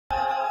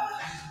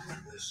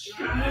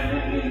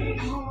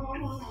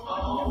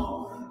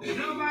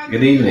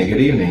Good evening,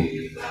 good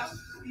evening.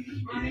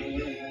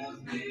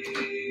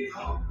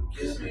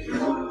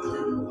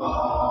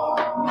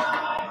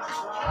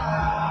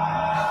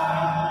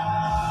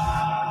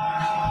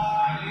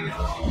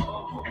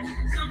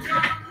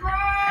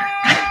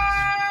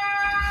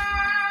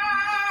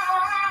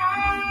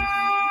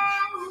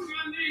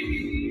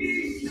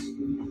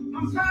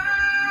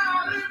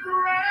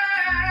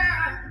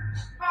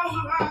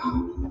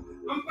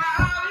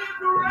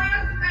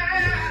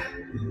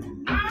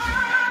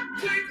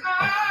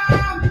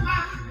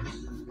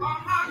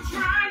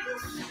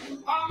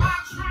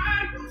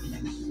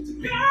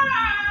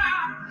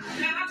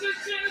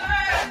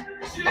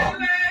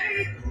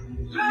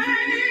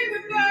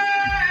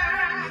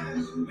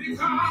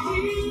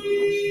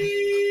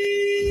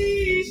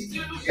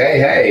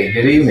 Hey,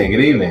 good evening,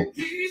 good evening.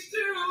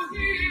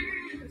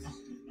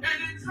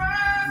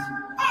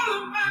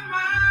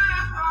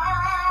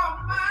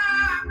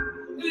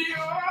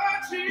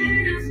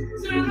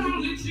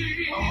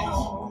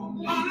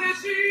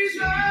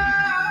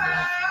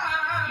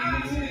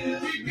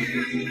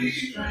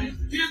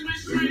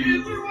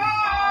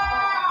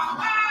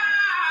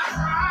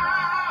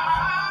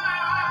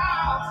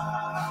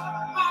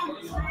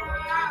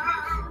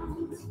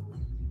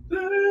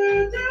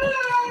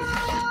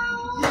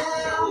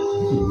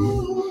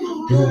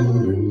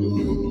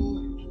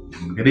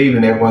 Good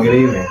evening, everyone. Good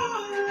evening.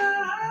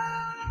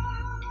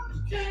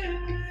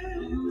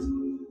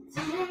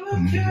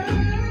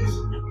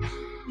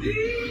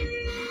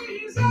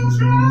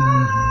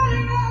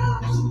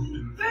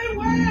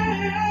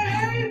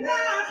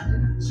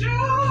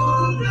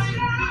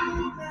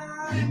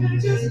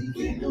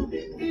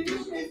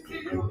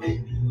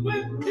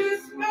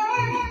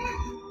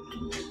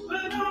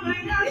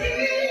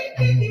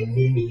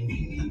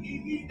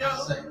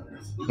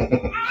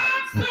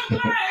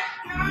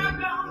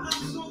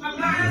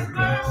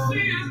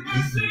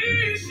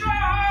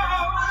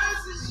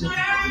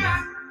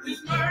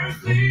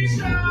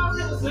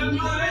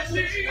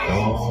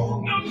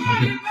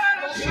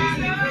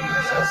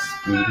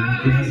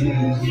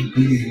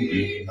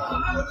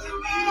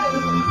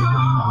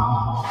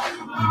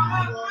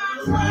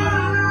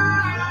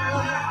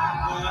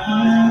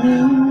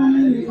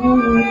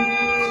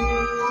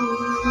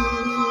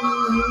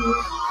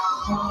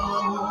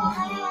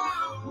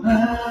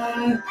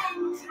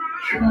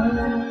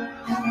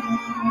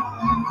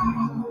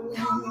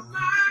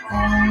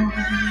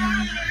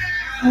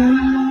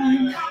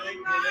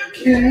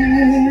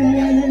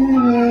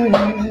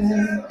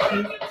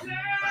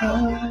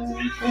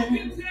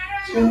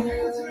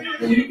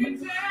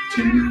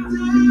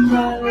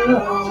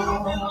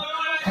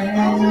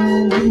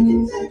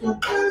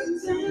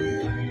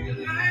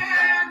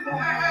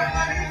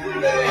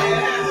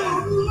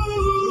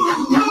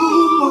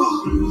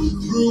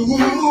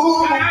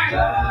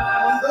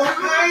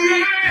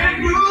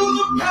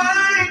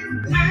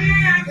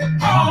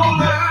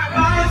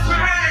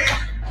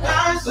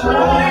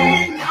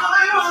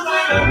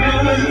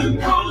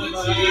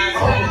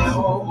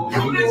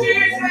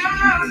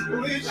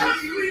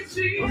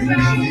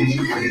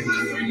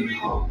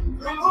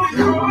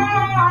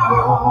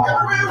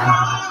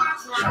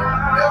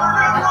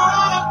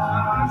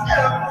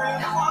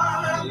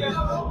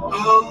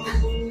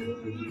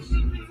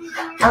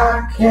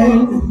 I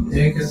can't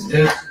take a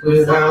step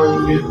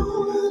without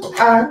you.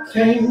 I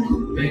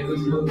can't make a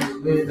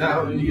move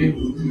without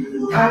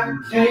you. I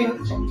can't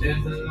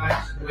live the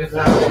life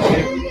without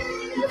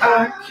you.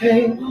 I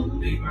can't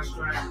leave my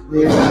stride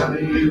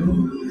without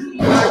you.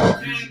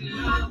 I can't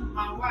love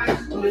my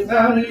wife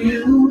without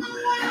you.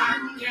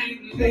 I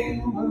can't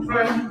leave my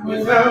friend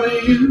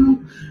without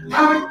you.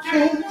 I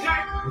can't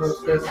take no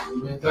stress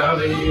without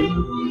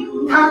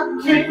you.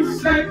 I can't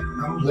say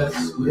I'm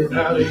blessed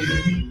without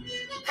you.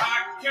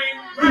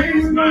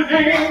 Raise my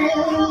hand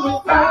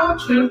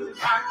without you.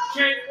 I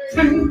can't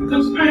think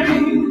of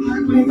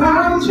Spain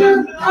without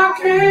you. I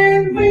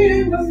can't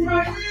live a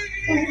life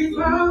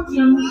without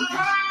you.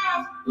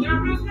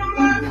 There is no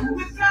life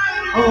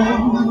without you.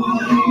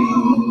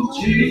 Oh,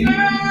 Jesus,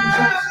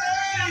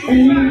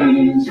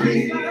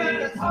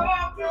 Jesus.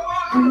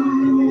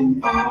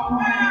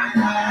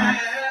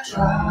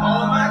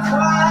 All my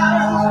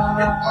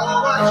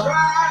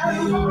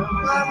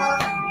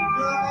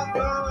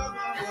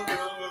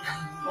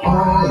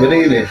Good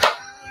evening.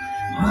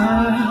 All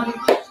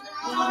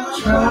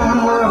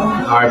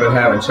right, been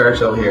having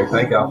church over here.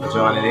 Thank y'all for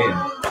joining in.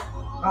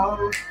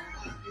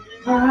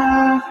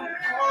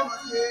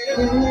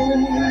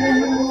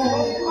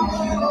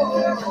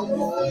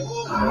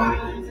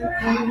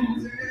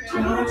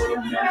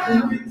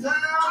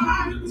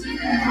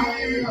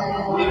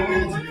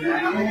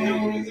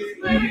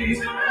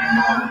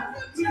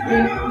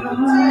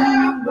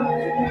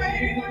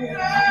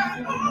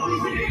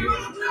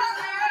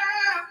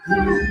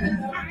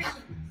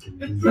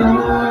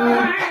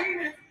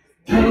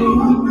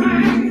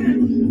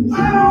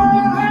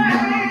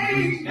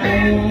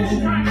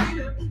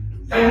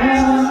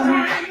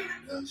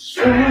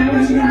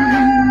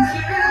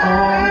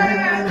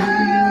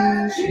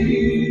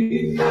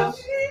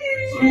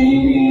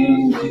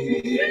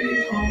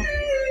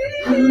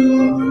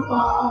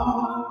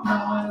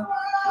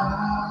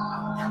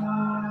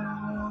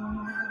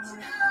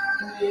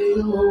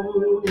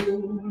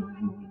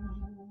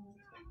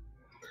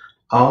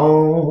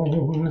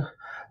 on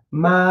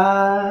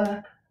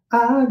my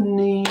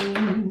knees.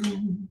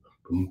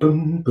 Boom,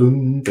 boom,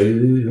 boom,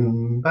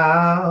 boom,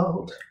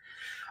 bow.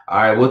 All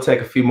right, we'll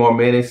take a few more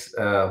minutes.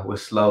 We're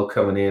slow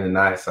coming in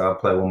tonight, so I'll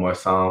play one more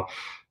song.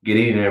 Good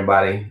evening,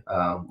 everybody.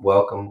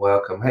 Welcome,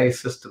 welcome. Hey,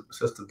 Sister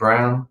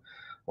Brown.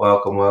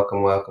 Welcome,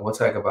 welcome, welcome. We'll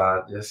take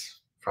about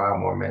just 5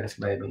 more minutes,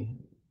 maybe.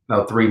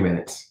 No, 3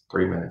 minutes.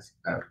 3 minutes.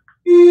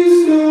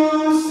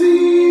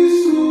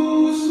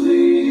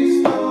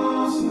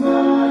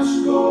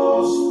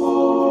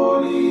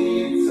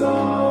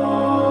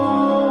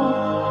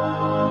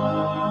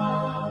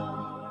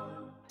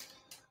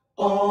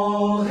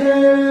 All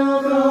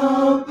hail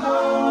the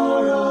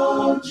power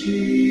of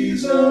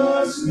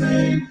Jesus'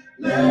 name.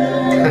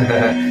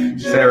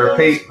 Say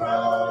repeat.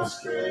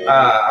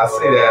 I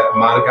see that,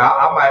 Monica.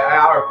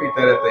 I'll repeat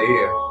that at the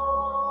end.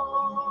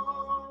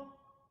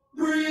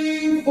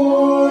 Bring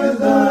forth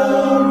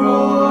the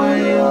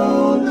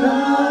royal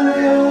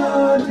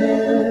diadem,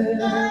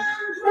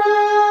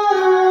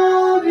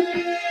 crown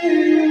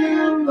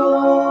him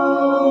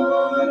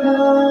Lord of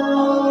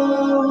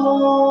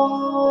all.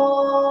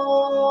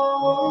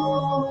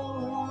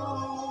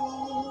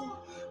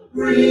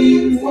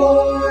 Bring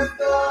forth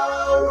the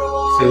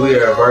royal. See, we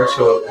are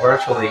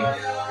virtually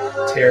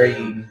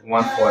tarrying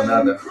one for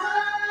another.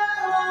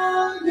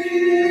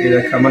 See,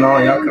 they're coming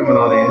on. Y'all coming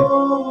on in.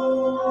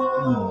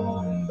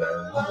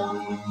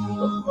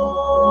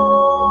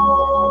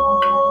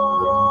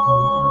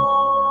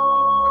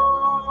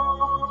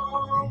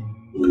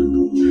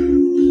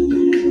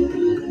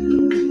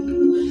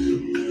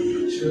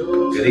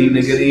 Good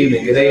evening, good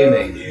evening, good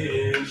evening.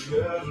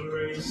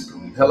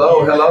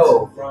 Hello,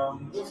 hello.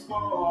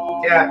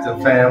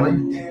 Captain family.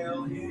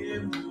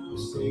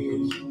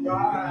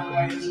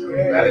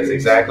 That is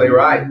exactly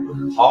right.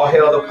 All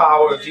hail the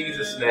power of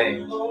Jesus'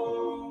 name.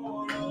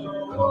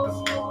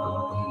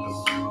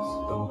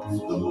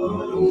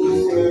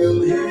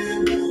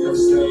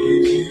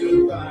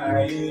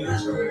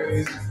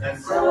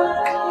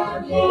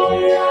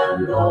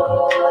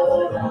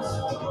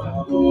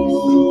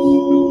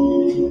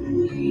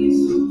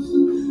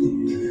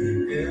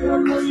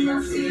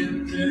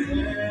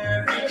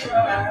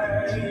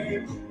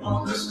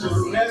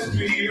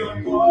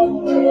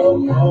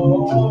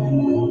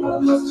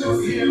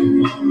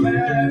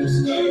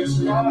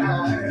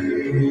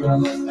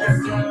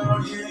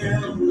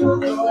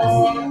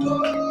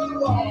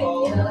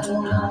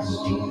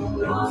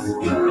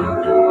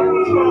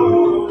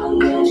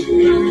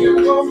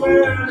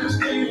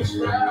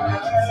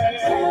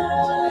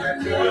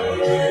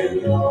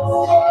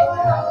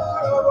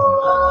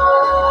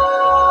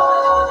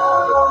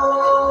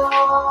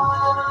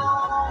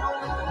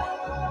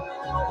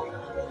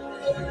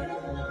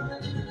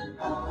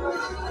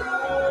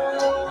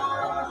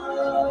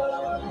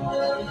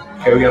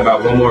 Okay, we got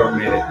about 1 more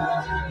minute.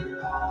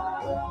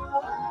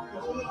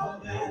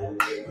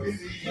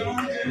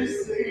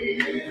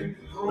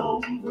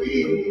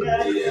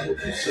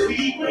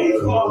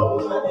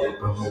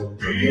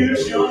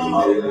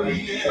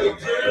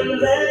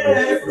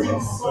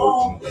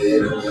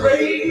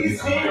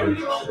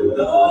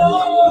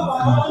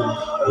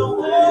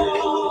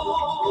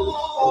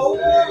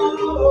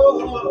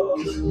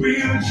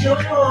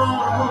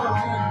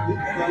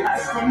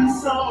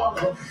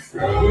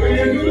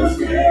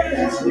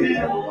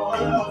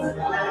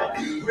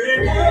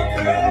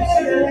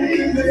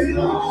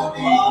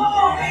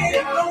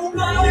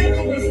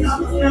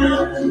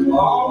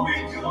 All we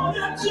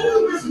gonna do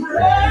is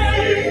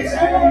praise.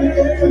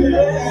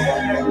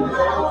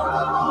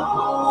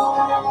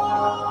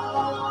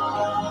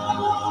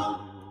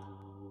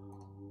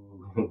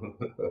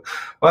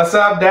 What's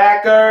up,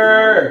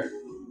 Dacker?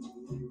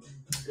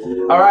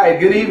 All right,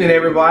 good evening,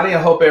 everybody.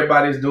 I hope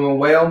everybody's doing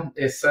well.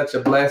 It's such a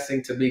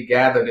blessing to be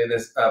gathered in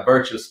this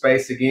virtual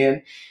space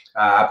again.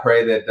 I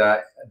pray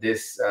that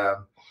this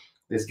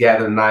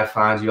gathering tonight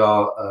finds you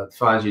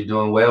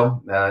doing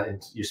well,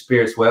 and your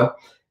spirits well.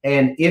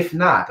 And if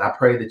not, I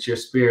pray that your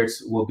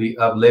spirits will be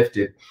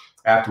uplifted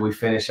after we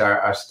finish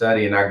our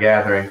study and our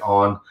gathering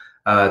on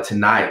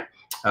tonight.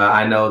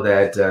 I know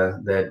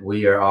that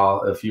we are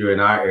all, if you're in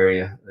our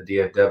area, the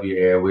DFW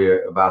area,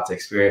 we're about to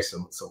experience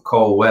some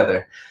cold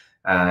weather.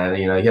 And,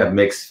 you have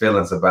mixed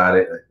feelings about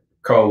it,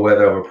 cold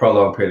weather over a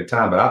prolonged period of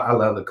time. But I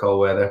love the cold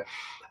weather.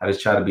 I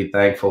just try to be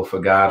thankful for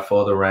God,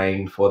 for the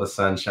rain, for the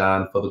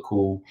sunshine, for the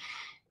cool,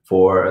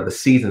 for the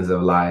seasons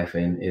of life.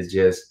 And it's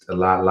just a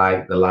lot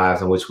like the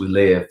lives in which we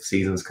live.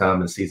 Seasons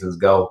come and seasons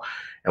go.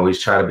 And we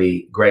just try to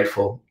be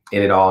grateful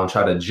in it all and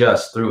try to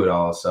adjust through it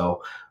all.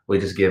 So we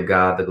just give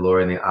God the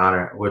glory and the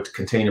honor. We're to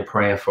continue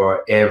praying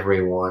for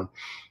everyone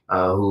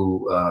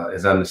who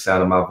is under the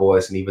sound of my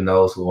voice, and even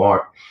those who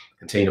aren't.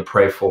 Continue to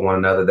pray for one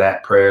another.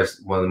 That prayer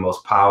is one of the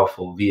most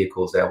powerful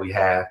vehicles that we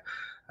have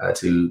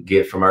to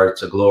get from earth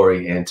to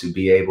glory, and to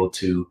be able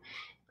to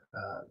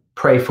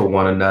pray for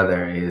one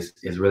another is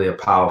really a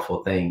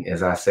powerful thing.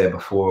 As I said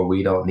before,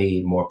 we don't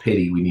need more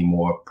pity. We need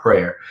more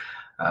prayer.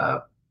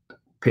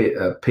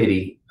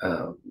 Pity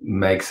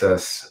makes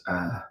us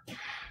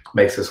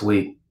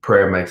weak.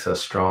 prayer makes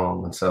us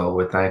strong. And so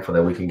we're thankful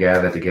that we can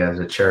gather together as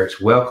a church.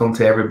 Welcome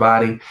to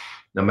everybody,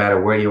 no matter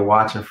where you're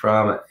watching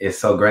from. It's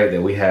so great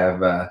that we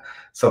have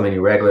so many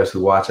regulars who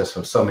watch us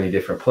from so many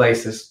different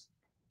places.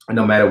 And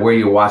no matter where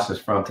you're watching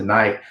us from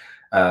tonight,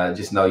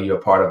 just know you're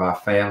a part of our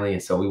family.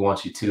 And so we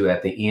want you to,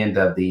 at the end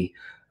of the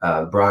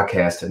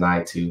broadcast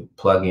tonight, to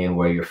plug in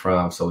where you're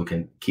from so we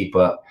can keep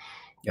up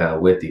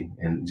with you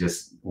and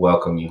just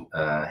welcome you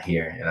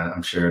here. And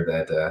I'm sure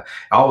that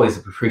I always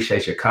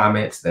appreciate your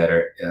comments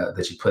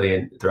that you put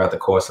in throughout the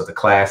course of the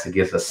class. It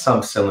gives us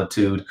some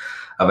similitude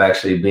of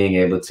actually being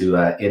able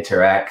to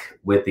interact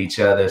with each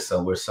other.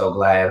 So we're so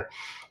glad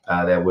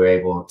that we're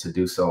able to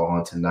do so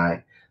on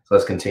tonight. So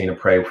let's continue to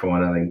pray for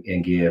one another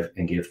and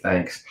give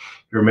thanks.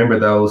 Remember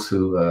those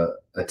who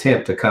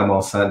attempt to come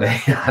on Sunday.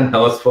 I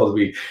know it's supposed to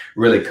be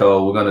really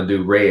cold. We're going to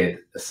do red.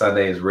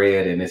 Sunday is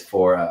red, and it's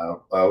for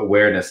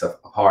awareness of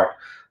heart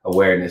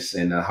awareness.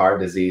 And heart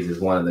disease is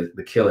one of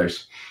the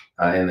killers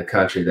in the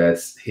country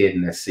that's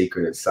hidden, that's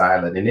secret, and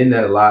silent. And isn't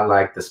that a lot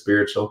like the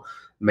spiritual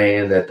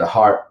man, that the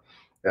heart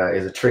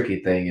is a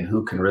tricky thing, and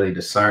who can really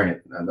discern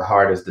it? The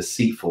heart is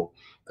deceitful,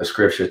 the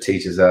scripture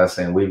teaches us,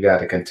 and we've got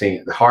to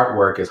continue. The heart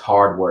work is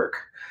hard work.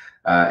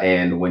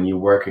 And when you're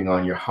working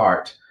on your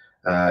heart,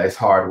 it's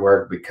hard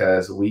work,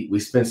 because we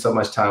spend so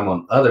much time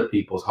on other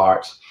people's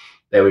hearts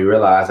that we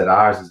realize that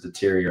ours is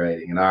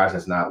deteriorating and ours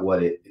is not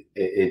what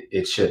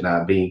it should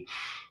not be.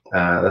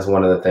 That's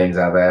one of the things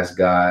I've asked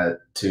God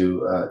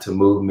to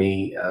move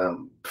me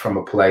from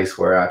a place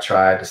where I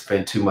try to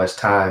spend too much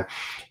time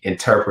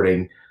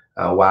interpreting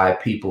why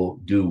people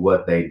do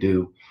what they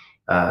do.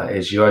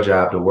 It's your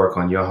job to work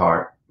on your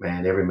heart,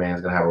 man. Every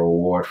man's going to have a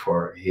reward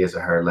for his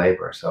or her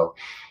labor. So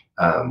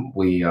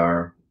we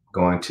are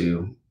going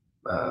to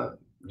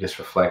just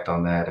reflect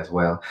on that as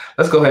well.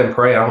 Let's go ahead and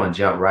pray. I want to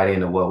jump right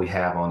into what we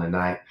have on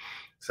tonight.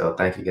 So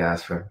thank you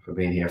guys for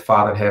being here.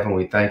 Father in heaven,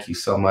 we thank you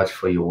so much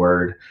for your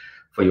word.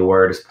 For your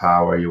word is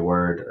power. Your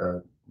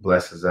word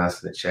blesses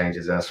us and it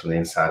changes us from the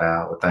inside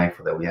out. We're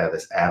thankful that we have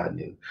this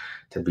avenue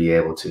to be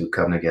able to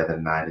come together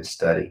tonight and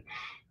study.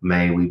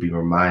 May we be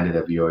reminded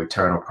of your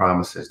eternal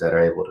promises that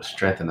are able to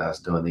strengthen us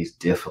during these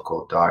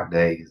difficult, dark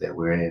days that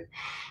we're in.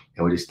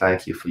 And we just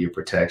thank you for your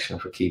protection,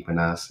 for keeping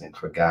us and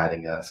for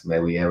guiding us. May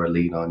we ever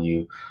lean on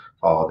you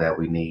for all that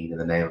we need. In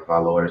the name of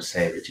our Lord and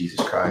Savior,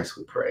 Jesus Christ,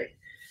 we pray.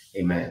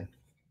 Amen.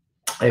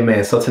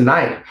 Amen. So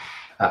tonight,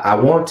 I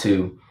want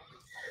to,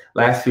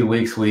 last few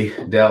weeks, we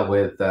dealt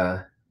with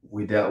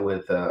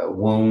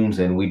wounds,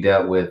 and we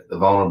dealt with the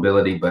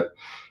vulnerability, but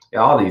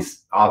all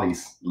these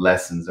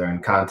lessons are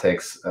in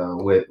context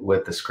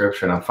with the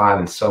scripture. And I'm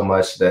finding so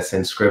much that's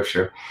in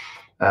scripture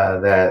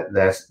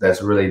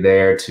that's really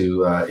there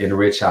to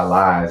enrich our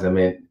lives. I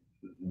mean,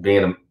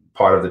 being a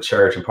part of the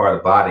church and part of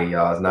the body,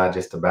 y'all, is not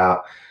just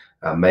about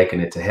making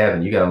it to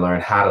heaven. You got to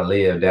learn how to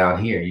live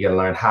down here. You got to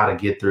learn how to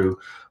get through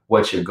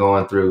what you're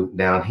going through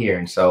down here.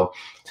 And so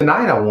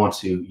tonight I want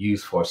to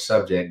use for a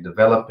subject,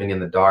 developing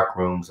in the dark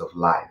rooms of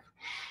life.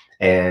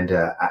 And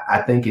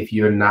I think if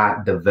you're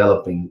not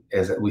developing,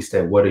 as we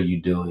said, what are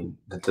you doing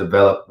to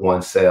develop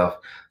oneself,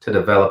 to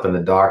develop in the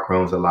dark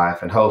rooms of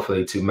life, and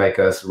hopefully to make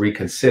us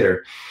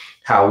reconsider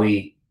how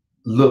we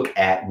look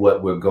at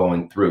what we're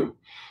going through.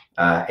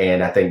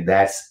 And I think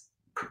that's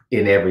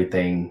in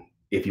everything.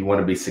 If you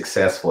want to be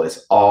successful,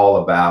 it's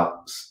all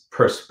about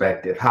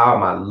perspective. How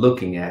am I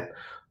looking at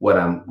what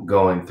I'm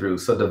going through?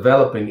 So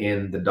developing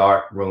in the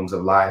dark rooms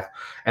of life.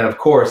 And of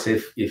course,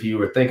 if you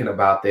were thinking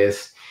about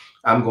this,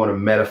 I'm going to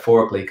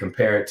metaphorically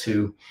compare it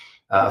to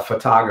a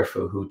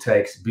photographer who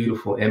takes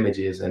beautiful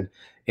images and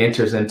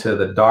enters into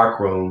the dark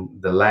room,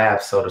 the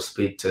lab, so to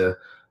speak, to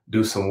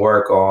do some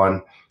work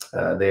on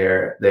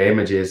their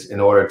images in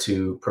order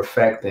to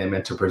perfect them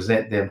and to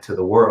present them to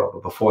the world.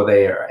 But before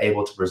they are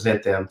able to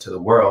present them to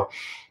the world,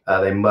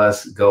 they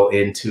must go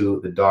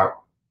into the dark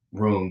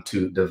room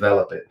to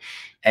develop it.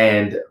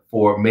 And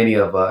for many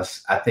of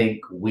us, I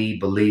think we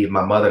believe,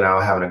 my mother and I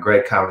were having a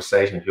great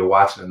conversation. If you're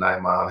watching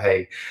tonight, Mom,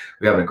 hey,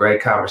 we're having a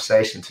great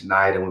conversation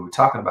tonight. And we were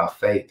talking about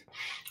faith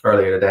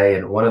earlier today.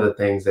 And one of the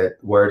things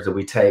words that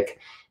we take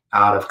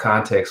out of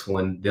context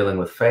when dealing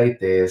with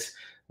faith is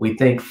we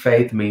think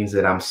faith means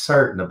that I'm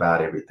certain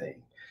about everything.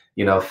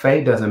 You know,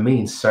 faith doesn't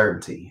mean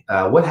certainty.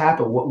 What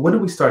happened? When do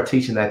we start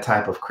teaching that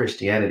type of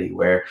Christianity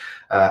where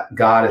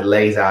God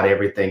lays out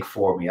everything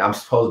for me? I'm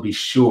supposed to be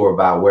sure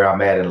about where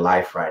I'm at in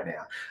life right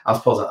now. I'm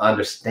supposed to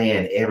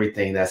understand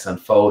everything that's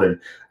unfolding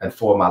and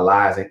for my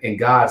lives. And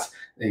God's,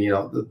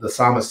 the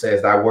psalmist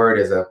says, thy word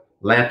is a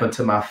lamp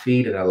unto my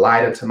feet and a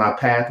light unto my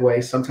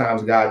pathway.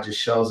 Sometimes God just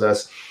shows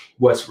us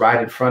what's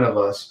right in front of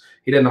us.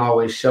 He doesn't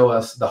always show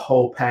us the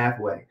whole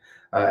pathway.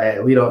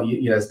 And we don't,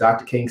 as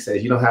Dr. King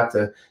says, you don't have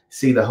to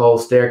see the whole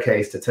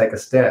staircase to take a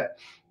step.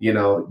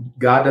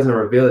 God doesn't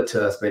reveal it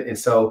to us. And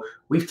so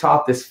we've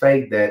taught this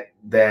faith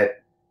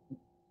that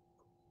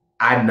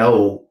I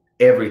know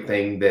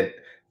everything that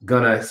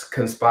gonna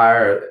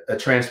transpire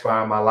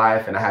in my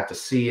life, and I have to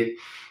see it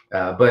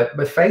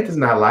But faith is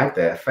not like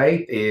that.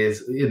 Faith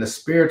is in the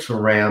spiritual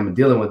realm,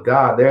 dealing with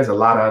God. There's a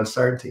lot of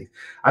uncertainty.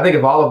 I think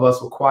if all of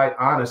us were quite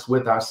honest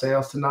with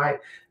ourselves tonight,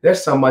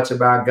 there's so much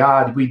about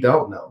God we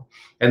don't know.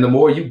 And the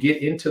more you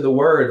get into the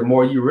word, the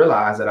more you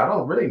realize that I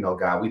don't really know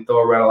God. We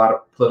throw around a lot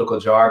of political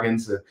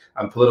jargons,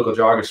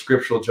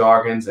 scriptural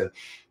jargons, and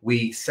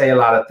we say a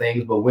lot of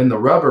things. But when the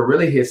rubber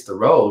really hits the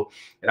road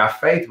and our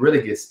faith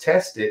really gets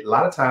tested, a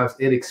lot of times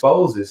it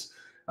exposes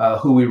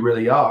who we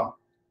really are.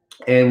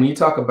 And when you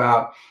talk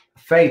about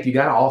faith, you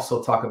got to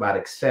also talk about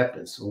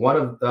acceptance. One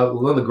of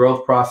the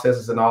growth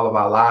processes in all of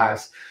our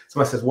lives.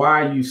 Somebody says,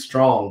 "Why are you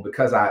strong?"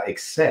 Because I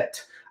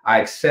accept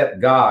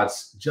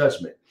God's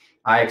judgment.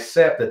 I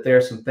accept that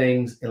there's some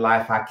things in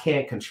life I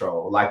can't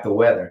control, like the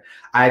weather.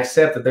 I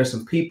accept that there's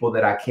some people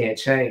that I can't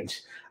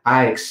change.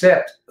 I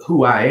accept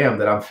who I am,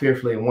 that I'm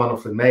fearfully and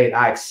wonderfully made.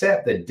 I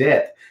accept that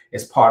death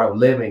is part of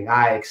living.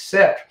 I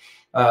accept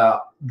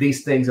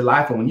these things in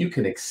life. And when you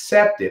can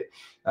accept it,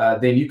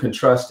 then you can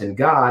trust in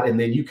God, and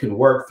then you can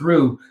work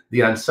through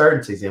the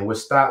uncertainties. And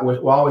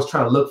we're always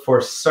trying to look for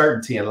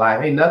certainty in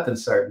life. Ain't nothing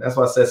certain. That's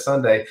why I said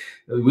Sunday,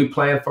 we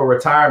plan for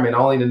retirement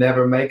only to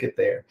never make it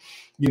there.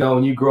 You know,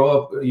 when you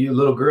grow up, you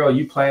little girl,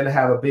 you plan to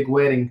have a big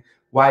wedding,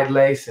 white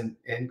lace and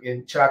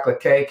chocolate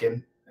cake,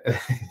 and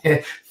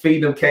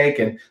feed them cake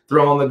and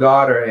throw in the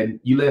garter, and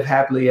you live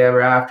happily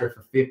ever after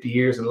for 50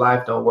 years, and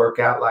life don't work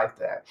out like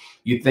that.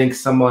 You think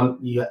someone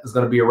is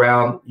going to be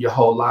around your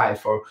whole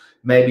life, or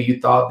maybe you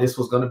thought this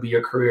was going to be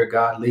your career.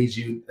 God leads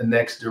you the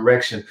next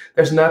direction.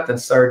 There's nothing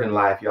certain in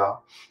life,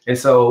 y'all. And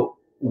so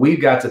we've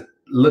got to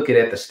look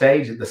at the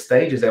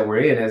stages that we're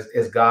in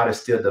as God is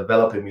still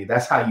developing me.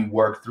 That's how you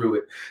work through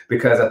it,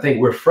 because I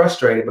think we're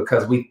frustrated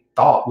because we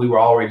thought we were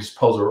already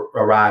supposed to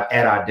arrive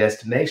at our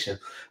destination,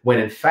 when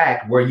in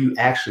fact where you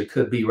actually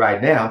could be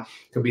right now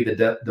could be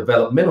the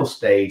developmental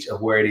stage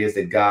of where it is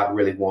that God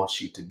really wants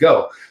you to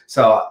go.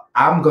 So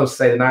I'm going to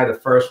say tonight, the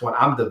first one,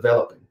 I'm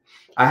developing.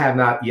 I have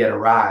not yet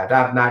arrived.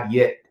 I've not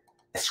yet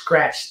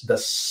scratched the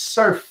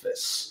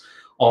surface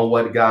on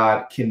what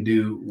God can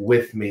do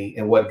with me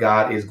and what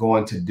God is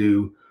going to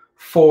do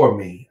for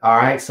me. All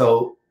right.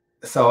 So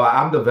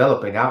I'm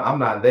developing. I'm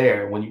not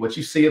there. What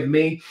you see of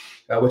me,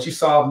 what you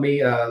saw of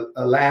me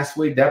last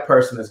week, that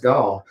person is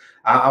gone.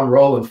 I'm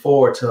rolling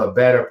forward to a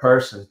better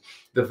person,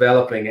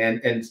 developing.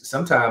 And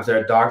sometimes there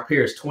are dark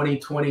periods.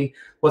 2020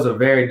 was a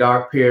very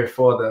dark period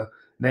for the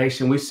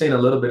nation. We've seen a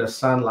little bit of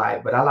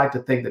sunlight, but I like to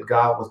think that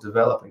God was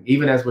developing.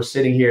 Even as we're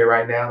sitting here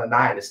right now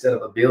tonight, instead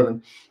of a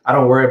building, I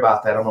don't worry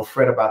about that. I don't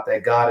fret about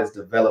that. God is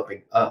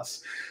developing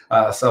us.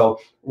 So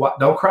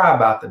don't cry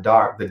about the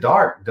dark. The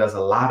dark does a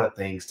lot of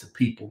things to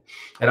people.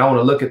 And I want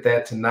to look at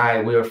that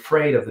tonight. We're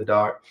afraid of the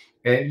dark.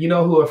 And you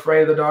know who are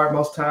afraid of the dark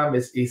most time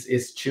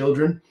is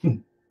children.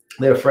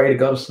 They're afraid to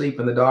go to sleep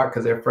in the dark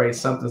because they're afraid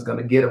something's going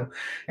to get them.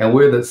 And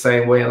we're the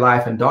same way in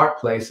life. In dark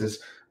places,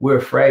 we're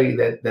afraid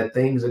that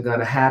things are going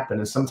to happen.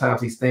 And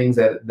sometimes these things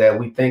that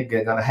we think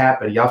are going to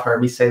happen, y'all have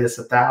heard me say this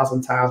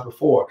 1,000 times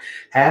before.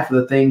 Half of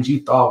the things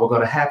you thought were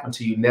going to happen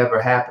to you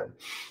never happen.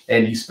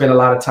 And you spend a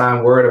lot of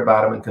time worried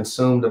about them and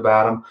consumed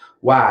about them.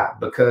 Why?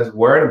 Because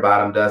worrying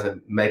about them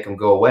doesn't make them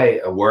go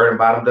away. Worrying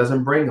about them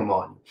doesn't bring them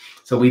on you.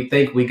 So we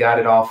think we got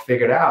it all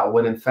figured out,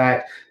 when in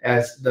fact,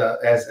 as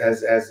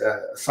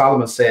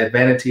Solomon said,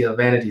 vanity of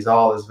vanities,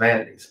 all is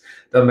vanities.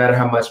 Doesn't matter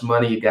how much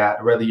money you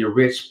got, whether you're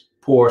rich,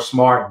 poor,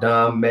 smart,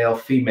 dumb, male,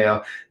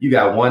 female, you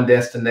got one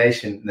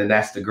destination, and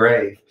that's the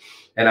grave.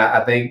 And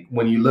I think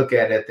when you look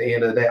at the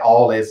end of the day,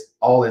 all is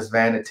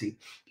vanity.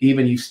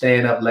 Even you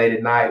staying up late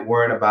at night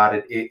worrying about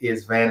it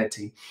is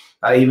vanity.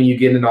 Even you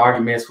get in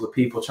arguments with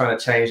people trying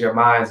to change their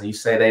minds and you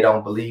say they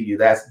don't believe you,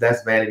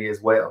 that's vanity as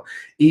well.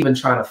 Even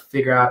trying to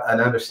figure out and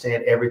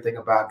understand everything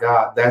about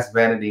God, that's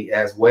vanity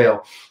as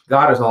well.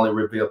 God has only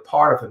revealed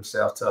part of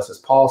himself to us. As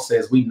Paul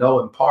says, we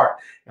know in part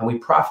and we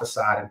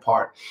prophesied in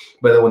part.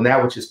 But when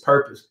that which is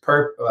perfect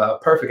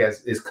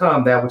is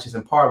come, that which is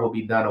in part will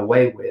be done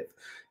away with.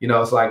 You know,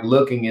 it's like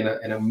looking in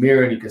a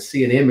mirror and you can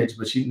see an image,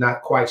 but you're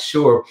not quite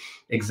sure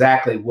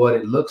exactly what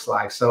it looks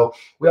like. So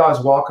we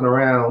always walking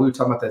around. We were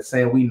talking about that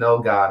saying, we know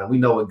God and we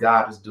know what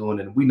God is doing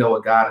and we know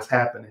what God is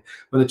happening.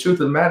 But the truth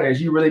of the matter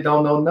is you really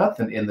don't know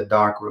nothing in the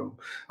dark room.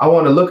 I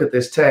want to look at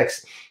this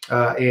text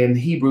in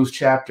Hebrews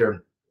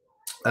chapter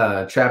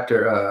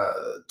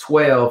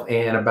 12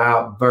 and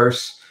about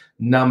verse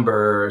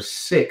number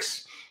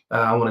 6.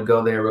 I want to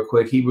go there real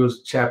quick.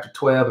 Hebrews chapter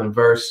 12 and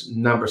verse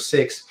number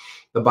 6.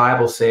 The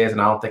Bible says, and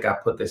I don't think I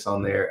put this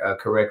on there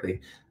correctly.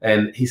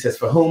 And he says,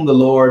 for whom the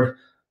Lord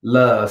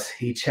loves,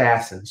 he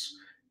chastens,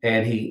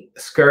 and he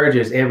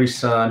scourges every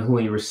son whom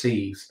he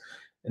receives.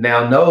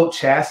 Now, no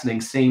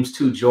chastening seems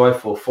too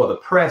joyful for the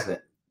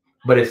present,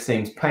 but it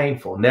seems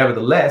painful.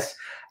 Nevertheless,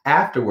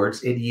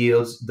 afterwards, it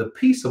yields the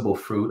peaceable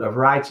fruit of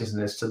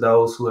righteousness to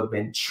those who have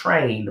been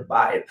trained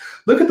by it.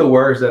 Look at the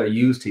words that are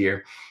used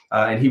here.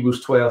 In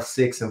Hebrews 12,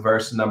 6 and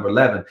verse number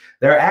 11,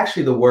 there are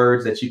actually the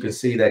words that you can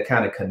see that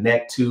kind of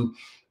connect to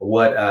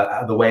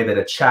what the way that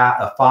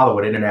a father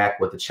would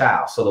interact with a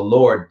child. So the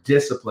Lord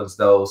disciplines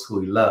those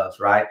who he loves,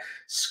 right?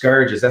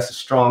 Scourges, that's a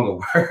stronger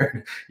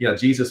word.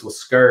 Jesus was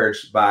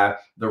scourged by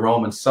the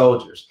Roman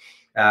soldiers.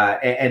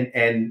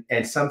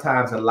 And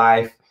sometimes in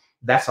life,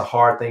 that's a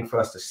hard thing for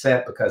us to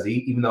set, because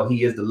even though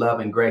he is the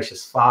loving,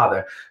 gracious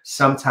father,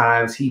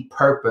 sometimes he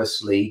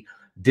purposely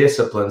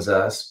disciplines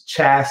us,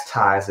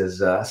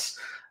 chastises us,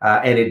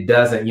 and it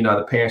doesn't,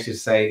 the parents should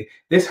say,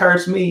 this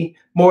hurts me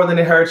more than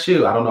it hurts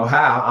you. I don't know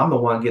how. I'm the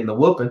one getting the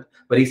whooping.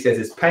 But he says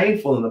it's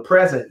painful in the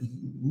present.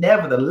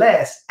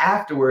 Nevertheless,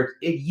 afterwards,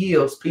 it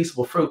yields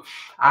peaceable fruit.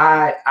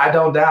 I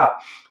don't doubt,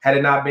 had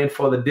it not been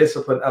for the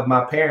discipline of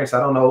my parents, I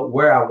don't know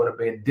where I would have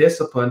been.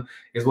 Discipline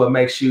is what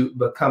makes you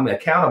become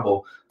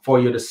accountable for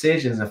your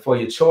decisions and for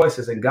your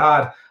choices. And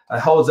God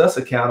holds us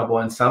accountable.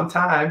 And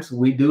sometimes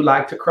we do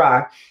like to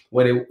cry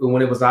when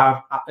it was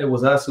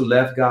us who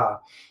left God.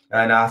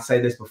 And I say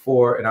this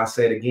before, and I'll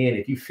say it again.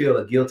 If you feel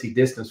a guilty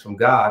distance from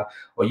God,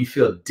 or you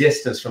feel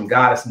distance from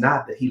God, it's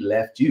not that he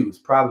left you. It's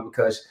probably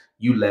because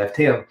you left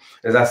him.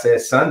 As I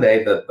said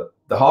Sunday, the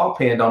hog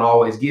pen don't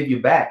always give you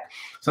back.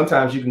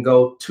 Sometimes you can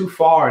go too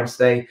far and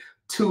stay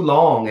too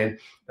long. And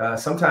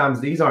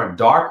sometimes these aren't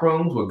dark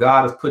rooms where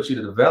God has put you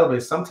to develop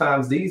it.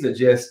 Sometimes these are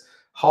just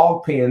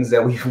hog pens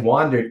that we've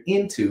wandered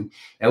into,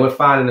 and we're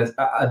finding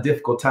a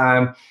difficult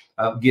time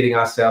getting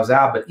ourselves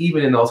out. But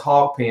even in those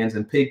hog pens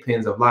and pig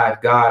pens of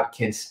life, God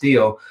can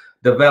still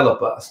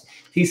develop us.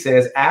 He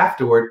says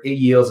afterward, it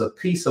yields a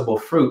peaceable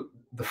fruit.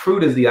 The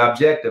fruit is the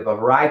objective of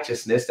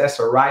righteousness. That's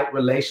a right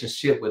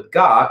relationship with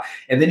God.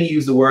 And then he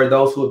used the word,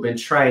 those who have been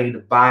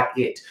trained by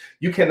it.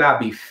 You cannot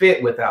be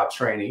fit without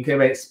training. You can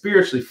be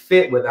spiritually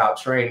fit without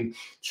training.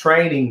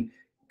 Training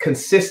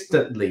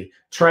consistently,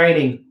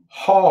 training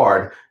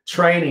hard,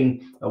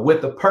 training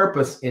with the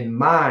purpose in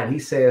mind. He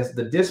says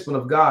the discipline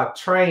of God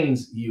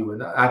trains you.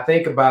 And I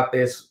think about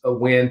this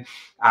when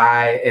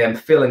I am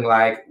feeling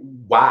like,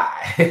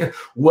 why?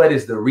 What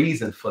is the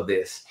reason for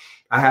this?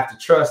 I have to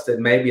trust that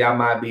maybe I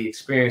might be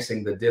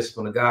experiencing the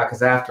discipline of God,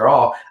 because after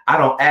all, I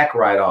don't act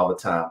right all the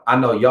time. I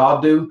know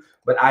y'all do,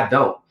 but I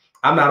don't.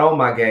 I'm not on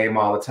my game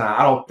all the time.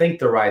 I don't think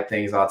the right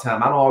things all the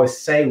time. I don't always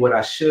say what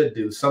I should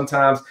do.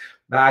 Sometimes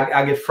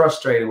I get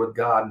frustrated with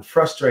God and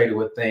frustrated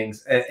with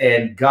things,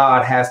 and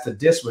God has to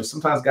discipline.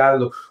 Sometimes God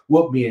will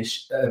whoop me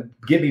and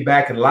get me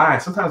back in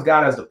line. Sometimes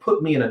God has to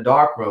put me in a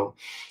dark room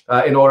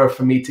in order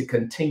for me to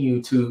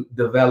continue to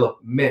develop.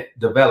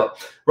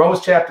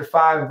 Romans chapter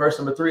 5 and verse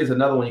number 3 is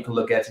another one you can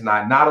look at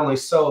tonight. Not only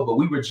so, but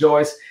we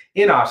rejoice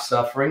in our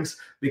sufferings,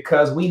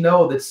 because we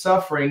know that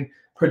suffering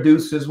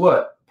produces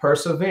what?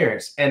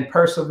 Perseverance. And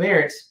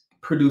perseverance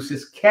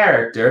produces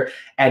character,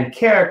 and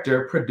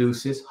character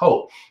produces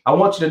hope. I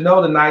want you to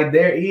know tonight,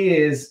 there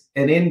is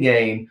an end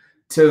game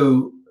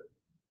to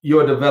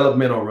your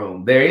developmental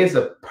room. There is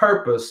a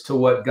purpose to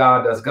what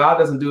God does. God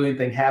doesn't do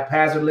anything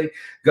haphazardly.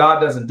 God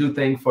doesn't do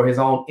things for his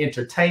own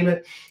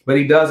entertainment, but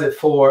he does it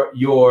for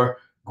your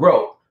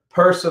growth.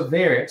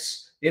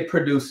 Perseverance, it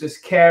produces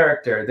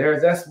character.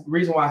 That's the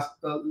reason why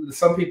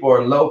some people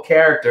are low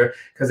character,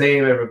 because they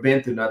ain't ever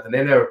been through nothing.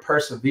 They never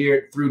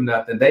persevered through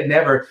nothing. They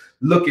never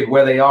look at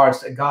where they are and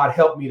say, God,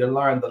 help me to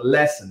learn the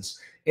lessons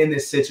in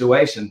this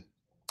situation.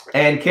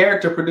 And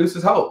character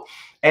produces hope.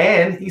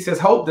 And he says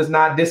hope does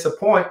not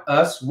disappoint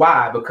us.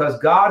 Why? Because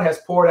God has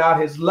poured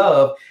out his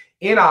love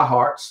in our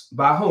hearts.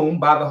 By whom?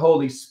 By the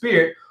Holy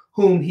Spirit,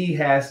 whom he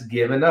has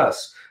given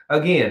us.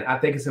 Again, I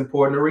think it's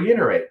important to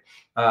reiterate.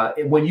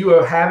 When you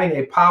are having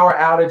a power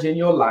outage in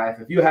your life,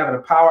 if you're having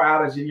a power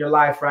outage in your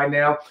life right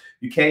now,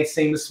 you can't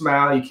seem to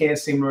smile, you can't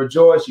seem to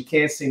rejoice, you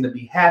can't seem to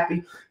be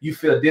happy, you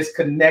feel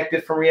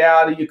disconnected from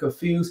reality, you're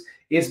confused,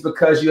 it's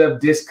because you have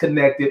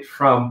disconnected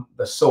from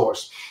the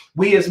source.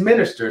 We as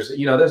ministers,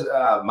 there's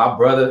my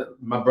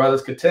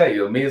brothers could tell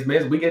you, me as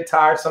ministers, we get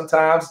tired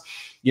sometimes.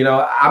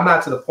 I'm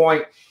not to the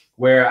point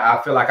where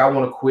I feel like I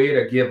want to quit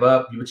or give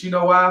up, but you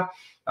know why?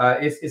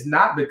 It's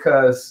not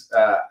because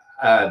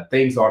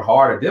things are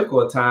hard or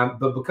difficult at times,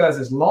 but because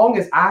as long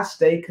as I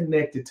stay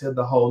connected to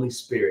the Holy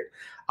Spirit,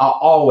 I'll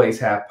always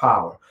have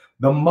power.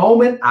 The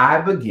moment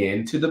I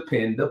begin to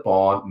depend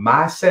upon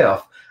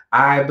myself,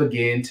 I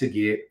begin to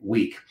get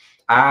weak.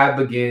 I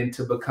begin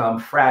to become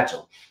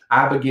fragile.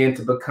 I begin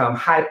to become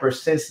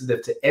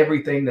hypersensitive to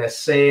everything that's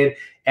said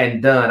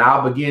and done.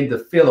 I'll begin to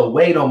feel a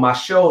weight on my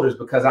shoulders,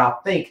 because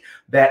I'll think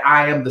that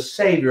I am the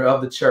savior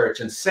of the church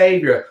and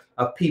savior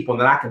of people,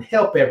 and that I can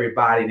help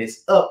everybody, and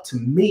it's up to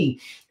me,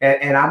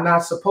 and I'm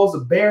not supposed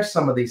to bear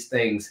some of these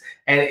things.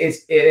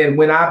 And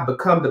when I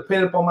become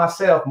dependent on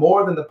myself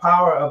more than the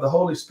power of the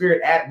Holy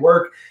Spirit at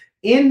work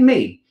in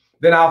me,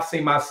 then I'll see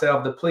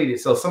myself depleted.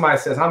 So somebody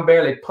says, I'm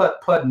barely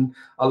putting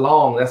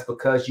along. That's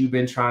because you've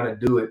been trying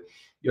to do it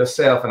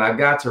yourself. And I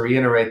got to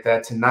reiterate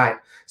that tonight.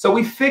 So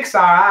we fix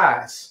our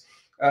eyes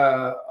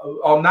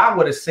on not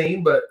what is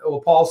seen, but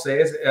what Paul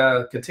says,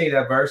 continue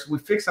that verse. We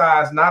fix our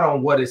eyes not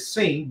on what is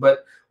seen,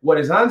 but what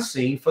is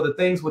unseen. For the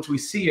things which we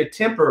see are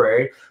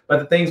temporary, but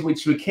the things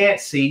which we can't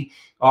see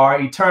are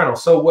eternal.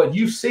 So what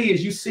you see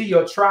is you see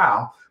your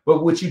trial,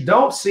 but what you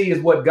don't see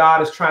is what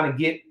God is trying to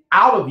get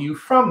out of you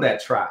from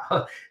that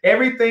trial.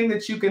 Everything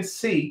that you can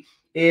see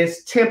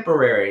is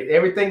temporary.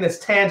 Everything that's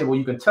tangible,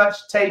 you can touch,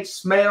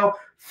 taste, smell,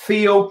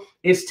 feel,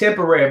 is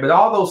temporary. But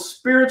all those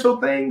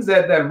spiritual things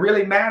that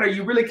really matter,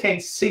 you really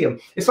can't see them.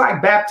 It's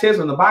like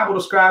baptism. The Bible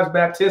describes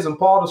baptism.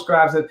 Paul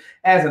describes it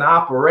as an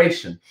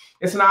operation.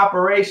 It's an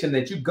operation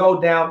that you go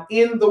down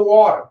in the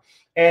water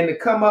and to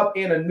come up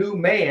in a new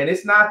man.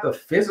 It's not the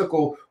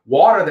physical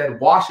water that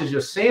washes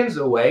your sins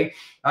away.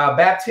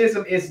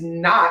 Baptism is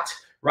not,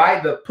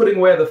 right, the putting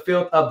away the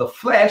filth of the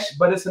flesh,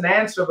 but it's an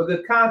answer of a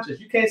good conscience.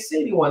 You can't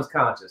see anyone's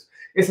conscience.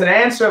 It's an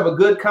answer of a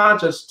good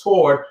conscience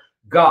toward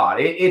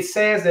God. It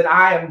says that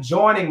I am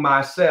joining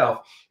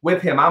myself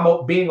with him.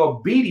 I'm being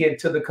obedient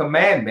to the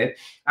commandment.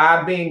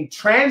 I'm being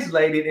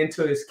translated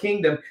into his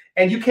kingdom,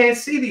 and you can't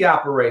see the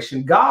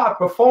operation. God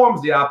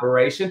performs the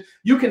operation.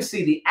 You can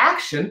see the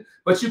action,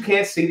 but you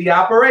can't see the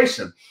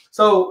operation.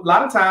 So a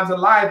lot of times in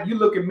life, you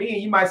look at me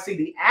and you might see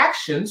the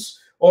actions,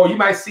 or you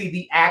might see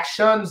the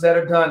actions that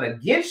are done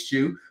against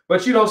you,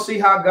 but you don't see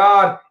how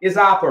God is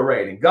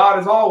operating. God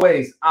is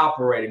always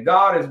operating.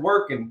 God is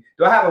working.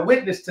 Do I have a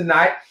witness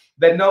tonight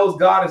that knows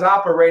God is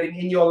operating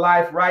in your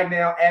life right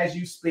now as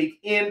you speak,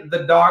 in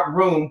the dark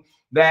room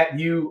that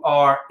you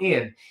are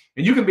in?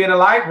 And you can be in a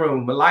light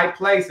room, a light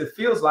place, it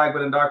feels like,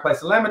 but in a dark place.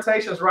 The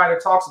Lamentations writer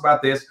talks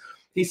about this.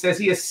 He says,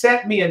 he has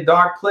set me in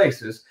dark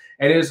places,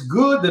 and it is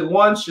good that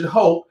one should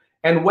hope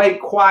and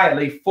wait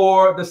quietly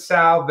for the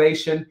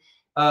salvation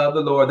of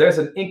the Lord. There's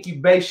an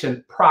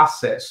incubation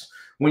process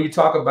when you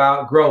talk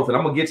about growth, and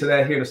I'm going to get to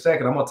that here in a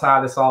second. I'm going to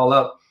tie this all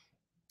up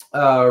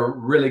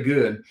really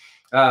good.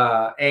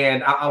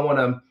 And I want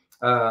to,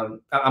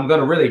 I'm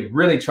going to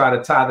really try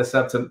to tie this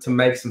up to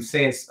make some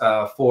sense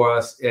for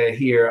us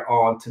here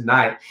on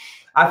tonight.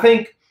 I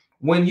think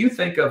when you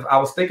think of, I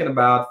was thinking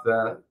about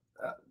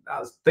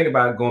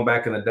going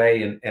back in the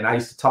day, and I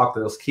used to talk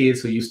to those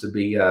kids who used to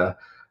be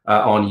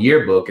on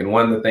yearbook. And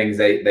one of the things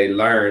they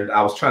learned,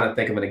 I was trying to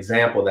think of an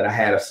example that I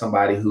had of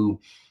somebody who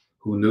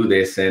knew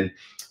this, and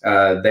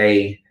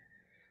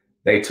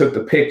they took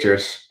the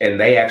pictures and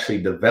they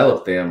actually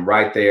developed them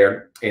right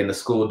there in the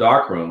school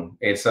darkroom.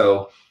 And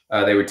so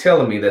they were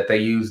telling me that they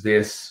used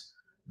this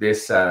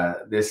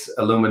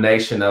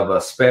illumination of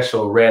a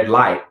special red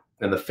light,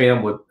 and the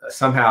film would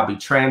somehow be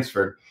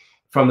transferred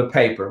from the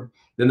paper.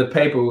 Then the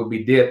paper would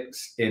be dipped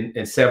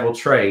in several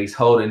trays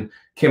holding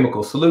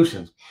chemical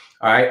solutions.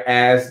 All right.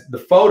 As the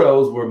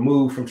photos were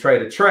moved from tray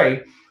to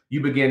tray,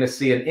 you begin to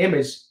see an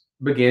image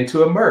begin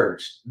to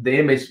emerge. The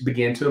image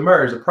began to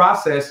emerge. The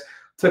process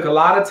took a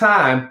lot of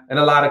time and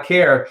a lot of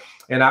care.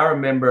 And I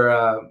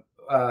remember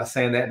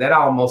saying that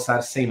almost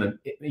had seemed,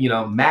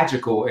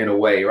 magical in a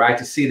way, right?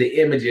 To see the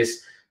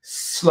images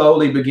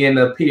slowly begin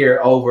to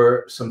appear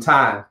over some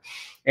time.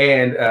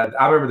 And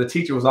I remember the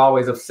teacher was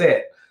always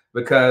upset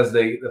because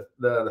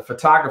the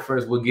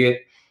photographers would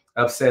get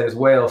upset as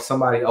well if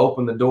somebody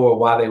opened the door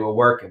while they were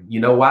working.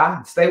 You know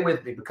why? Stay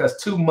with me.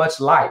 Because too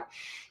much light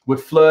would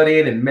flood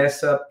in and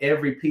mess up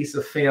every piece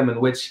of film in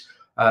which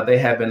they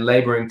had been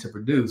laboring to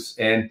produce.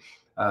 And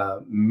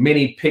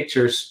many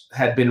pictures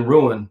had been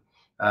ruined,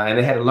 and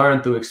they had to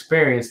learn through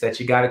experience that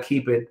you got to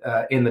keep it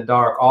in the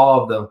dark.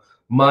 All of the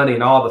money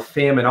and all the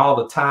film and all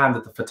the time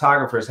that the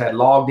photographers had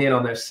logged in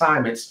on their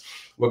assignments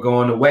were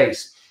going to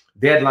waste.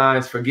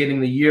 Deadlines for getting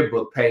the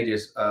yearbook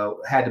pages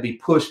had to be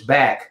pushed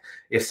back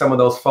if some of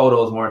those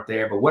photos weren't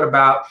there. But what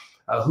about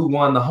who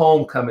won the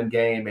homecoming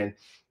game, and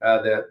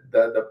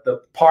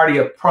the party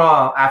of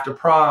prom after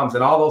proms,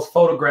 and all those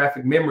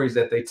photographic memories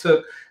that they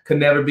took could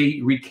never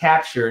be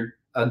recaptured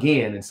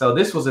again? And so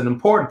this was an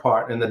important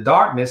part. In the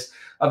darkness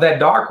of that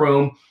dark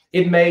room,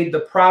 it made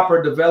the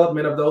proper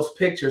development of those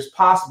pictures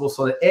possible,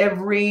 so that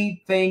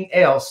everything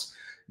else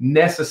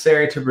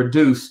necessary to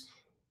produce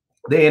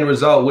the end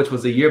result, which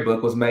was the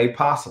yearbook, was made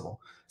possible.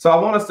 So I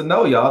want us to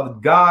know, y'all,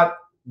 that God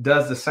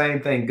does the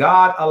same thing.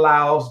 God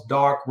allows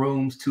dark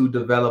rooms to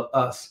develop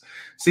us.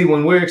 See,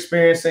 when we're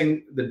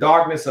experiencing the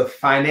darkness of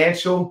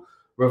financial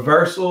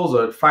reversals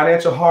or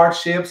financial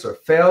hardships or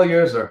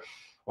failures or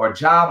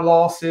job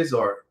losses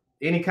or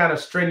any kind of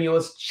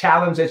strenuous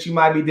challenge that you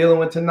might be dealing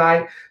with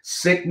tonight,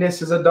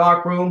 sickness is a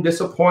dark room,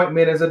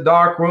 disappointment is a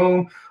dark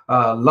room,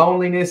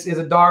 loneliness is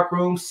a dark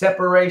room,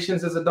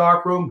 separations is a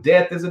dark room,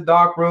 death is a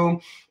dark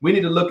room. We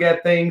need to look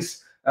at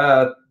things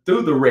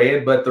through the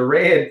red, but the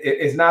red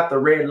is not the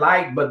red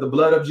light, but the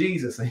blood of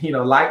Jesus.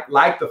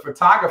 Like the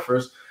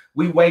photographers,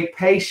 we wait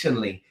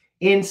patiently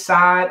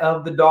inside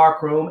of the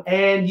dark room,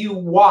 and you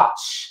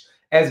watch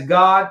as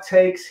God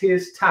takes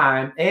his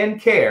time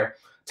and care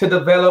to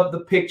develop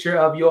the picture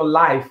of your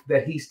life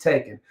that he's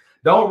taken.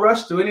 Don't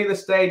rush through any of the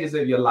stages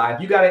of your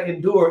life. You got to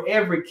endure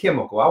every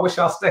chemical. I wish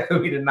y'all stay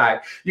with me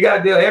tonight. You got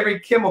to deal with every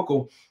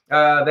chemical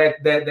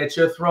that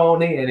you're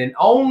thrown in. And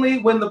only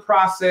when the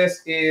process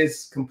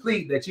is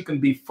complete that you can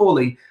be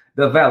fully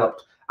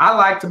developed. I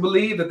like to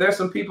believe that there's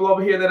some people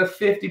over here that are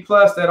 50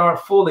 plus that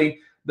aren't fully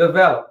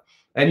developed.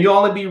 And you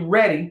only be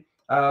ready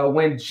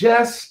when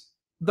just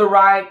the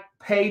right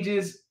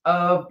pages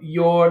of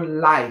your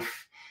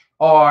life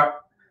are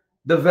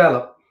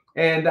developed.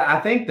 And I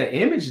think the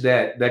image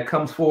that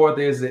comes forth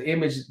is the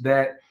image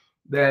that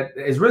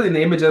is really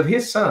the image of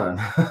his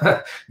son.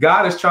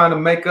 God is trying to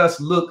make us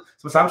look.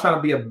 So I'm trying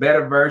to be a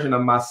better version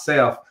of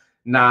myself.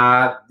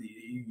 Nah,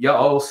 your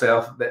old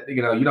self. That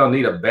you don't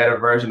need a better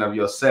version of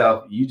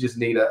yourself. You just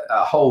need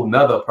a whole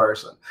nother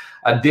person,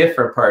 a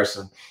different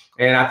person.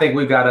 And I think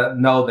we've got to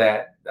know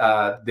that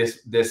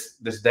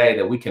this day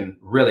that we can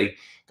really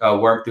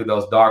work through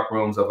those dark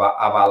rooms of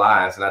our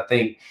lives. And I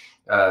think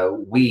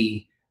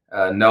we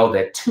know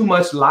that too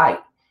much light,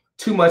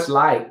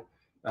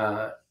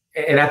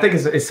 and I think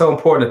it's so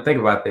important to think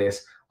about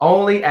this.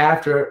 Only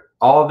after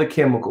all the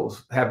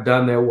chemicals have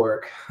done their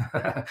work,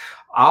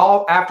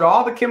 after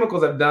all the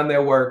chemicals have done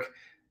their work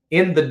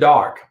in the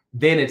dark,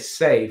 then it's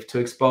safe to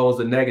expose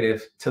the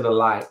negative to the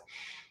light.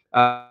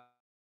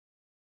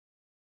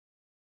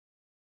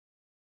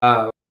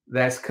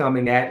 That's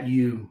coming at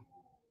you,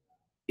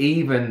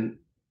 even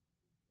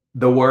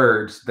the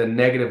words, the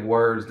negative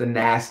words, the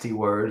nasty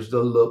words,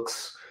 the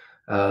looks,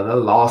 the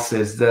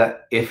losses, the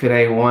if it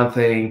ain't one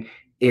thing,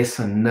 it's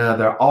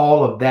another.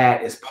 All of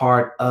that is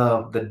part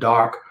of the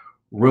dark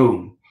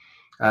room.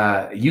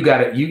 You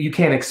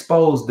can't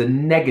expose the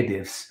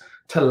negatives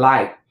to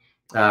light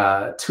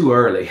too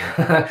early.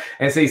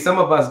 And see, some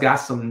of us got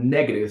some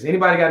negatives.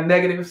 Anybody got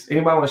negatives?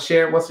 Anybody want to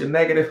share what's your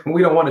negative?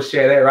 We don't want to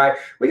share that, right?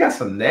 We got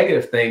some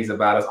negative things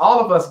about us. All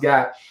of us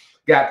got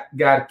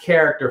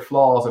character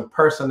flaws and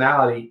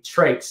personality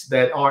traits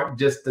that aren't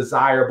just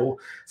desirable.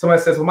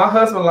 Somebody says, well, my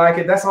husband like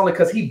it. That's only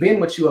because he's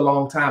been with you a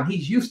long time.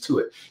 He's used to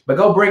it. But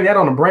go bring that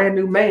on a brand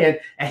new man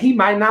and he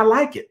might not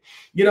like it.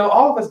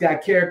 All of us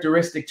got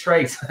characteristic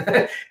traits.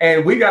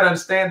 And we got to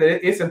understand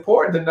that it's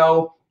important to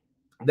know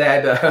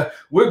that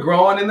we're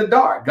growing in the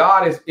dark.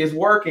 God is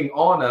working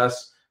on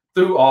us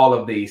through all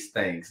of these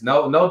things.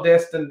 No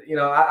destined.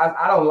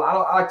 I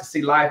like to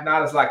see life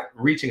not as like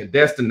reaching a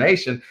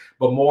destination,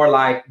 but more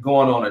like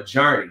going on a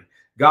journey.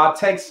 God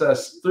takes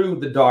us through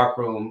the dark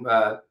room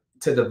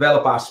to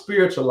develop our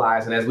spiritual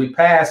lives, and as we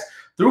pass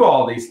through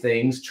all these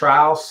things,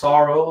 trials,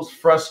 sorrows,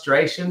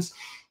 frustrations,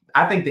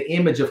 I think the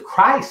image of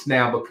Christ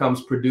now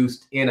becomes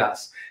produced in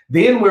us.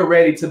 Then we're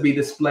ready to be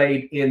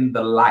displayed in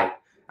the light.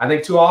 I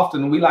think too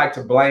often we like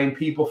to blame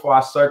people for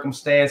our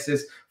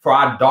circumstances, for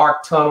our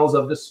dark tunnels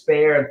of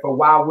despair, and for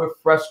why we're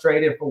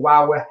frustrated, for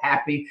why we're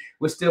happy.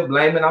 We're still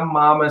blaming our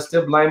mama and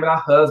still blaming our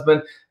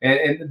husband.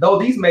 And though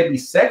these may be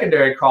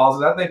secondary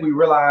causes, I think we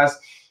realize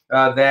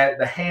that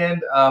the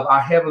hand of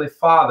our Heavenly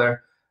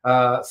Father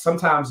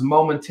sometimes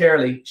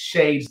momentarily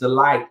shades the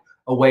light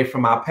away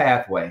from our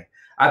pathway.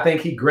 I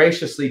think he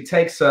graciously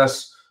takes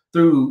us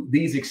through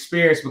these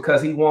experiences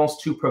because he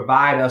wants to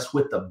provide us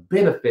with the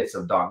benefits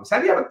of darkness.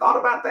 Have you ever thought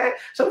about that?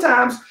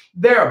 Sometimes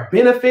there are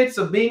benefits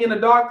of being in a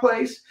dark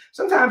place.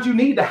 Sometimes you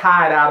need to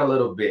hide out a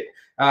little bit.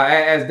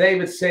 As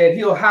David said,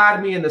 he'll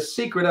hide me in the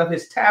secret of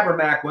his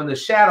tabernacle, in the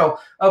shadow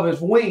of his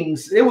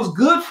wings. It was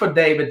good for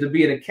David to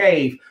be in a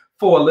cave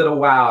for a little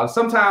while.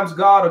 Sometimes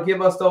God will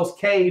give us those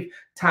cave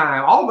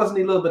time. All of us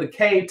need a little bit of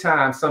cave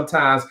time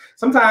sometimes.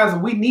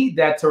 Sometimes we need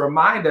that to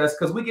remind us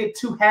because we get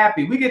too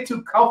happy. We get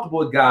too comfortable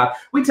with God.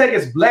 We take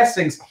his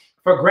blessings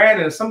for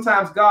granted. And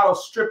sometimes God will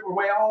strip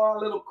away all our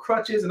little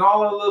crutches and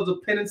all our little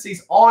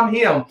dependencies on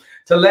him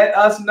to let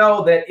us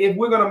know that if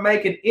we're going to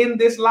make it in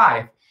this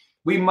life,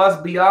 we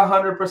must be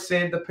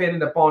 100%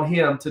 dependent upon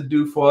him to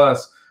do for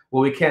us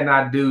what we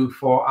cannot do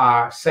for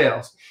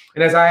ourselves.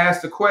 And as I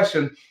asked the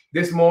question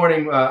this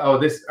morning,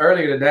 this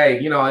earlier today,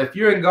 if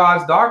you're in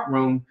God's dark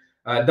room,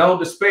 don't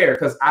despair,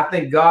 because I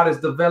think God is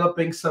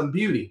developing some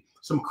beauty,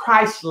 some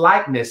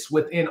Christ-likeness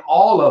within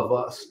all of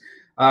us.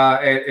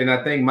 And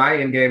I think my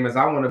end game is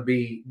I want to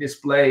be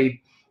displayed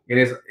in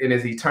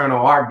his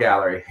eternal art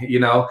gallery,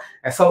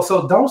 And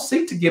so don't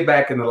seek to get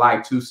back in the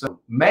light too soon.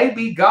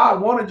 Maybe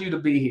God wanted you to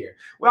be here.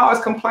 We always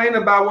complain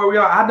about where we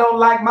are. I don't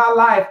like my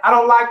life. I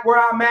don't like where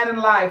I'm at in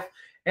life.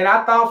 And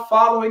I thought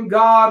following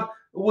God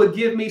would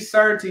give me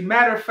certainty.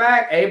 Matter of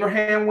fact,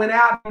 Abraham went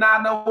out and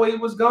not know where he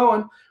was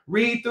going.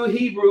 Read through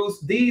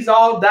Hebrews. These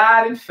all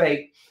died in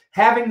faith,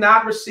 having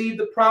not received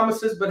the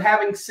promises, but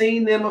having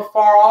seen them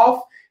afar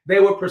off.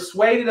 They were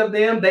persuaded of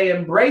them. They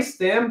embraced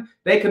them.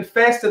 They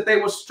confessed that they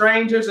were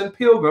strangers and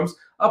pilgrims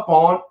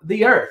upon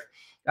the earth.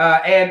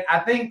 And I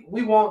think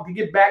we want to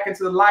get back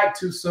into the light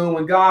too soon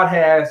when God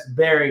has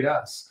buried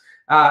us.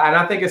 And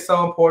I think it's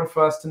so important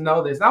for us to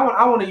know this. I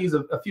want to use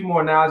a few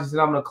more analogies,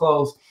 and I'm going to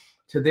close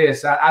to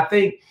this. I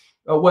think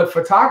what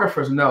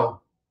photographers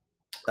know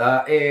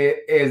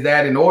is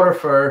that in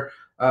order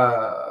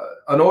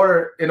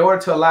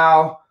to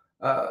allow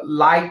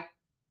light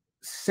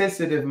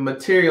sensitive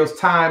materials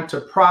time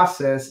to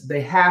process,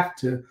 they have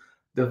to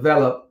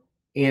develop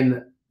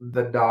in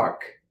the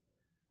dark.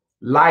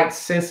 Light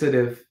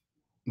sensitive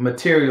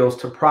materials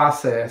to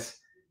process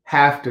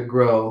have to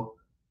grow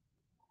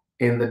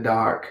in the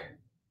dark.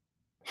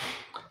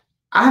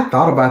 I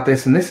thought about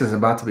this, and this is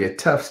about to be a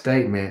tough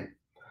statement.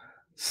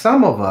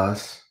 Some of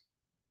us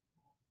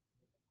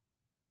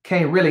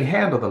can't really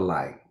handle the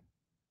light.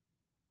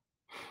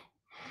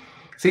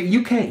 See,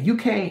 you can't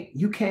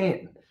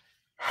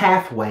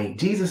halfway.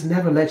 Jesus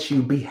never lets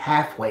you be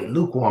halfway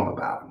lukewarm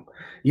about him.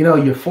 You know,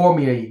 you're for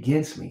me or you're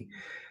against me.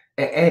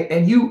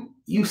 And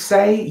you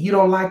say you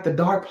don't like the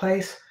dark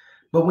place,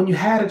 but when you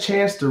had a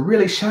chance to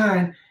really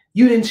shine,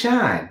 you didn't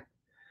shine.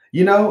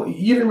 You know,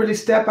 you didn't really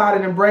step out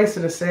and embrace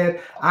it and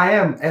said, I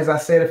am, as I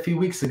said a few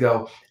weeks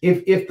ago,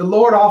 if the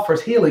Lord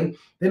offers healing,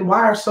 then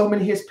why are so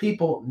many of his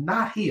people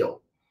not healed?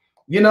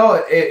 You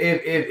know,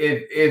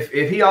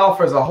 if he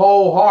offers a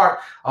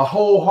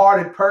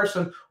wholehearted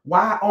person,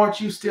 why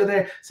aren't you still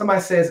there? Somebody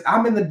says,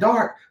 I'm in the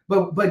dark,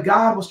 but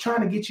God was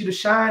trying to get you to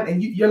shine,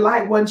 and your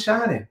light wasn't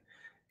shining.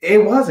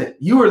 It wasn't.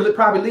 You were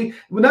probably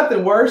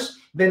nothing worse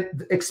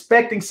than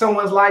expecting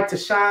someone's light to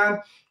shine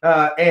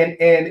and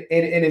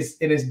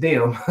it's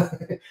dim.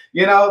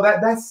 You know,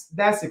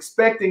 that's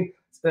expecting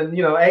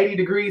 80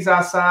 degrees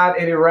outside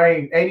and it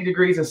rained, 80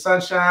 degrees in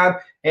sunshine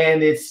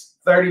and it's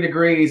 30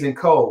 degrees and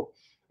cold.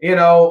 You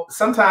know,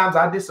 sometimes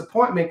our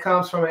disappointment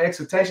comes from an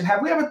expectation.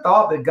 Have we ever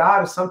thought that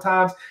God is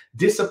sometimes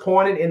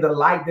disappointed in the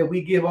light that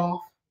we give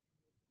off?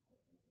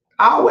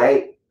 I'll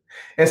wait.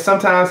 And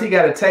sometimes he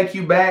got to take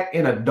you back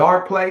in a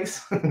dark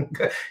place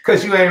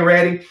because you ain't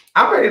ready.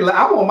 I'm ready.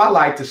 I want my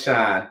light to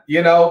shine.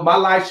 You know, my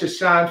light should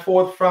shine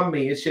forth from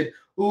me. It should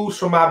ooze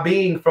from my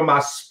being, from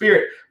my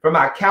spirit, from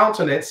my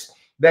countenance,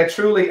 that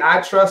truly I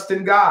trust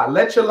in God.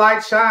 Let your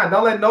light shine.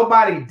 Don't let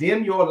nobody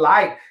dim your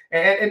light.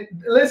 And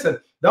listen,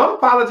 don't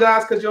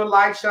apologize because your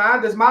light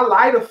shine. Does my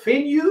light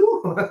offend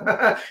you?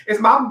 Is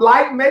my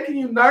light making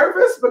you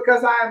nervous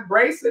because I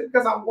embrace it,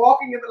 because I'm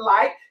walking in the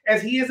light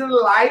as he is in the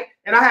light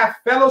and I have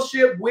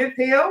fellowship with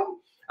him?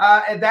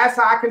 And that's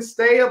how I can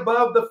stay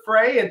above the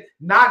fray and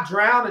not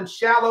drown in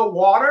shallow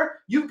water.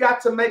 You've got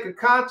to make a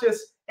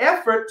conscious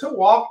effort to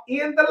walk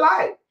in the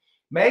light.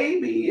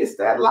 Maybe it's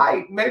that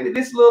light. Maybe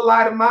this little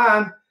light of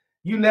mine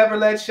you never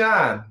let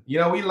shine. You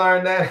know, we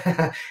learned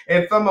that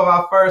in some of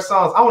our first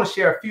songs. I want to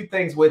share a few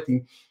things with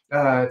you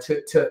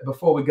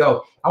before we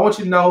go. I want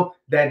you to know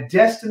that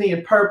destiny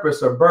and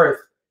purpose are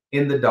birthed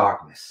in the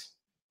darkness.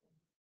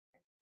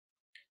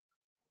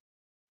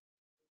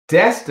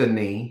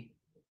 Destiny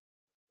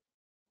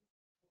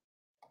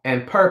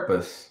and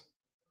purpose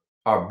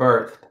are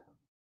birthed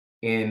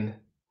in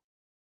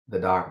the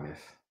darkness.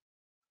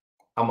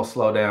 I'm going to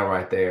slow down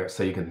right there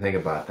so you can think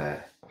about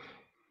that.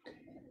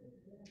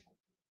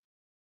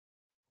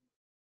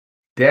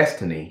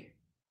 Destiny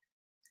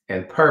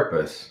and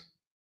purpose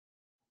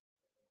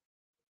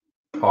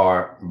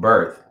are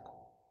birthed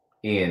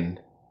in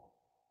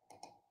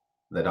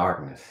the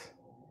darkness.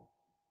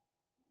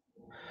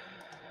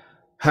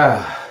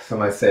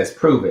 Somebody says,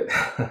 prove it.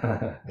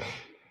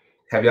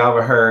 Have you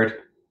ever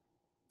heard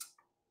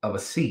of a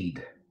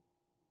seed?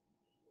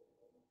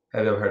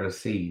 Have you ever heard of a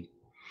seed?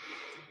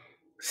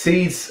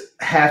 Seeds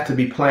have to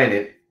be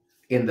planted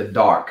in the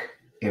dark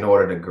in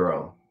order to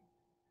grow.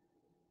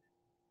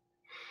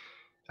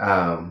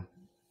 I've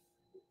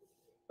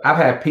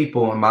had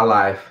people in my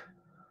life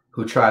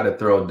who tried to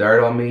throw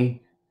dirt on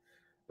me,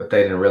 but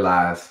they didn't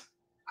realize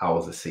I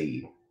was a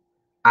seed.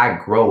 I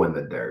grow in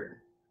the dirt.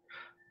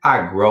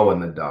 I grow in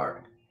the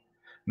dark.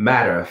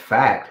 Matter of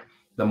fact,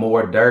 the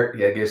more dirt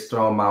that gets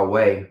thrown my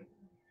way,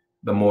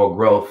 the more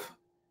growth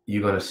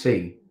you're going to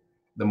see,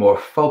 the more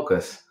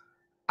focused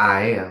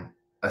I am.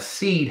 A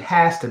seed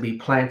has to be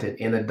planted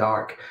in the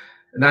dark.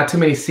 Not too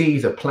many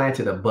seeds are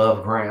planted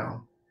above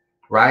ground,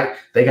 right?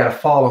 They got to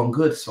fall on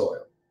good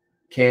soil.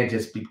 Can't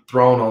just be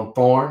thrown on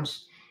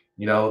thorns.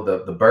 You know,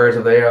 the birds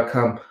of the air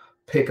come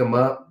pick them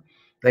up.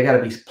 They got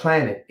to be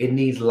planted. It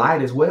needs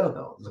light as well,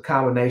 though. It's a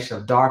combination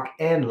of dark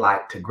and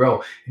light to grow.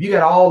 If you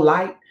got all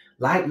light,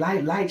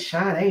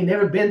 shine, I ain't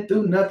never been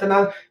through nothing.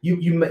 You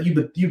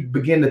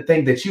begin to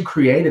think that you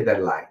created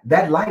that light.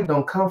 That light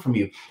don't come from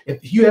you.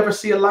 If you ever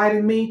see a light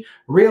in me,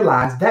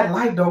 realize that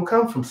light don't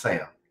come from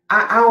Sam.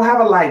 I don't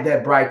have a light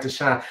that bright to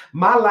shine.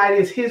 My light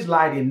is his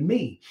light in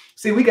me.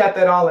 See, we got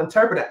that all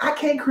interpreted. I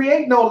can't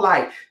create no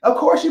light. Of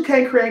course you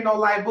can't create no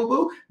light,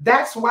 boo-boo.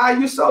 That's why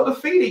you're so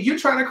defeated. You're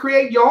trying to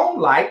create your own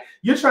light.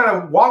 You're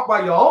trying to walk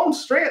by your own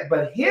strength,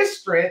 but his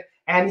strength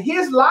and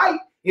his light,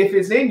 if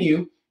it's in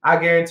you, I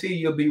guarantee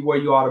you'll be where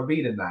you ought to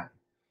be tonight.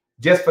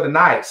 Just for the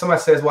night.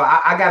 Somebody says, well,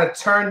 I got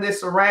to turn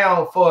this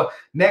around for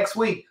next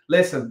week.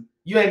 Listen,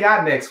 you ain't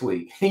got next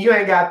week. You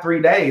ain't got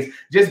 3 days.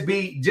 Just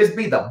be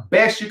the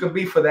best you can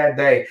be for that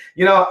day.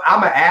 You know,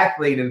 I'm an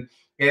athlete and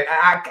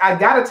I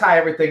got to tie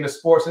everything to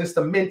sports. And it's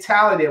the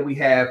mentality that we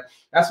have.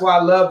 That's why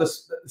I love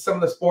some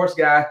of the sports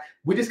guys.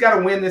 We just got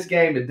to win this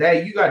game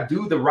today. You got to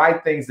do the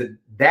right things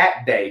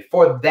that day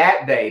for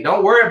that day.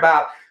 Don't worry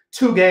about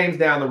 2 games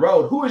down the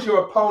road. Who is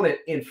your opponent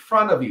in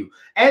front of you?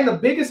 And the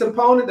biggest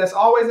opponent that's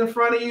always in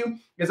front of you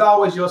is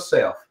always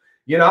yourself.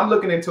 You know, I'm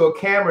looking into a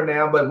camera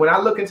now, but when I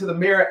look into the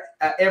mirror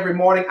every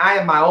morning, I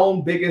am my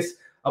own biggest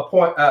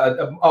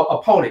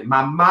opponent,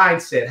 my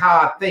mindset, how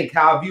I think,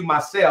 how I view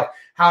myself,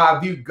 how I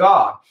view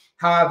God,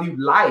 how I view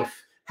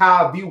life,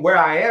 how I view where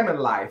I am in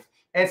life.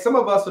 And some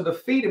of us are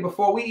defeated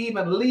before we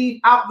even leave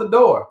out the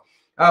door.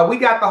 We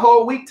got the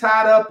whole week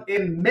tied up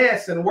in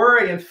mess and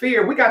worry and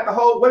fear. We got the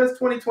whole, what is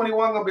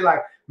 2021 going to be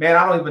like? Man,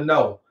 I don't even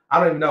know. I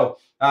don't even know.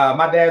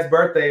 My dad's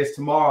birthday is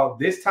tomorrow.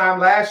 This time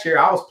last year,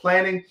 I was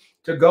planning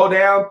to go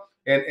down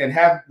and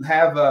have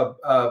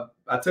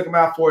I took him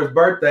out for his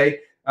birthday,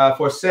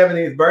 for his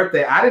 70th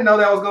birthday. I didn't know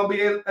that was going to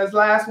be his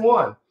last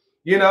one.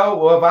 You know,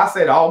 well, if I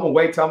said, oh, I'm going to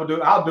wait till I'm going to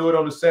do it, I'll do it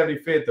on the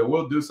 75th, or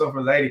we'll do something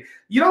for the 80th.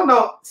 You don't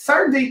know.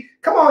 Certainty.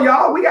 Come on,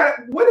 y'all.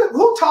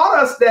 Who taught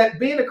us that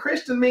being a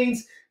Christian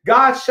means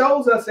God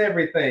shows us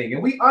everything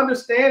and we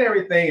understand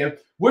everything and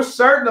we're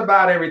certain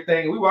about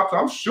everything. We walk,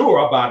 I'm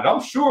sure about it.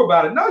 I'm sure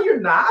about it. No, you're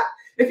not.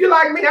 If you're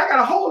like me, I got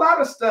a whole lot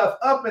of stuff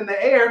up in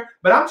the air,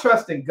 but I'm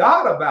trusting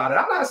God about it.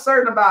 I'm not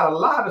certain about a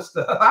lot of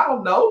stuff. I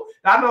don't know.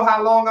 Do I know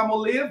how long I'm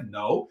going to live?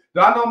 No.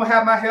 Do I know I'm going to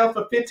have my health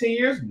for 15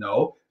 years?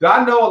 No. Do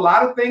I know a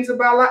lot of things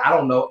about life? I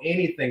don't know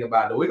anything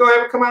about it. Are we going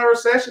to ever come out of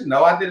recession?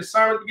 No. I did a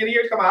sermon at the beginning of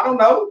the year. Come on, I don't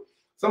know.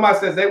 Somebody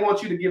says they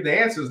want you to give the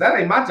answers. That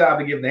ain't my job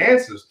to give the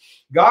answers.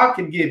 God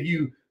can give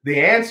you the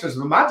answers,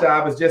 but my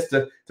job is just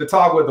to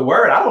talk with the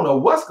word. I don't know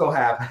what's going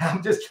to happen.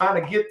 I'm just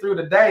trying to get through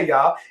the day,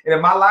 y'all. And if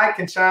my light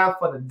can shine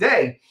for the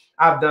day,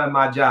 I've done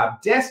my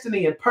job.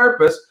 Destiny and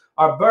purpose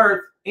are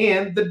birthed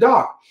in the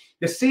dark.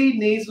 The seed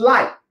needs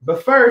light,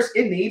 but first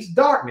it needs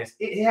darkness.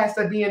 It has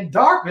to be in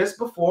darkness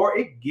before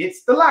it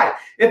gets the light.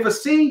 If a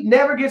seed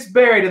never gets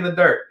buried in the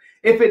dirt,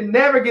 if it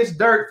never gets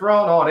dirt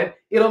thrown on it,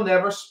 it'll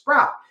never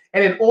sprout.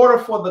 And in order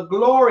for the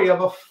glory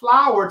of a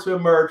flower to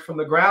emerge from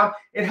the ground,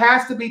 it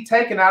has to be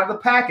taken out of the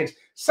package.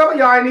 Some of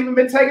y'all ain't even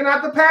been taken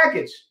out of the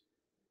package.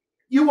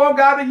 You want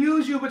God to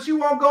use you, but you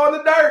won't go in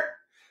the dirt.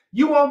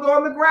 You won't go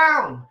in the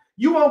ground.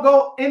 You won't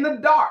go in the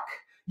dark.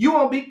 You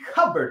won't be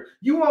covered.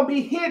 You won't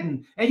be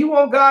hidden. And you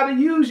want God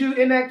to use you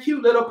in that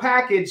cute little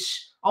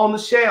package on the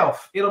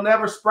shelf. It'll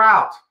never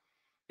sprout.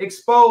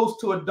 Exposed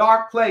to a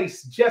dark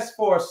place just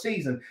for a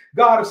season.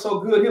 God is so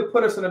good. He'll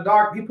put us in a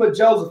dark. He put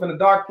Joseph in a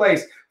dark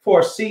place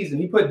for a season.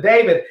 He put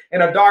David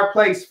in a dark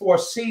place for a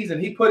season.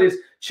 He put his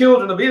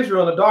children of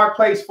Israel in a dark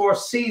place for a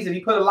season.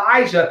 He put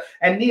Elijah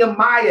and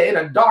Nehemiah in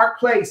a dark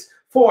place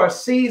for a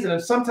season.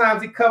 And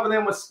sometimes he covered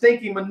them with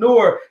stinky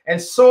manure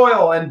and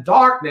soil and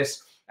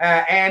darkness.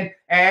 And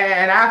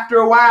after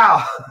a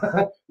while,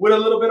 with a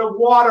little bit of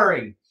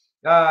watering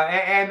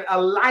and a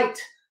light,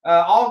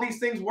 all these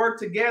things work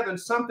together and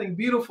something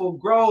beautiful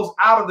grows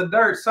out of the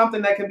dirt,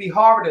 something that can be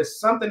harvested,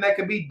 something that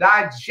can be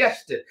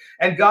digested.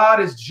 And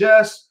God is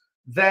just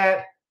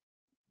that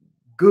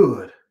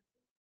good.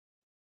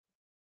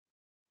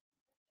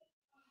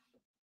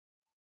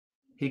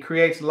 He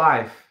creates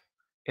life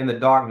in the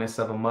darkness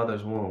of a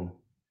mother's womb.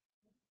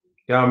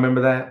 Y'all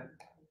remember that?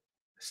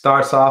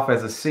 Starts off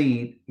as a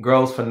seed,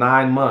 grows for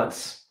 9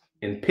 months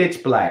in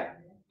pitch black.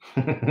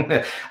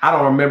 I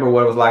don't remember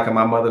what it was like in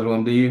my mother's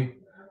womb, do you?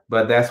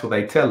 But that's what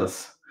they tell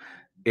us.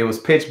 It was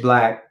pitch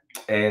black,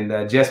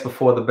 and just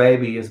before the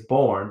baby is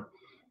born,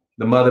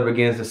 the mother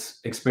begins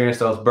to experience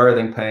those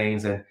birthing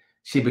pains, and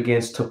she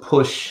begins to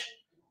push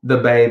the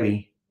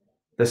baby,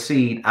 the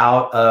seed,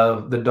 out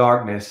of the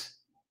darkness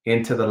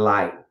into the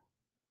light.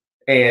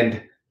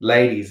 And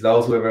ladies,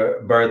 those who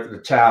ever birthed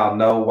a child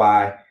know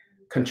why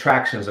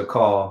contractions are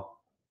called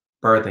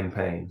birthing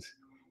pains.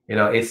 You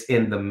know, it's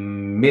in the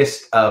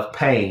midst of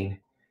pain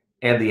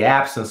and the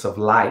absence of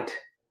light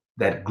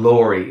that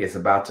glory is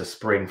about to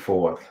spring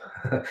forth.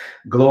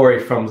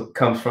 Glory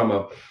comes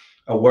from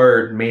a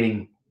word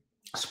meaning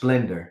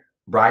splendor,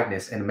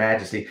 brightness, and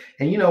majesty.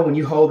 And you know, when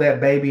you hold that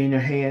baby in your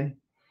hand,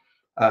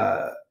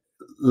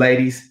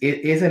 ladies,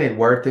 isn't it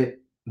worth it?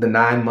 The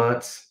 9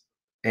 months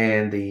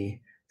and the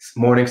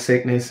morning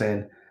sickness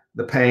and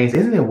the pains,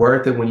 isn't it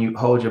worth it when you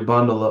hold your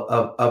bundle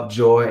of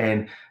joy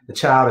and the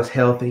child is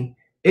healthy?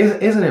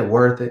 Isn't it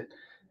worth it?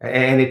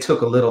 And it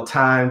took a little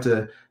time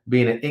to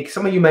be in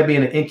some of you may be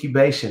in an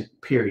incubation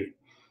period,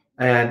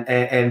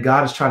 and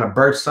God is trying to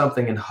birth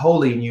something and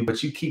holy in you,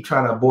 but you keep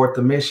trying to abort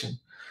the mission.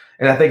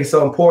 And I think it's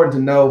so important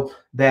to know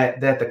that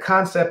the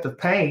concept of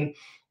pain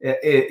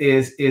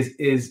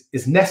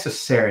is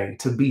necessary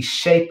to be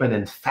shapen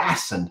and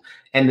fastened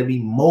and to be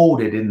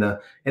molded in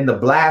the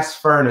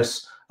blast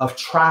furnace of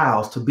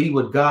trials, to be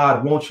what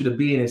God wants you to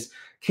be in his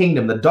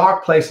kingdom. The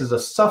dark places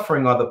of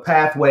suffering are the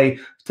pathway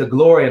to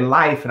glory and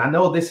life. And I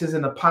know this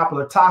isn't a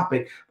popular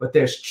topic, but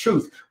there's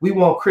truth. We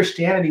want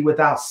Christianity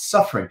without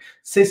suffering.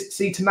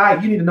 See,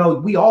 tonight, you need to know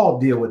we all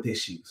deal with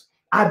issues.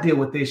 I deal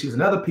with issues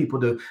and other people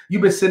do.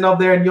 You've been sitting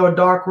over there in your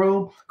dark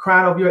room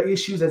crying over your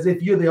issues as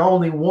if you're the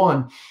only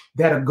one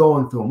that are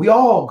going through them. We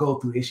all go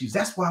through issues.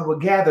 That's why we're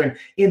gathering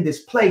in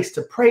this place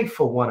to pray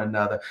for one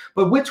another.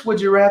 But which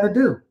would you rather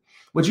do?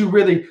 Would you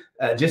really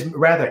just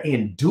rather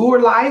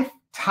endure life,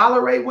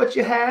 tolerate what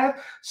you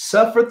have,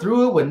 suffer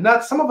through it with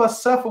nothing? Some of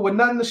us suffer with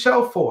nothing to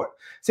show for it.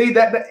 See,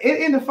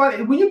 in the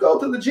fun, when you go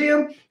to the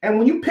gym and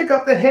when you pick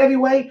up the heavy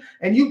weight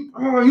and you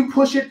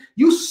push it,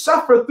 you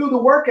suffer through the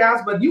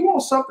workouts, but you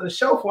want something to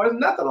show for it.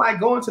 There's nothing like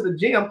going to the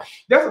gym.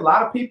 There's a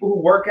lot of people who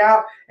work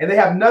out and they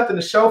have nothing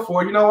to show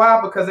for it. You know why?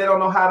 Because they don't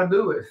know how to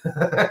do it.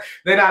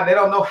 They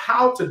don't know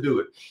how to do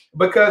it,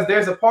 because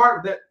there's a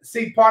part that,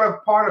 see,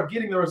 part of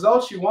getting the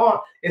results you want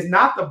is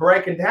not the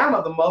breaking down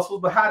of the muscles,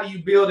 but how do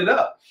you build it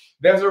up?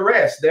 There's a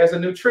rest, there's a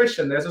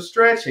nutrition, there's a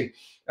stretching,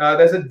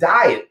 there's a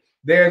diet.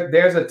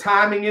 There's a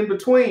timing in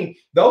between.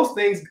 Those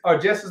things are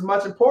just as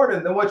much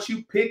important than what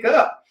you pick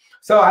up.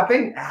 So I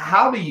think,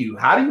 how do you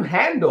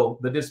handle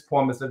the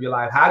disappointments of your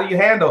life? How do you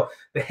handle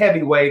the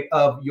heavy weight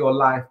of your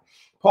life?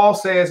 Paul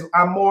says,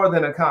 I'm more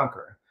than a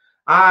conqueror.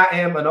 I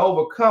am an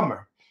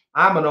overcomer.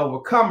 I'm an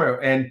overcomer.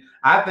 And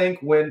I think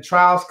when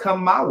trials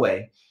come my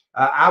way,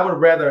 I would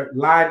rather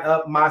line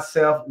up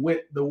myself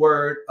with the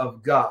word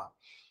of God.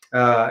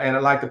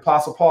 And like the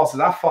Apostle Paul says,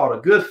 I fought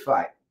a good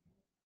fight.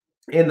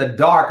 In the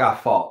dark, I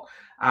fought.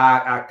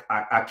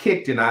 I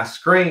kicked and I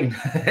screamed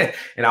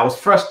and I was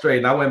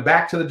frustrated. I went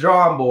back to the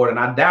drawing board and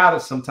I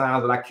doubted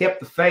sometimes, but I kept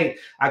the faith.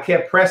 I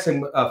kept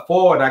pressing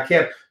forward. I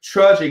kept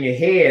trudging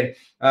ahead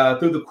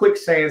through the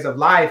quicksands of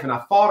life, and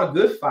I fought a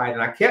good fight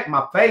and I kept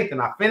my faith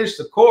and I finished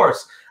the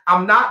course.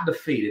 I'm not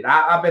defeated.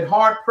 I've been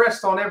hard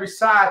pressed on every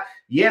side,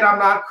 yet I'm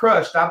not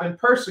crushed. I've been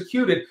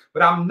persecuted,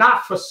 but I'm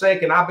not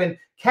forsaken. I've been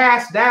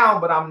cast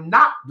down, but I'm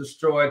not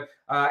destroyed.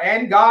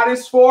 And God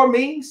is for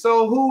me.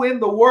 So who in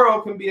the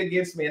world can be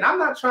against me? And I'm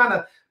not trying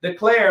to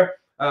declare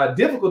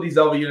difficulties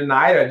over you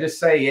tonight, or just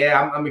say,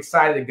 yeah, I'm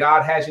excited that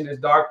God has you in this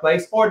dark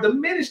place, or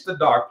diminish the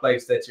dark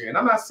place that you're in.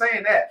 I'm not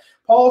saying that.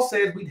 Paul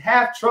says we'd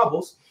have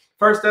troubles.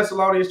 1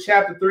 Thessalonians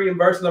chapter 3 and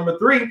verse number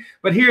 3.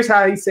 But here's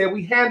how he said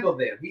we handle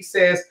them. He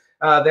says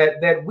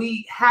that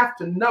we have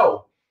to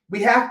know.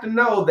 We have to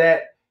know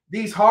that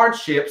these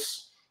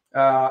hardships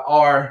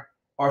are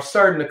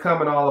certain to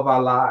come in all of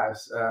our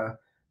lives.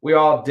 We're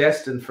all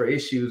destined for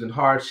issues and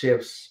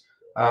hardships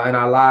in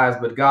our lives,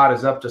 but God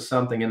is up to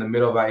something in the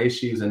middle of our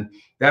issues, and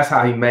that's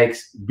how he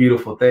makes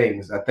beautiful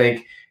things. I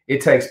think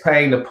it takes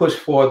pain to push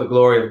forward the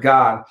glory of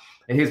God,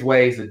 and his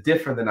ways are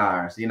different than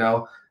ours. You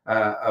know,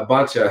 a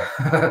bunch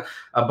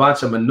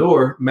of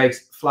manure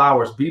makes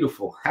flowers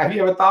beautiful. Have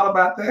you ever thought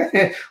about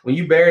that? When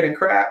you bury it in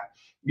crap,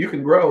 you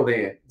can grow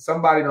then.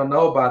 Somebody don't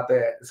know about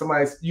that.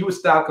 You would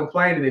stop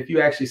complaining if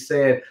you actually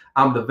said,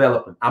 I'm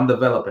developing, I'm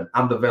developing,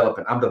 I'm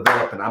developing, I'm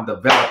developing, I'm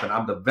developing,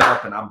 I'm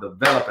developing, I'm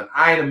developing.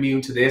 I ain't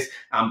immune to this.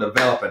 I'm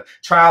developing.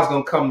 Trials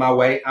gonna come my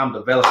way. I'm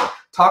developing.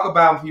 Talk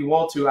about them if you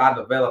want to. I'm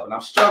developing.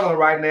 I'm struggling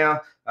right now.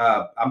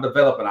 I'm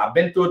developing. I've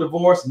been through a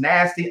divorce.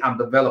 Nasty. I'm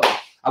developing.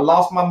 I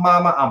lost my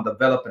mama. I'm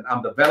developing.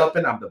 I'm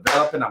developing. I'm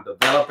developing. I'm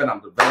developing.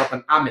 I'm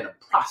developing. I'm in a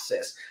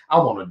process.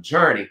 I'm on a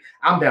journey.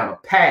 I'm down a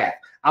path.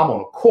 I'm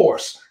on a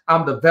course.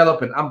 I'm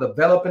developing. I'm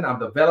developing. I'm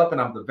developing.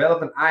 I'm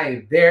developing. I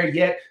ain't there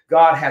yet.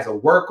 God has a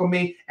work on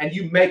me, and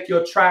you make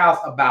your trials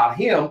about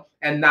him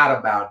and not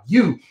about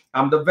you.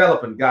 I'm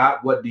developing. God,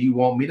 what do you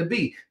want me to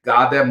be?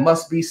 God, there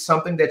must be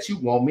something that you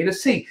want me to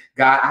see.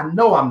 God, I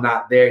know I'm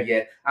not there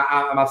yet.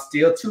 I'm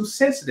still too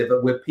sensitive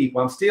with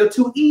people. I'm still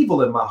too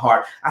evil in my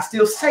heart. I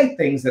still say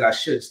things that I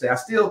should say. I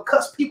still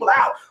cuss people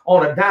out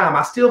on a dime.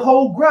 I still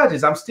hold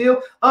grudges. I'm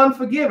still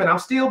unforgiving. I'm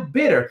still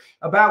bitter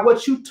about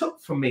what you took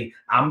from me.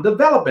 I'm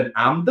developing.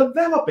 I'm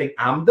developing.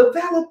 I'm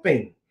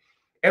developing.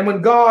 And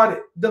when God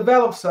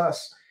develops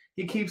us,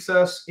 he keeps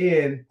us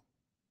in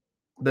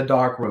the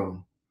dark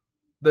room.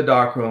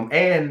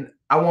 And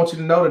I want you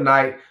to know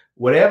tonight,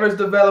 whatever's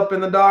developed in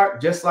the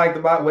dark, just like the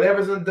Bible,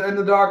 whatever's in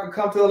the dark will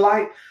come to the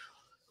light.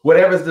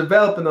 Whatever's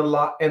developed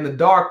in the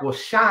dark will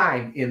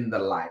shine in the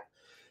light.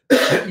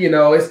 You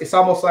know, it's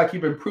almost like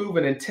you've been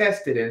proven and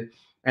tested.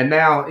 And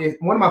now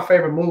one of my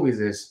favorite movies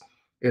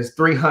is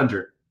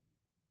 300,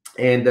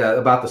 and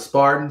about the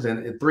Spartans,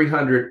 and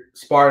 300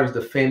 Spartans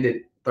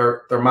defended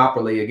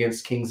Thermopylae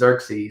against King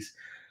Xerxes.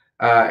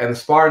 And the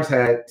Spartans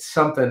had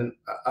something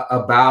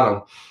about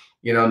them,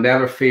 you know,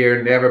 never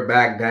fear, never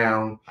back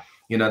down.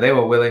 You know, they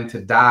were willing to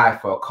die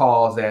for a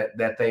cause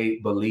that they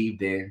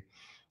believed in,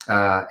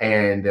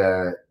 and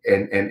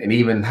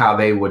even how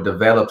they were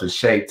developed and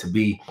shaped to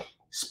be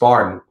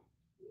Spartan.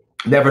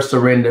 Never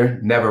surrender,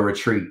 never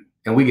retreat.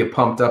 And we get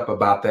pumped up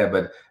about that,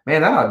 but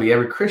man, that ought to be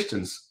every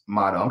Christian's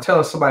motto. I'm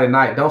telling somebody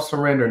tonight, don't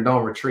surrender and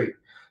don't retreat.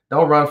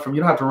 Don't run from.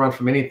 You don't have to run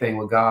from anything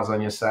when God's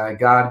on your side.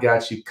 God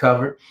got you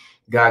covered.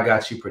 God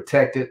got you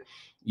protected.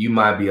 You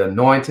might be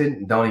anointed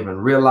and don't even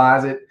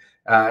realize it.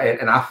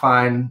 And I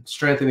find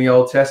strength in the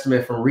Old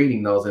Testament from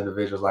reading those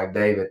individuals like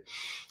David.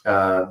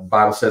 The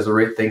Bible says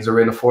things are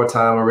written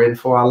aforetime are written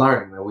for our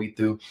learning. And we,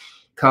 through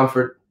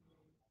comfort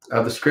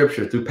of the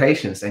scripture, through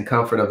patience and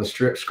comfort of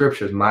the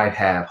scriptures, might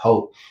have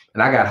hope.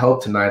 And I got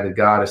hope tonight that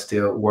God is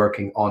still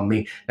working on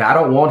me. Now, I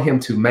don't want him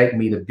to make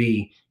me to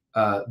be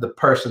the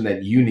person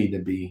that you need to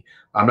be.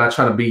 I'm not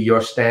trying to be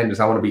your standards.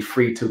 I want to be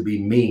free to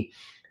be me.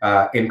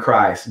 In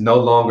Christ, no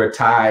longer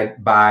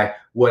tied by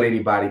what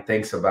anybody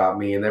thinks about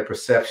me and their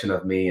perception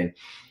of me. And,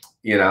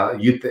 you know,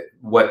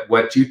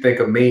 what you think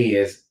of me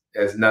is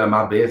none of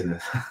my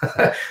business.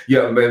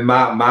 You know,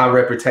 my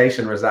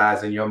reputation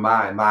resides in your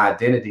mind. My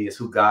identity is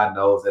who God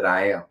knows that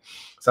I am.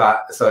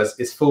 So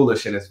it's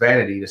foolish and it's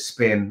vanity to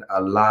spend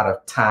a lot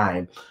of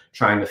time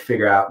trying to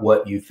figure out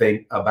what you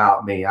think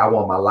about me. I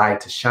want my light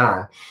to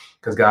shine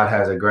because God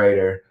has a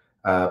greater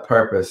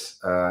purpose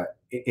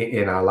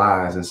in our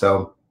lives. And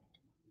so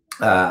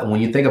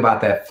when you think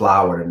about that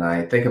flower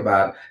tonight, think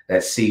about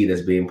that seed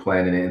that's being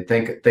planted, and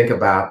think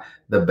about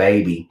the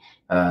baby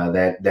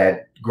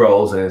that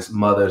grows in its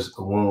mother's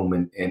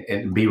womb,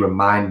 and be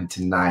reminded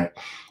tonight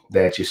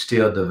that you're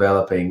still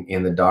developing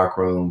in the dark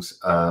rooms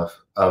of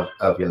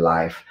your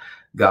life.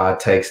 God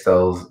takes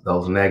those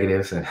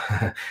negatives and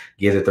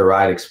gives it the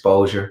right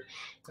exposure.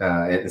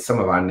 And some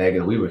of our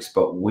negatives,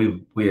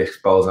 we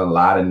expose a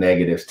lot of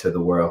negatives to the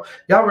world.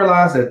 Y'all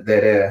realize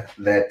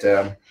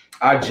that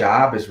our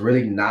job is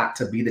really not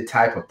to be the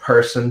type of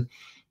person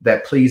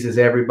that pleases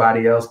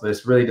everybody else, but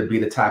it's really to be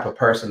the type of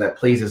person that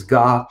pleases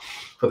God.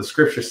 For the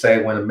scriptures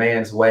say, when a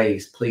man's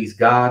ways please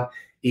God,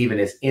 even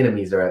his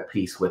enemies are at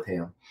peace with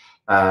him.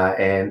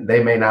 And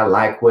they may not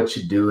like what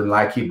you do and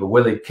like you, but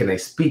really, can they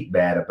speak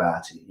bad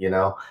about you? You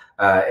know,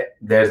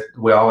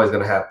 we're always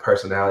going to have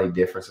personality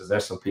differences.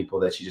 There's some people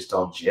that you just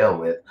don't gel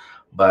with,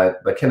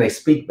 but can they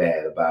speak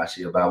bad about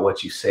you, about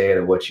what you said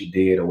or what you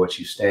did or what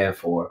you stand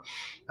for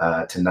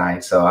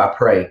tonight? So I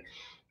pray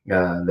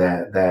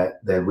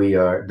that we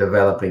are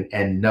developing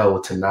and know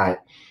tonight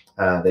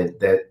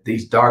that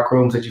these dark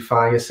rooms that you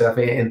find yourself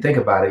in, and think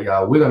about it,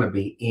 y'all, we're going to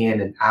be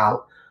in and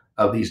out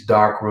of these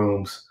dark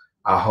rooms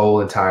our whole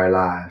entire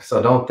lives.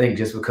 So don't think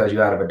just because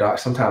you're out of a dark,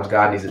 sometimes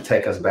God needs to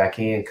take us back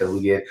in because we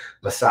get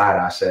beside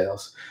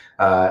ourselves,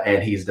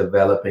 and he's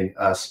developing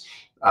us.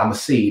 I'm a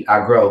seed.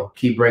 I grow.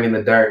 Keep bringing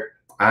the dirt.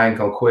 I ain't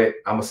gonna quit.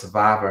 I'm a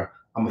survivor.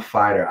 I'm a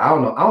fighter. I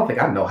don't think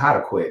I know how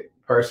to quit.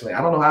 Personally,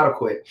 I don't know how to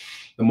quit.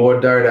 The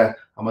more dirt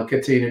I'm gonna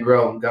continue to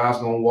grow. God's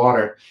gonna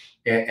water,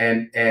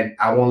 and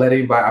I won't let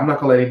anybody. I'm not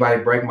gonna let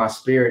anybody break my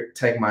spirit,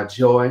 take my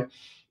joy.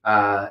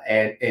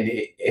 And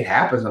it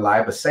happens in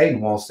life, but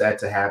Satan wants that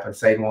to happen.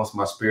 Satan wants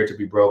my spirit to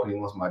be broken. He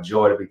wants my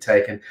joy to be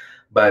taken.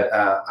 But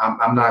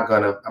I'm not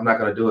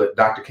gonna do it.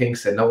 Dr. King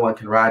said, no one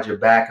can ride your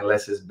back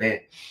unless it's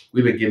bent.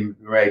 We've been giving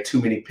Ray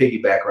too many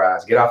piggyback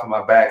rides. Get off of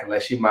my back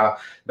unless you my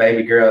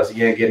baby girls.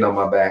 You ain't getting on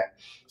my back.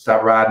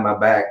 Stop riding my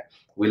back.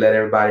 We let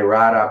everybody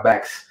ride our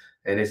backs,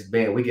 and it's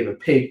been, we giving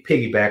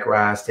piggyback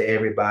rides to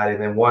everybody,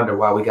 and then wonder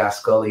why we got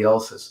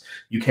scoliosis.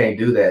 You can't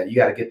do that. You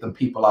got to get them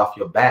people off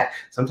your back.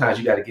 Sometimes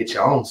you got to get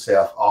your own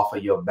self off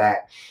of your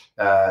back.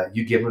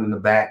 You giving them the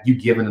back, you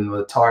giving them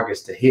the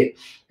targets to hit.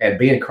 And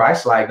being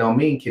Christ-like don't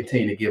mean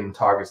continue to give them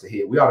targets to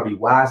hit. We ought to be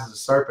wise as a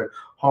serpent,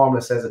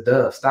 harmless as a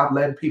dove. Stop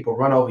letting people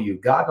run over you.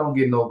 God don't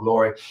get no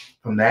glory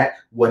from that.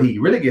 What he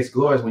really gets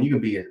glory is when you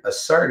can be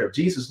assertive.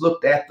 Jesus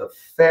looked at the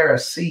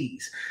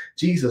Pharisees.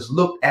 Jesus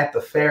looked at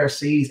the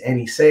Pharisees and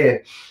he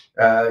said,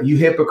 you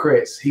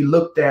hypocrites. He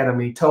looked at them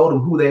and he told them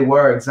who they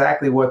were,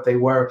 exactly what they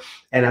were.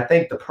 And I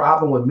think the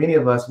problem with many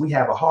of us, we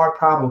have a hard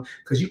problem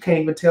because you can't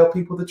even tell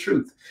people the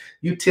truth.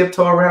 You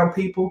tiptoe around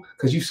people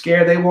because you're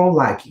scared they won't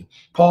like you.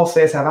 Paul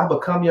says, have I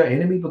become your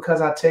enemy because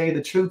I tell you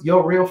the truth?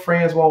 Your real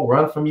friends won't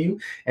run from you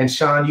and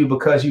shun you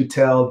because you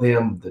tell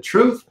them the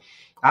truth.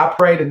 I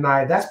pray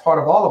tonight, that's part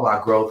of all of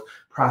our growth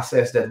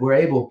process, that we're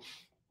able,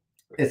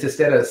 it's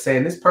instead of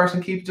saying this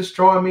person keeps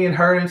destroying me and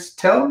hurting,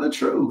 tell them the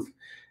truth.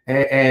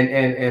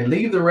 And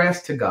leave the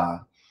rest to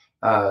God.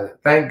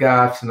 Thank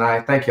God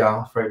tonight. Thank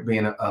y'all for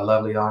being a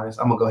lovely audience.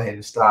 I'm gonna go ahead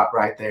and stop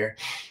right there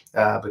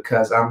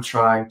because I'm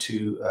trying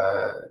to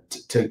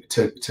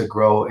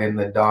grow in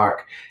the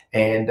dark.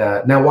 And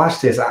now watch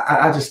this.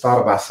 I just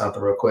thought about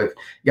something real quick.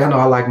 Y'all know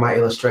I like my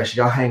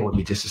illustration. Y'all hang with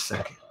me just a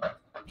second.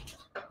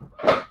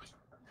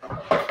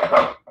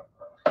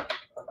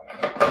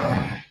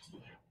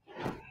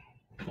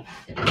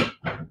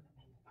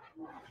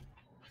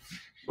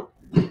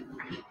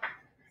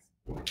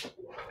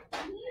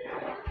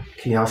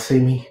 Can y'all see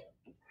me?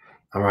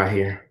 I'm right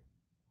here.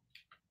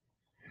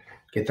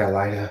 Get that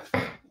light up.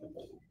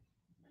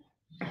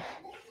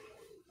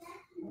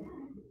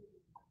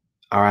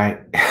 All right.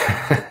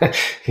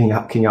 Can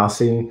y'all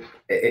see me?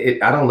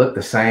 I don't look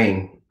the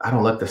same. I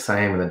don't look the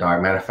same in the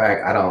dark. Matter of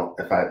fact, I don't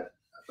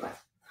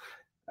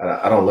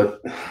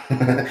look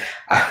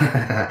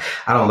I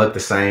don't look the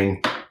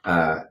same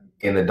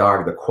in the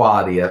dark. The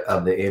quality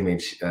of the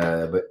image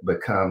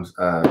becomes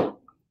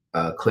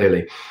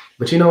clearly.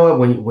 But you know what?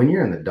 When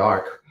you're in the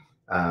dark,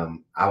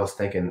 I was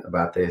thinking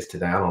about this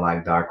today. I don't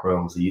like dark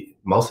rooms.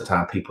 Most of the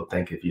time, people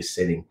think if you're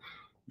sitting,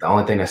 the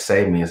only thing that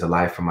saved me is a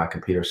light from my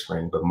computer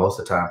screen. But most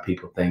of the time,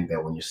 people think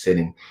that when you're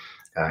sitting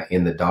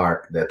in the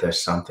dark, that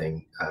there's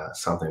something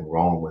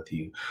wrong with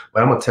you.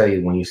 But I'm gonna tell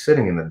you, when you're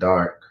sitting in the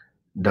dark,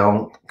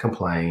 don't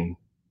complain,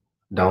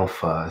 don't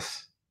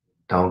fuss,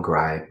 don't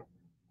gripe,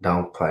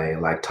 don't play.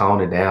 Like, tone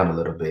it down a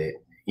little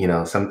bit. You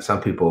know,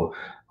 some people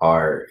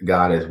are,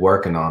 God is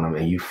working on them,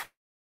 and you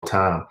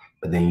time,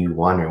 but then you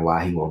wondering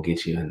why he won't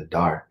get you in the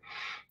dark.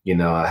 You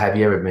know, have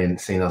you ever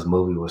seen those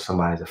movies where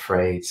somebody's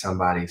afraid,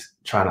 somebody's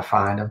trying to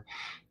find them,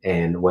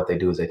 and what they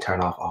do is they turn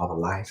off all the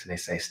lights and they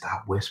say,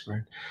 stop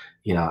whispering.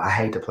 You know, I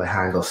hate to play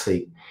hide and go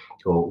seek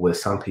with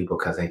some people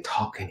because they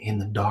talking in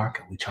the dark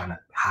and we trying to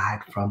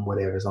hide from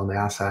whatever's on the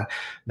outside.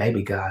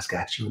 Maybe God's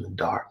got you in the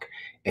dark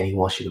and he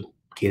wants you to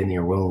get in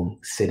your room,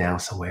 sit down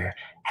somewhere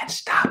and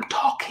stop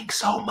talking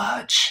so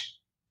much.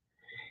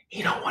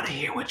 He don't want to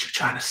hear what you're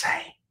trying to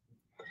say.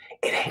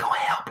 It ain't gonna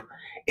help.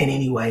 And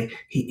anyway,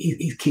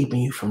 he's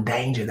keeping you from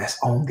danger that's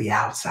on the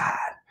outside.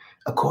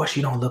 Of course,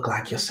 you don't look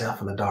like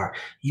yourself in the dark.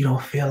 You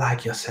don't feel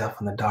like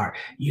yourself in the dark.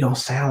 You don't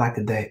sound like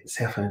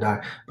yourself in the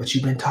dark, but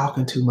you've been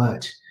talking too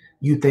much.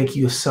 You think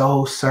you're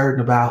so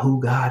certain about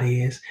who God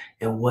is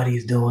and what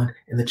he's doing.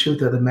 And the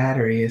truth of the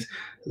matter is,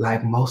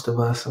 like most of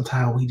us,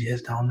 sometimes we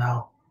just don't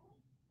know.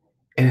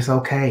 And it's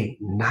okay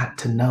not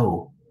to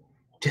know.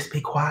 Just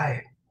be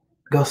quiet.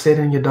 Go sit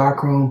in your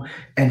dark room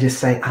and just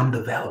say, I'm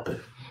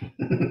developing.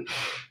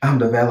 I'm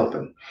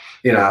developing.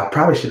 You know, I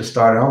probably should have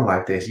started on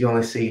like this. You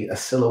only see a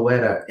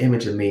silhouette or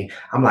image of me.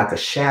 I'm like a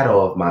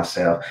shadow of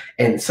myself.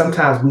 And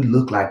sometimes we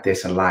look like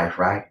this in life,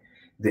 right?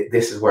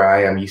 This is where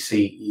I am.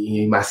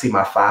 You might see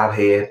my 5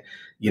 head,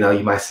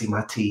 you might see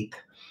my teeth,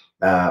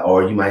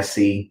 or you might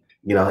see,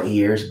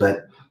 ears,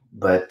 but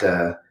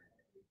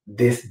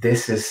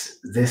this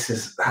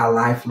is how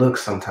life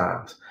looks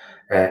sometimes.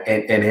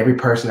 And every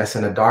person that's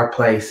in a dark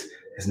place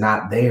is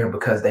not there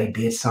because they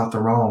did something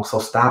wrong. So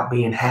stop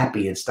being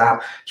happy and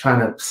stop trying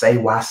to say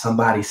why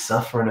somebody's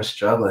suffering or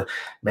struggling.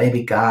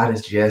 Maybe God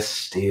is just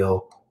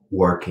still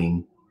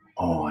working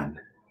on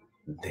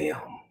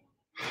them.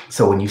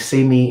 So when you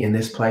see me in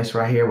this place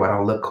right here where I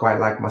don't look quite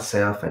like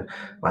myself and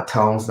my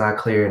tone's not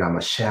clear and I'm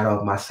a shadow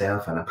of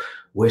myself and I'm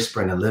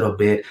whispering a little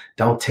bit,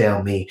 don't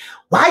tell me,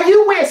 why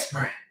you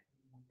whispering?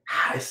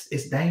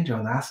 It's danger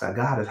on the outside.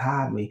 God is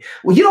hiding me.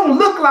 Well, you don't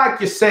look like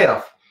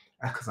yourself.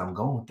 That's because I'm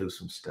going through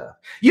some stuff.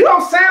 You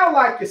don't sound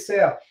like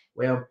yourself.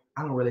 Well,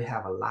 I don't really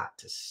have a lot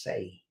to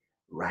say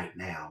right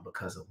now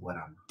because of what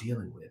I'm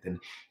dealing with. And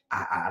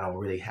I don't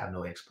really have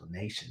no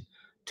explanation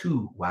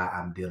to why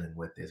I'm dealing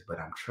with this, but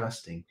I'm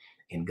trusting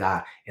in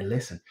God. And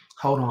listen,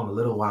 hold on a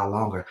little while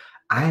longer.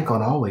 I ain't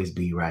going to always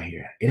be right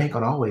here. It ain't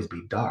going to always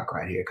be dark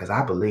right here because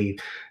I believe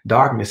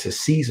darkness is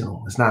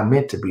seasonal. It's not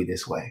meant to be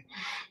this way.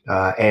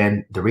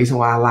 And the reason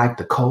why I like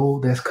the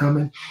cold that's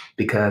coming,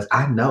 because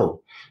I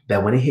know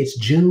that when it hits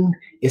June,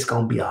 it's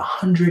going to be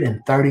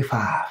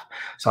 135.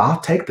 So I'll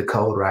take the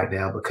cold right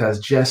now because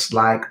just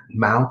like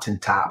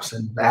mountaintops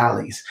and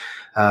valleys,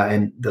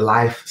 and the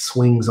life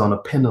swings on a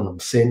pendulum,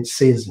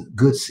 season,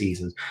 good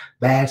seasons,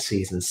 bad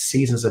seasons,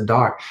 seasons of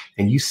dark.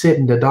 And you sit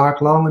in the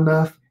dark long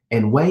enough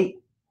and wait.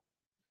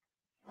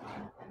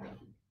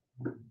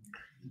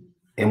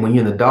 And when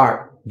you're in the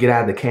dark, get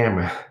out of the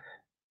camera.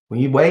 When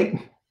you wait,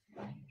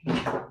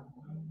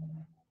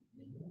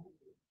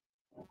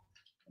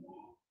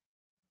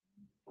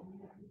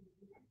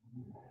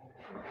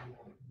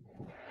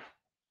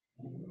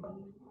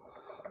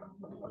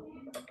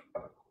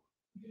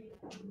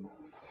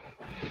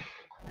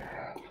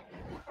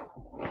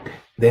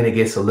 then it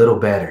gets a little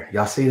better.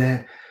 Y'all see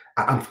that?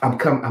 I'm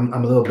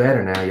a little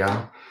better now,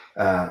 y'all.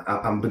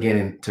 I'm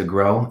beginning to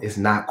grow. It's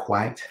not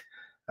quite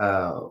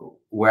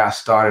where I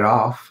started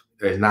off.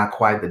 It's not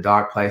quite the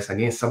dark place.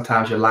 Again,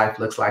 sometimes your life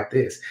looks like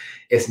this.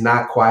 It's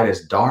not quite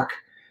as dark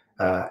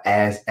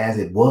as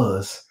it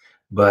was,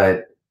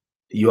 but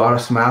you ought to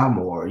smile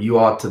more. You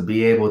ought to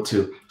be able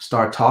to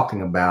start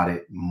talking about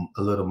it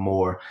a little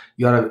more.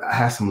 You ought to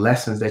have some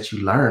lessons that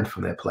you learned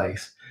from that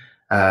place.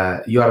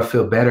 You ought to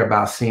feel better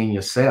about seeing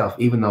yourself,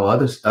 even though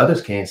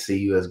others can't see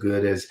you as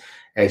good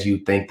as you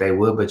think they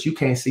will, but you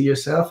can't see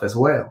yourself as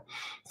well.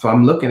 So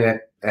I'm looking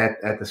at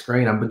the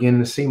screen, I'm beginning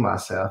to see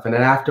myself. And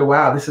then after a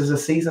while, this is a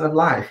season of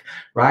life,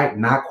 right?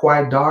 Not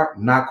quite dark,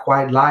 not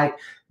quite light,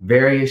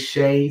 various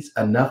shades,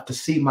 enough to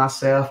see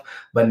myself,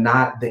 but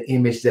not the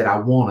image that I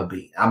want to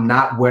be. I'm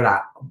not where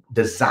I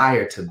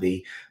desire to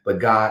be, but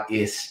God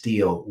is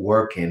still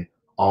working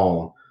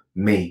on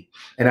me.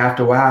 And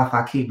after a while, if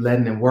I keep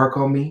letting him work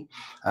on me,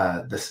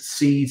 the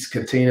seeds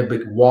continue to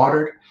be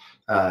watered,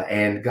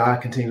 and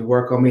God continue to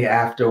work on me.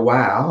 After a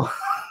while,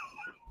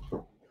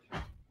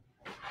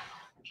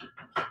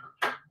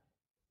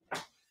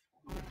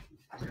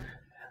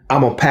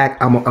 I'm gonna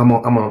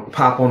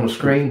pop on the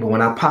screen, but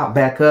when I pop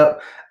back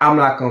up, I'm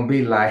not gonna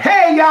be like,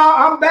 "Hey y'all,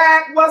 I'm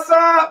back. What's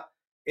up?"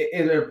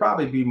 It'll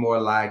probably be more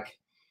like,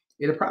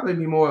 it'll probably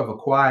be more of a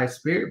quiet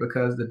spirit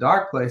because the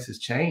dark places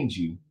change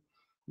you,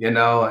 and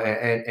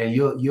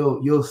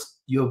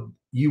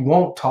you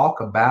won't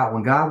talk about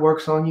when God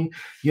works on you.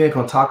 You ain't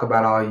gonna talk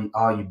about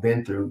all you've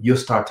been through. You'll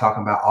start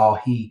talking about all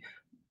He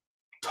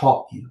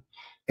taught you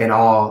and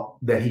all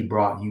that He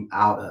brought you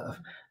out of.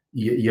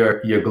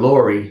 Your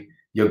glory.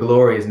 Your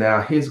glory is now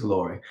His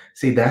glory.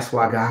 See, that's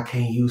why God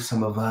can't use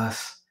some of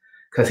us,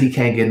 because He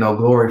can't get no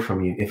glory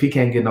from you. If He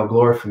can't get no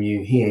glory from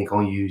you, He ain't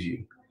going to use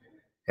you.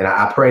 And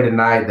I pray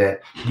tonight that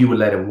you would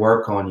let Him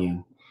work on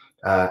you.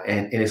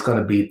 And it's going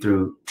to be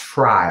through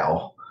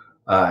trial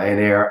and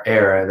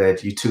error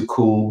that you too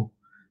cool,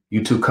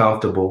 you too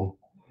comfortable,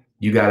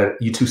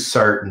 you too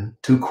certain,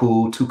 too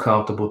cool, too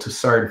comfortable, too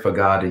certain for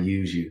God to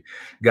use you.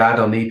 God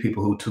don't need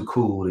people who too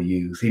cool to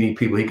use. He needs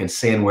people He can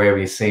send wherever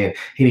He send.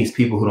 He needs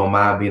people who don't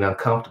mind being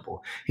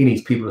uncomfortable. He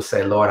needs people to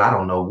say, Lord, I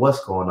don't know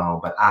what's going on,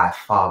 but I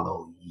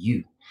follow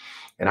you.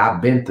 And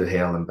I've been through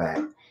hell and back.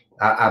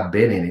 I've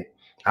been in it.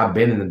 I've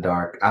been in the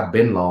dark. I've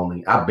been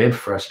lonely. I've been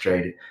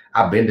frustrated.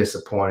 I've been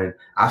disappointed.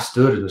 I've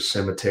stood in the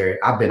cemetery.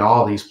 I've been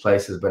all these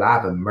places, but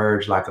I've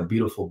emerged like a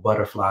beautiful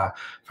butterfly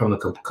from the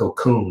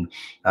cocoon.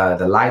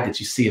 The light that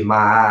you see in my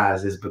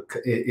eyes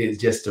is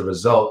just the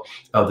result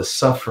of the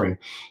suffering.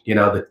 You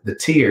know, the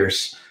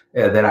tears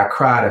that I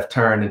cried have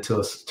turned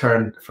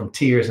from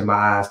tears in my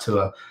eyes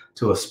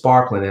to a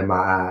sparkling in my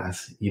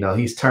eyes. You know,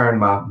 he's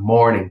turned my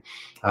mourning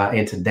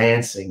into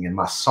dancing and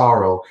my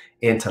sorrow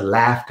into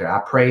laughter. I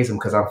praise him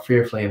because I'm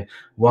fearfully and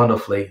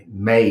wonderfully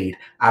made.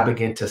 I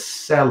begin to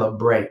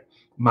celebrate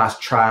my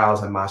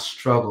trials and my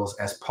struggles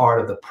as part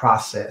of the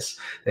process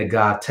that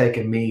God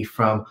taken me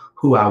from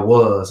who I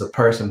was, a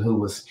person who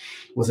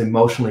was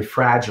emotionally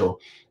fragile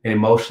and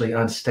emotionally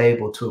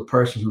unstable, to a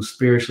person who's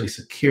spiritually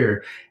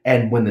secure.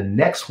 And when the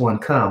next one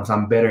comes,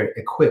 I'm better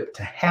equipped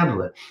to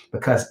handle it,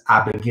 because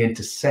I begin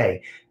to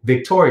say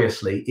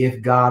victoriously,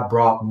 if God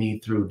brought me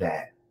through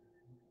that,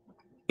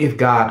 if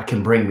God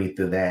can bring me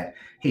through that,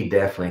 he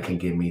definitely can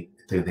get me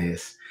through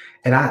this.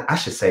 And I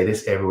should say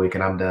this every week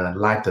and I'm done.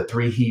 Like the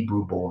 3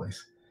 Hebrew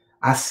boys.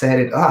 I said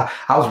it. I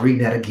was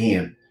reading that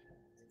again.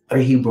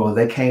 3 Hebrews,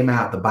 they came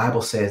out. The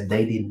Bible says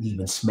they didn't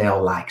even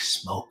smell like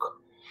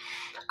smoke.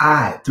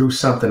 I threw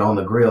something on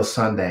the grill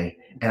Sunday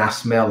and I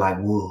smelled like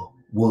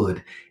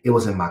wood. It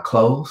was in my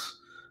clothes.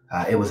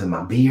 It was in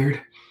my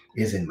beard.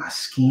 It was in my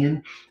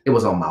skin. It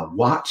was on my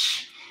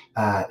watch.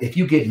 If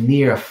you get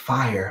near a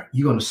fire,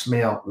 you're going to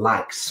smell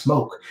like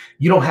smoke.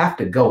 You don't have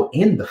to go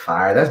in the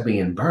fire. That's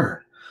being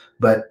burned.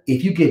 But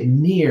if you get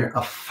near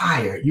a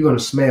fire, you're going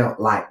to smell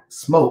like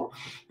smoke.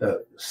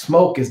 The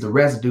smoke is the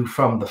residue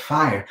from the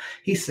fire.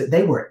 He said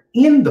they were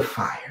in the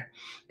fire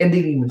and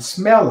didn't even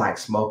smell like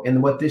smoke.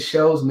 And what this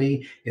shows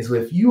me is,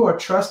 if you are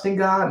trusting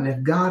God and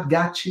if God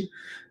got you,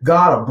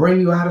 God will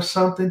bring you out of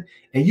something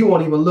and you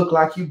won't even look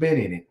like you've been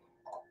in it.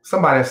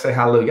 Somebody say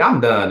hallelujah. I'm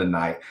done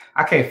tonight.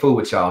 I can't fool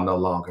with y'all no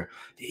longer.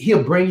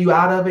 He'll bring you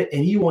out of it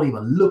and you won't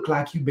even look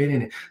like you've been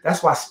in it.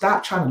 That's why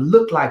stop trying to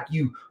look like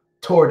you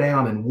tore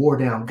down and wore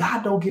down.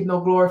 God don't get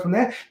no glory from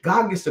that.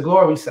 God gets the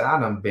glory. He said, I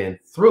done been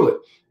through it.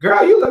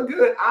 Girl, you look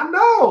good. I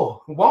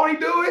know. Won't he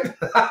do it?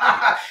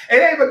 It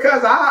ain't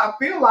because I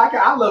feel like it.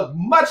 I look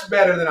much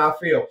better than I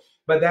feel.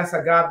 But that's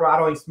how God brought. I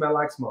don't even smell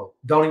like smoke.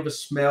 Don't even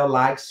smell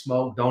like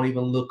smoke. Don't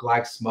even look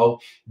like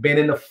smoke. Been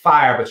in the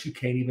fire, but you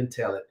can't even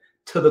tell it.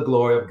 To the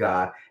glory of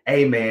God.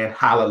 Amen.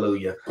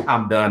 Hallelujah.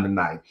 I'm done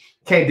tonight.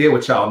 Can't deal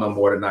with y'all no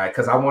more tonight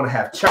because I want to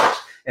have church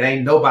and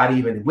ain't nobody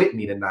even with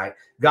me tonight.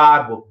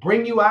 God will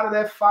bring you out of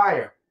that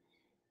fire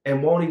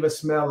and won't even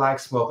smell like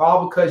smoke,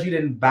 all because you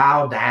didn't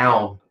bow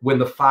down when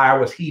the fire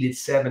was heated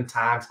 7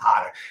 times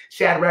hotter.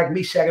 Shadrach,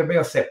 Meshach, and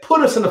Abednego said,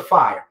 put us in the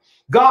fire.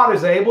 God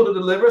is able to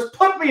deliver us.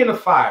 Put me in the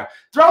fire.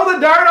 Throw the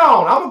dirt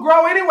on. I'm going to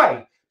grow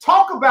anyway.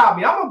 Talk about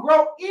me. I'm going to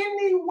grow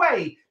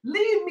anyway.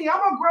 Leave me. I'm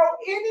going to grow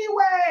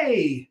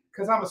anyway.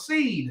 Because I'm a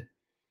seed.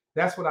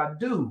 That's what I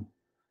do.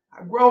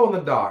 I grow in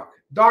the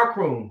dark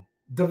room,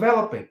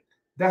 developing.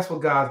 That's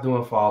what God's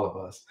doing for all of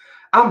us.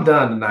 I'm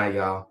done tonight,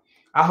 y'all.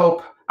 I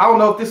don't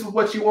know if this is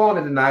what you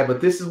wanted tonight, but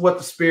this is what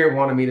the Spirit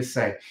wanted me to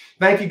say.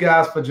 Thank you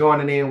guys for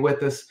joining in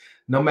with us,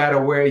 no matter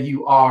where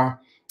you are.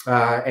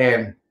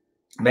 And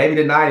maybe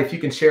tonight, if you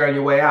can share on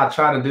your way out,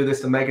 try to do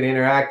this to make it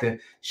interactive.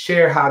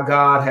 Share how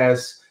God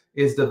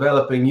is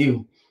developing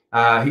you.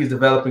 He's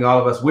developing all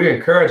of us. We're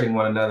encouraging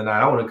one another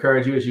tonight. I want to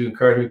encourage you as you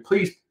encourage me.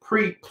 Please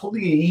pray for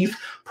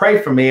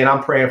me, and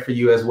I'm praying for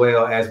you as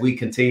well as we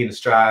continue to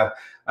strive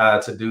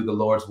to do the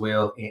Lord's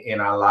will in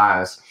our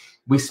lives.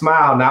 We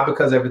smile not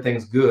because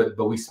everything's good,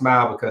 but we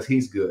smile because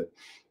he's good.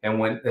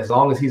 And as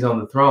long as he's on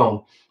the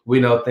throne, we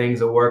know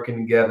things are working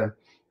together.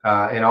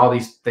 And all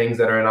these things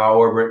that are in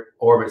our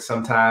orbit,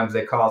 sometimes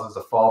they cause us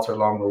to falter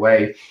along the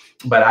way.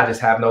 But I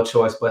just have no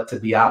choice but to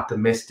be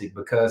optimistic,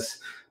 because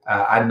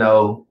I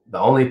know the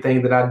only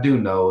thing that I do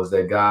know is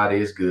that God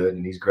is good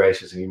and he's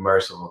gracious and he's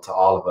merciful to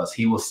all of us.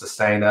 He will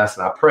sustain us.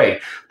 And I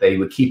pray that he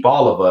would keep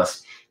all of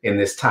us in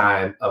this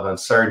time of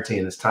uncertainty,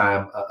 in this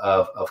time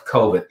of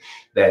COVID,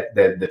 that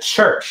the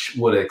church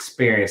would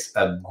experience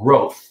a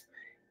growth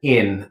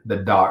in the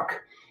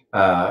dark.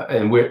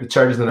 And the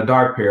church is in a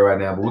dark period right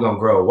now, but we're going to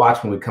grow.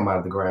 Watch when we come out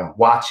of the ground.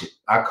 Watch it.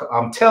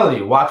 I'm telling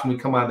you, watch when we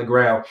come out of the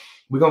ground.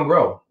 We're going to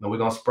grow and we're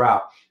going to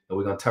sprout and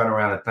we're going to turn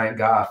around and thank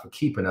God for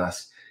keeping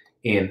us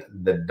in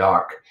the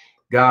dark.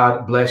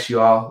 God bless you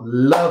all.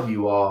 Love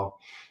you all.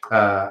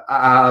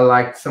 I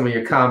like some of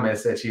your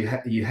comments that you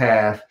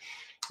have.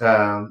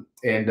 God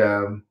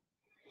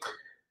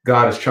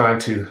is trying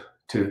to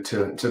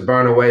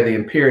burn away the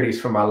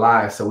impurities from our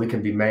lives so we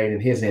can be made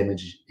in his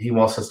image. He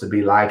wants us to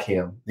be like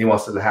him. He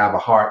wants us to have a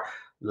heart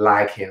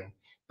like him.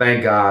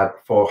 Thank God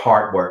for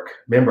hard work.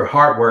 Remember,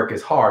 hard work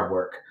is hard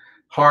work.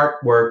 Hard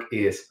work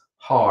is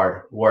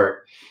hard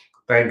work.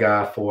 Thank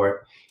God for it.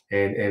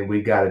 And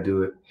we got to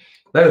do it.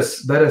 Let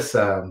us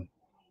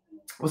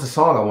what's a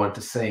song I wanted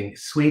to sing?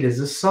 Sweet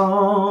is a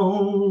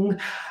song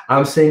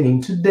I'm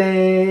singing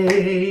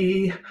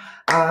today.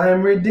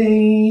 I'm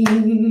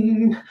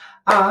redeemed.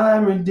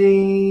 I'm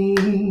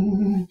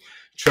redeemed.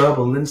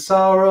 Trouble and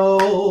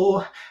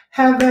sorrow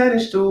have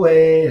vanished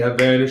away, have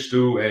vanished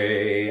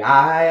away.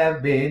 I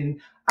have been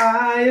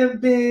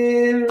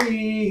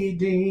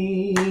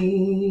redeemed.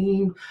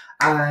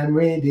 I'm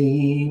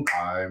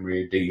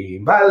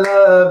redeemed by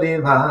love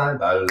divine,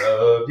 by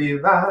love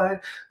divine.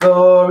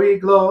 Glory,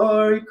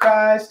 glory,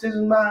 Christ is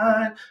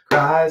mine,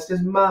 Christ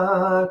is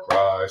mine,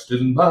 Christ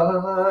is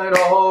mine.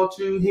 All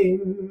to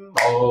him,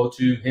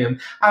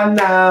 I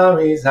now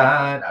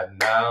resign, I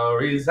now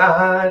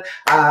resign.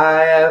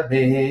 I have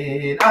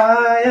been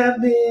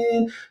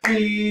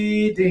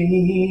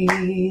redeemed.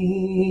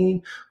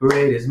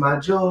 Great is my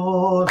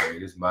joy,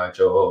 great is my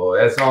joy.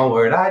 As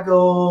onward I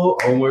go,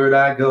 onward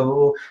I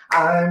go.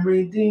 I'm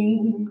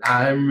redeemed,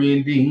 I'm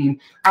redeemed,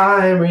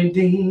 I'm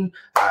redeemed,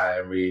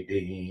 I'm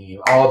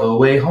redeemed. All the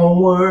way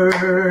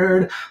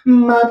homeward,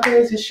 my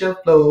praises shall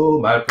flow,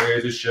 my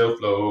praises shall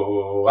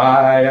flow.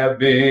 I have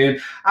been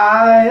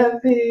redeemed.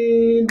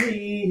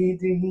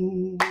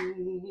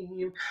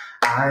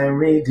 I'm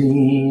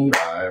redeemed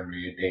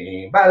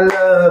by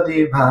love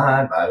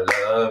divine, by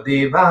love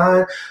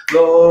divine.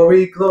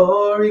 Glory,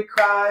 glory,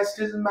 Christ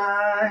is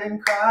mine,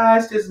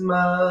 Christ is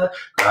mine,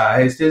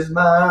 Christ is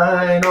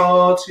mine.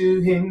 All to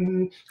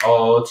him,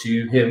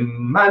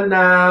 I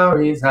now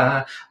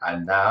resign, I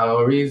now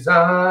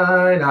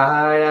resign.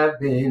 I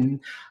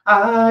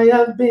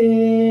have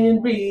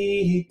been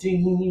redeemed.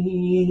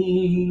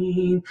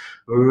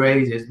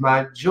 Great is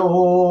my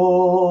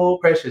joy,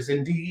 precious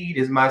indeed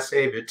is my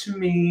Savior to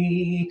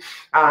me.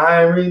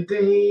 I'm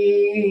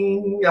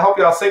redeemed. I hope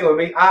y'all sing with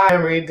me.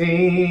 I'm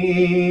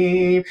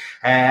redeemed,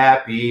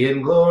 happy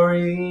in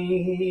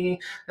glory.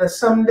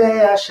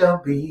 Someday I shall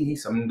be,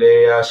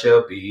 someday I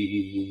shall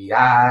be.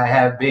 I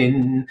have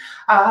been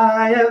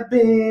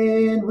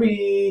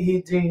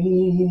redeemed,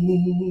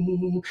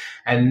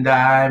 and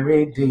I'm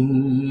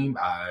redeemed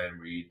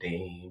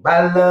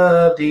by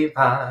love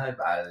divine,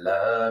 by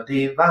love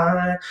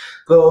divine.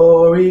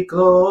 Glory,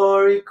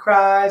 glory,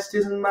 Christ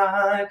is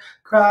mine,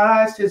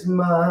 Christ is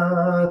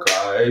mine,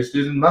 Christ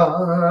is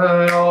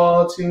mine.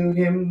 All to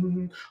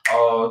him,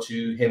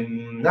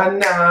 I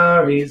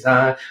now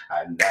resign,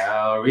 I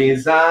now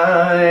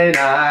resign.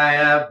 I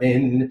have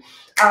been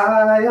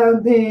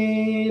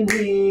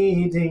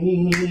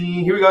redeemed.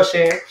 Here we go,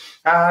 Shane.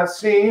 I've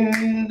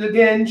sinned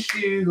against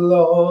you,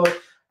 Lord.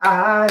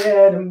 I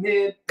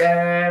admit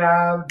that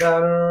I've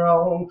done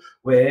wrong.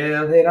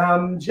 Well, then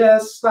I'm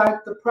just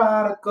like the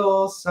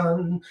prodigal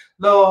son.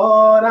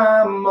 Lord,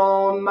 I'm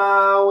on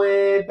my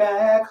way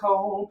back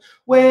home.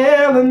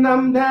 Well, and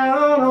I'm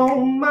down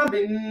on my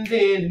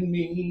bended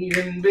knee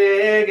and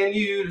begging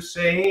you to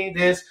save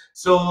this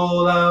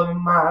soul of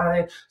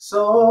mine.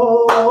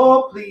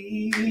 So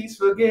please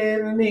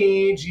forgive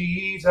me,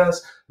 Jesus,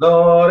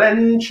 Lord,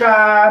 and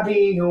try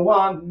me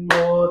one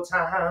more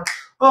time.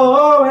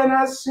 Oh, and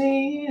I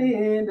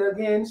sinned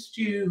against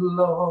you,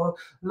 Lord.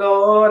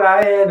 Lord,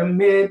 I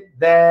admit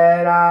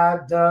that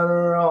I've done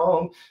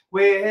wrong.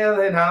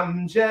 Well, and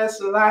I'm just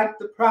like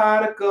the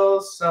prodigal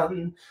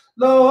son.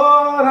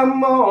 Lord,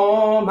 I'm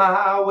on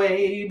my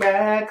way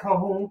back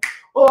home.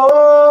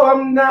 Oh,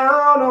 I'm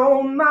down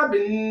on my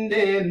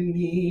bended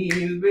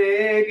knees,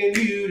 begging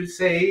you to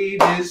save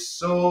this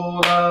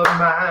soul of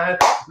mine.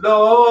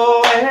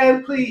 Lord,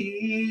 and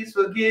please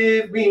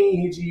forgive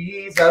me,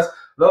 Jesus,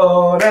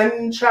 Lord,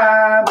 and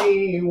try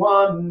me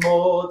one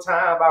more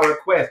time. By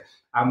request,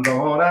 I'm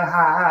gonna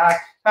hide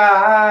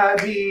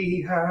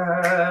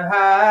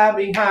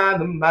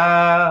behind the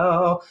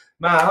mountain.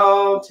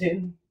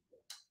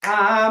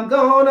 I'm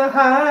gonna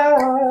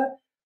hide,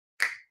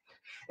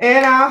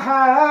 and I'll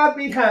hide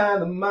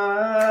behind the mountain.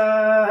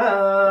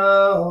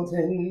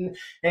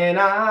 And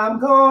I'm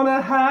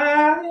gonna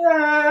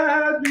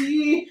hide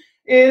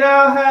and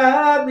I'll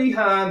hide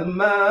behind the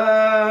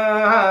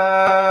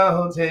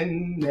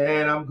mountain.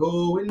 And I'm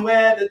going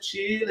where the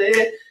chilly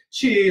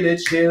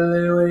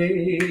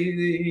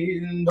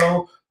wind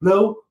don't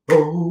blow.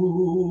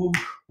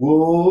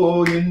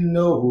 Oh, you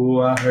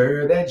know, I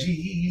heard that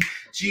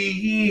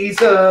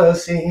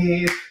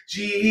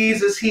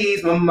Jesus,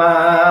 he's my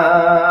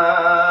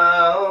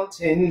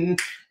mountain.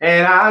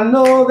 And I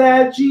know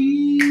that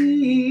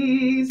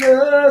Jesus,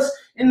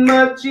 and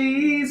my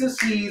Jesus,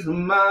 he's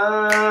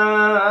my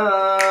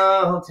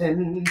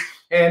mountain.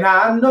 And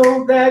I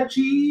know that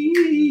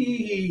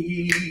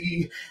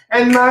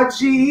and my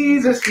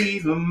Jesus,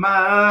 he's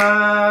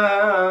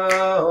my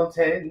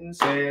mountain.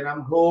 Said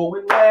I'm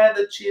going where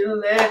the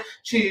chilly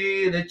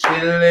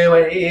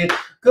wind,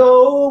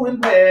 going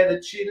where the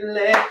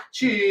chilly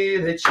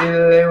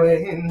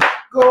wind,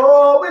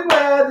 going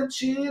where the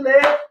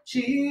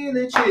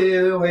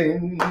chilly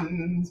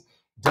winds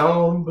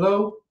don't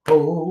blow.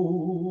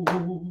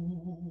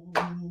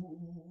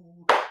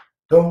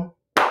 Don't.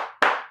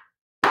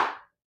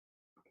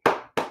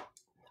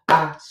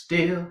 I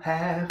still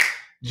have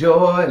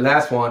joy.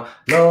 Last one.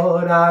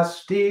 Lord, I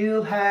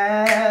still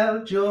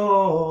have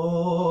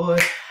joy.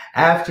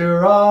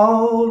 After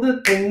all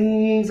the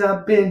things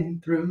I've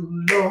been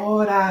through,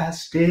 Lord, I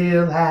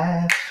still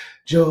have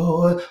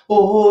joy.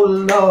 Oh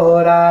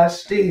Lord, I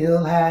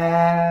still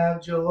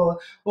have joy.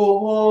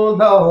 Oh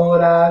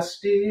Lord, I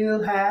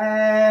still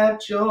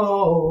have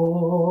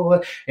joy.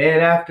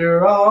 And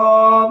after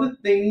all the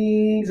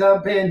things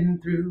I've been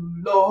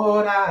through,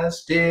 Lord, I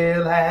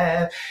still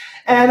have.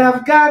 And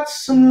I've got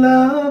some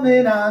love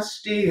and I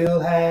still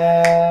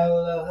have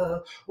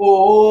love.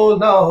 Oh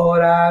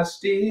Lord, I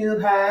still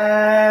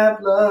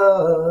have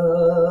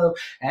love.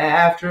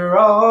 After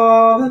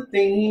all the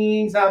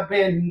things I've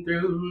been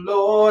through,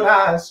 Lord,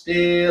 I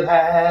still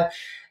have.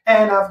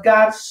 And I've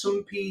got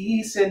some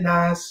peace and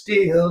I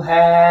still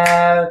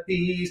have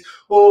peace.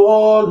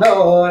 Oh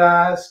Lord,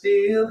 I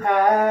still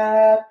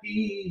have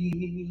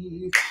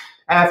peace.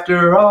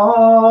 After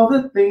all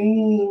the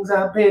things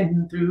I've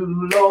been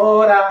through,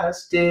 Lord, I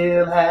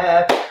still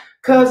have.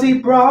 'Cause he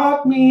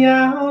brought me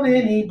out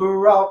and he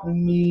brought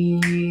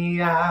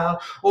me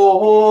out.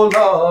 Oh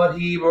Lord,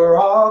 he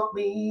brought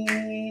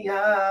me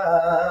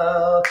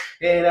out.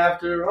 And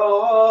after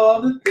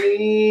all the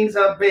things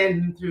I've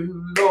been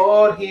through,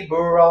 Lord, he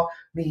brought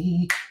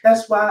me.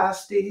 That's why I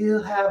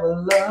still have a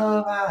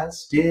love. I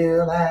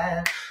still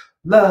have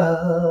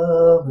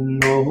love.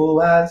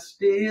 No, I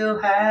still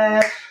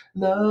have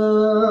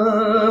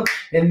love.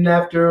 And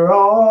after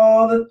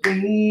all the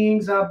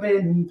things I've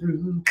been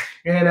through,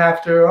 and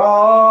after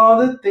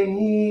all the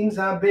things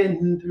I've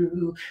been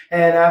through,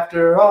 and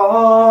after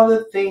all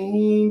the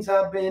things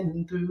I've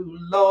been through,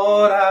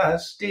 Lord, I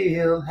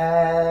still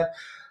have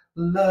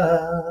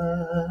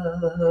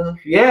love.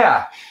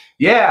 Yeah,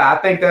 I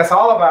think that's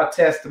all of our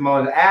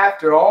testimony.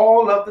 After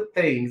all of the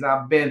things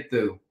I've been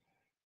through,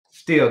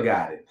 still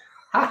got it.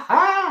 Ha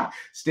ha!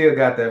 Still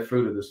got that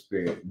fruit of the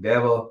Spirit.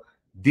 Devil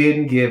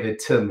didn't give it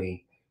to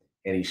me,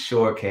 and he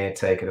sure can't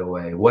take it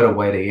away. What a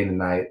way to end the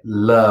night.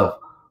 Love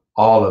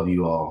all of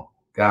you all.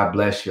 God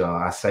bless you all.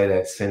 I say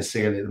that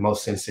sincerely, the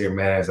most sincere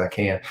manner as I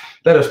can.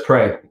 Let us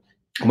pray.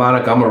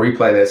 Monica, I'm going to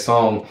replay that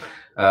song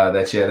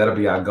that'll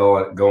be our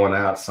going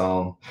out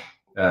song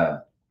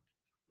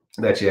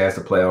that you asked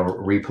to play on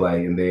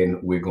replay, and then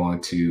we're going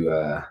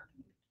to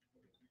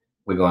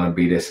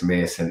be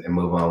dismissed and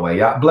move on away.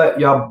 God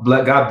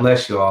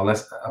bless you all.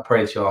 I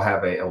pray that you all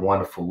have a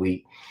wonderful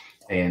week,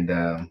 and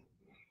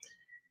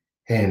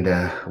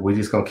we're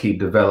just gonna keep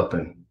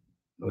developing.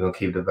 We're gonna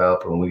keep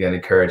developing. We're gonna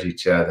encourage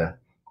each other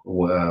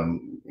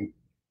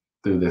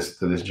through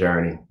this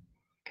journey.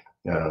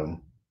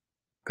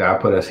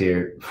 God put us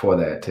here for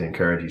that, to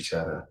encourage each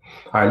other.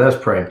 All right,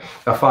 let's pray.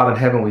 Our Father in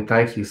heaven, we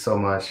thank you so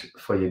much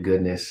for your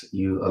goodness.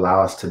 You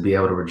allow us to be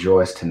able to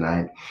rejoice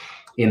tonight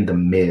in the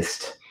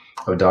midst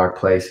of dark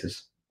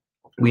places.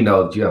 We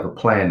know that you have a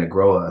plan to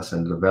grow us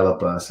and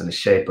develop us and to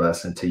shape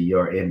us into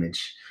your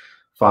image.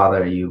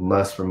 Father, you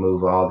must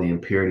remove all the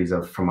impurities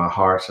from our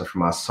hearts and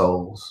from our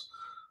souls,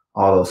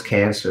 all those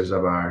cancers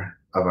of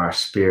our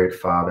spirit,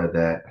 Father,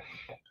 that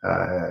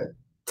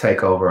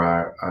take over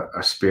our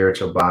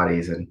spiritual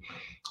bodies and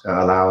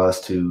allow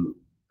us to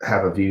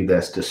have a view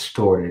that's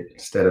distorted.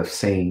 Instead of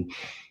seeing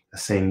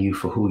you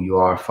for who you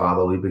are,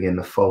 Father, we begin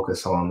to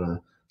focus on the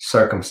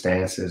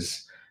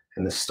circumstances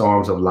and the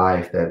storms of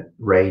life that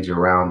rage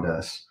around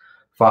us.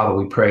 Father,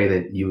 we pray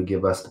that you would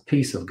give us the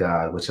peace of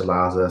God, which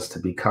allows us to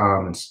be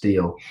calm and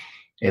still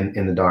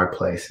in the dark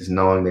places,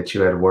 knowing that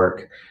you're at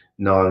work,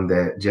 knowing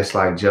that just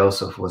like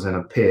Joseph was in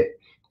a pit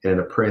and in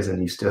a prison,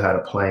 you still had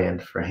a plan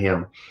for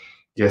him.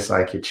 Just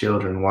like your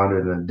children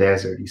wandered in the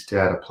desert, you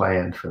still had a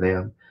plan for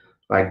them.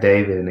 Like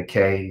David in the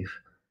cave,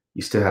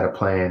 you still had a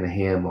plan to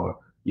him. Or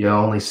your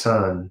only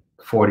son,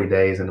 40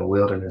 days in the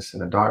wilderness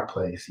in a dark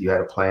place, you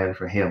had a plan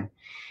for him.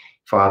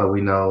 Father,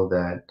 we know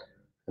that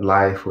in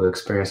life we'll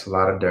experience a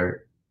lot of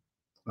dirt,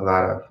 a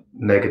lot of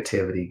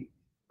negativity,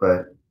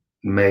 but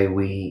may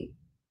we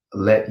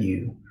let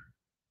you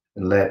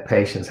and let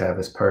patience have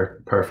its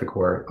perfect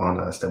work on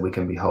us, that we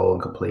can be whole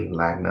and complete and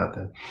lack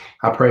nothing.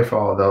 I pray for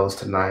all those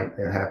tonight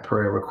that have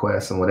prayer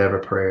requests and whatever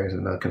prayers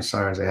and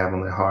concerns they have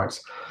on their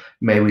hearts.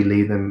 May we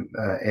leave them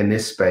in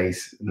this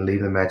space and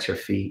leave them at your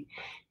feet.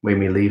 May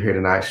we leave here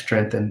tonight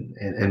strengthened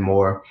and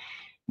more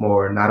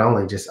not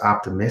only just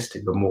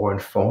optimistic, but more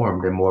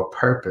informed and more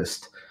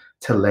purposed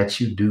to let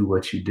you do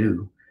what you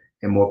do,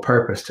 and more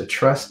purpose to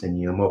trust in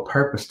you, and more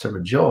purpose to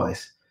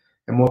rejoice,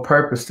 and more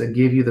purpose to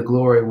give you the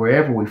glory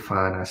wherever we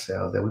find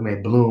ourselves, that we may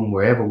bloom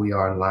wherever we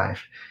are in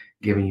life,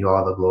 giving you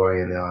all the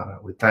glory and the honor.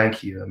 We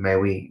thank you, and may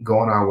we go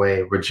on our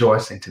way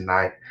rejoicing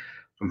tonight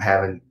from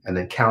having an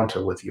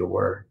encounter with your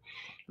word.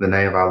 In the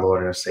name of our Lord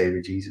and our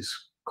Savior,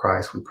 Jesus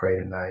Christ, we pray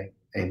tonight.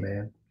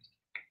 Amen.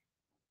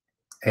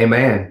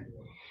 Amen.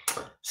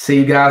 See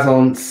you guys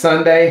on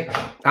Sunday.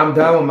 I'm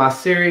done with my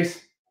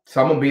series,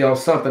 so I'm going to be on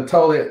something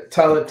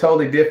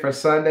totally different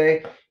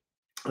Sunday.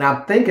 And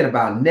I'm thinking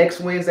about next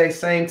Wednesday,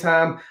 same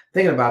time,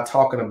 thinking about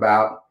talking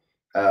about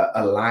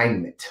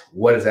alignment.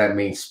 What does that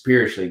mean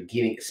spiritually?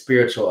 Getting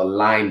spiritual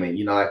alignment.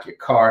 You know, like your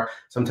car,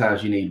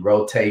 sometimes you need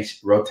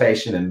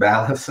rotation and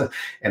balance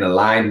and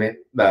alignment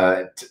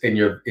in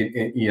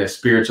your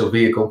spiritual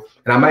vehicle.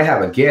 And I might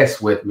have a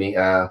guest with me.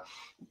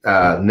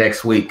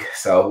 next week.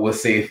 So we'll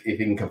see if he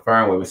can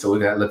confirm with me. So we're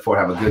going to look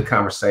forward to have a good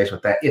conversation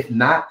with that. If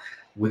not,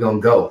 we're going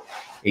to go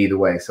either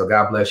way. So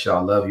God bless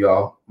y'all. Love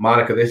y'all.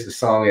 Monica, this is the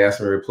song you asked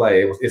me to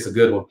play. It's a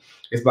good one.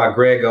 It's by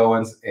Greg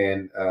Owens,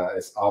 and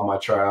it's All My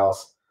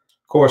Trials.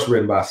 Of course,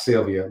 written by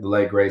Sylvia, the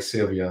late great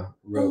Sylvia.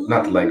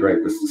 Not the late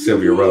great, but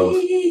Sylvia Rose.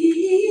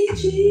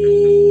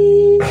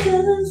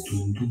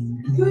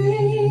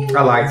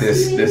 I like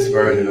this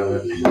version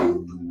of it.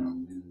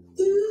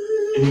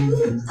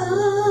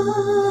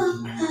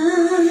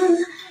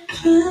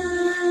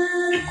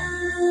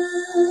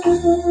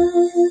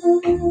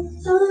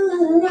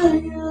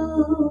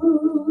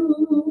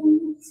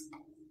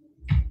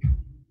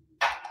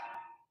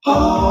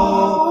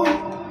 All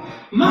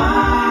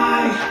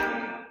my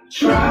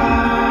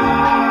trials.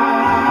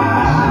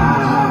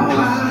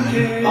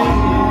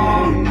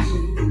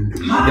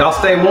 Y'all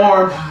stay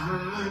warm.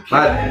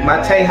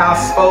 My Tay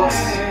House folks.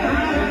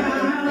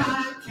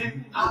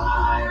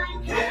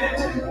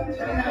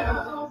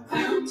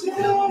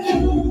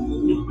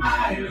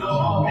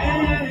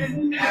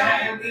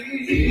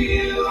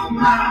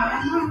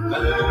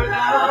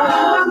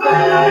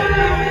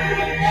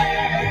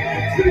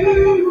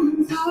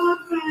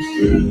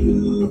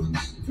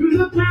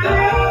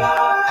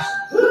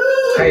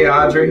 Hey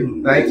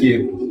Audrey, thank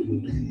you.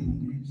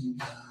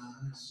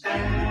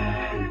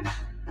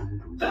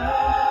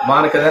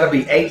 Monica, that'll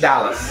be $8.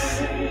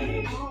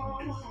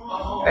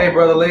 Hey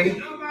brother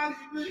Lee.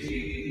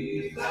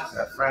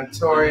 Got friend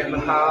Tori in the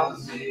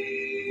house.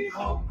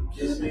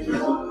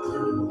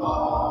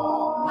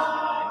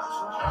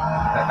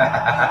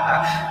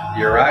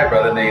 You're right,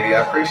 brother Needy.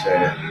 I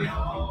appreciate it.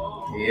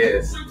 He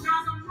is.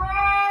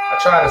 I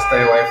try to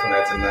stay away from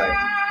that tonight.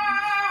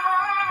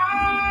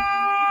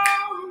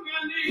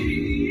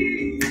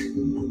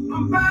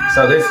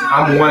 So this,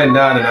 I'm one and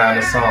done tonight on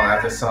this song.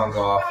 After this song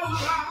go off,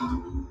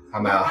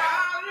 I'm out.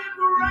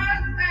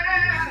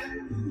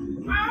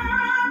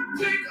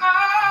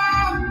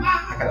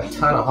 I got a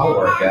ton of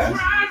homework, guys.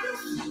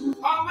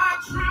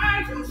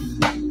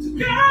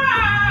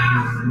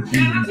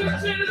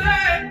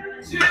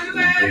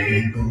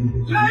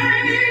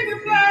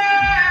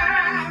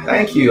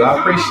 Thank you. I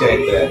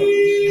appreciate that.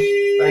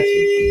 Thank you.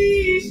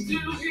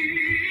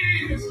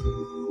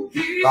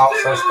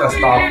 That's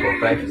thoughtful.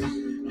 Thank you.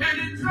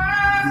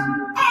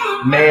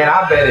 Man,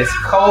 I bet it's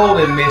cold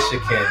in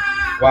Michigan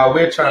while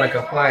we're trying to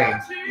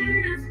complain.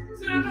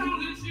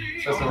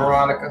 Sister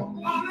Veronica.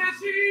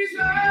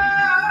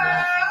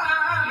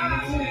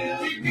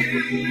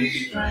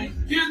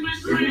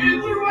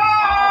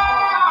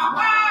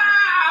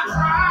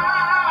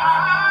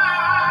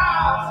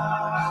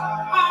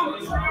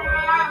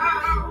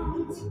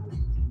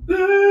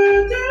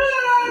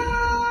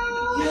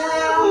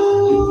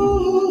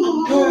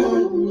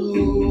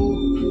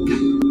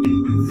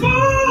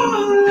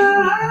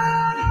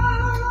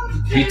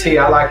 GT,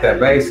 I like that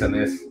bass in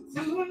this.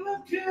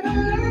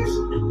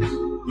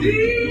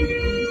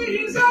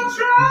 These are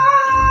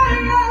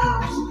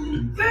trials,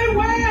 they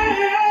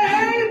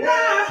weigh my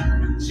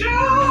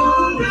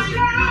shoulders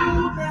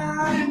down,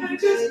 and I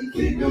just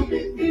feel me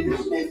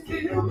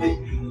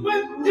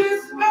with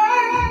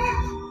despair,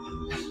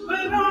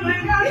 but only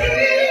I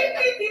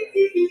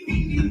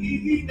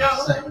know.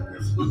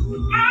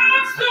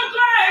 I'm so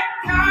glad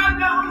God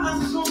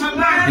knows.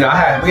 You know,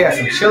 we had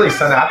some chili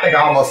Sunday. I think I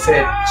almost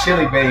said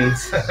chili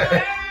beans.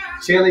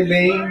 Chili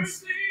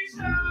beans.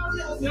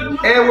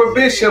 Edward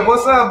Bishop,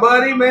 what's up,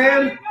 buddy,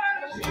 man?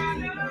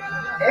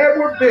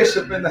 Edward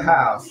Bishop in the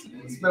house.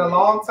 It's been a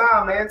long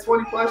time, man.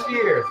 20 plus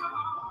years.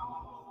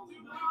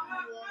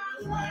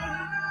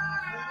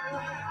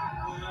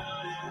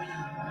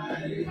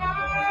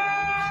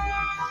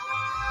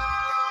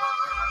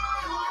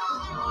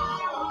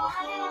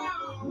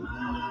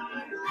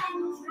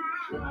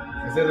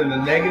 Is it in the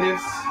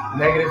negatives?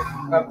 Negative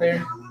up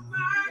there?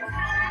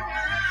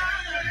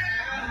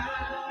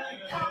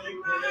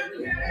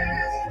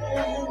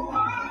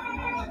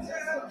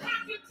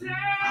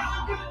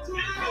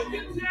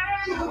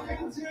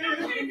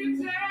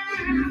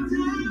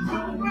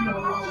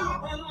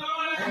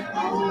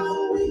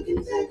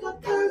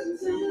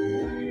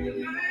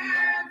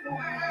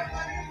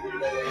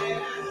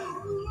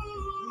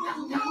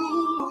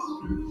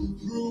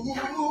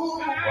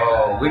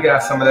 Whoa, we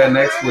got some of that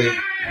next week.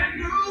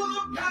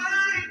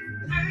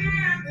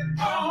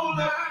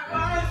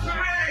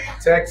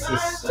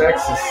 Texas.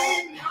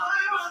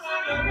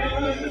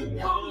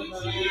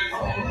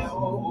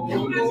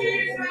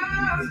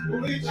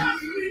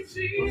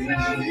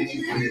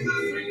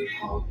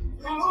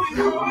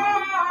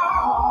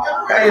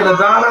 Hey,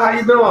 LaDonna, how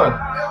you doing?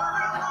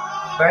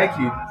 Thank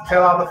you.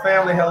 Tell all the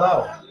family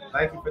hello.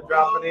 Thank you for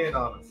dropping in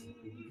on us.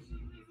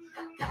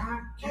 I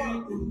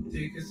can't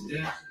take a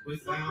step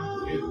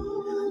without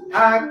you.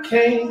 I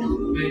can't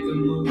Make a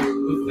move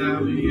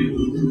without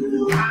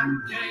you. I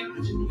can't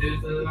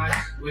live a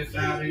life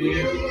without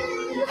you.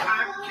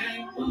 I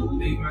can't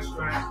leave my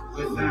stride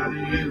without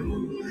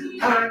you.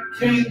 I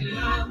can't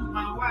love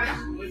my wife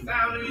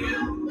without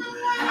you.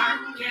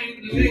 I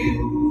can't live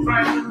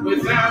right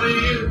without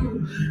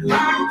you.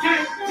 I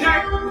can't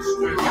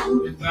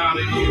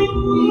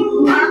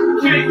you. I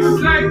can't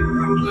say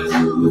I'm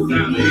blessed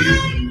without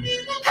you.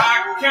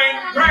 I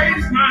can't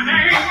raise my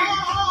hand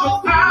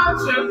without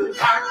you.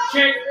 I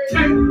can't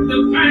take the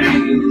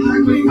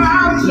pain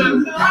without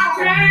you. I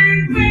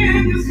can't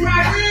live this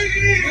life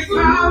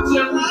without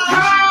you.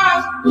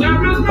 Cause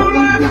there is no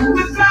life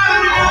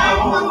without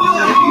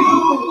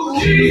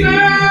you.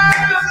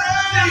 Jesus,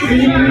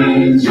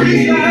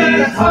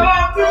 Jesus,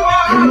 all through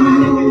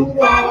all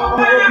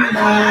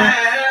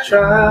my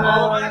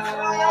trials.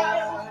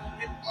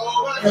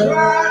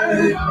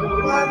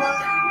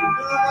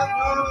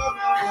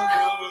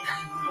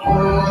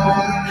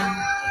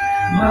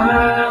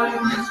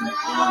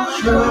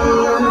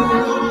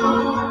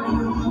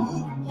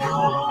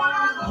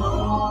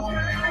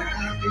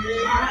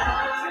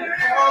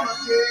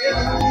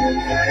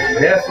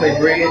 Definitely,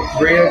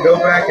 Bria, go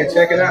back and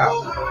check it out.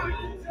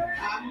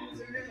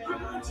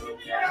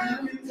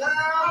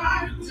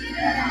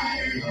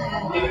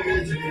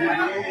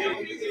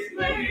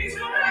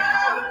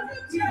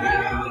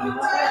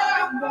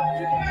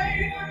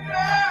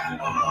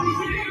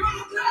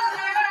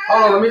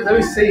 Hold on, let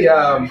me see.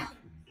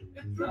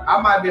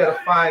 I might be able to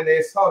find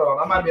this. Hold on,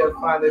 I might be able to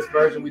find this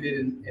version we did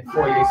in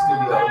Foyer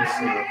Studio. Let me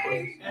see real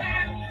quick.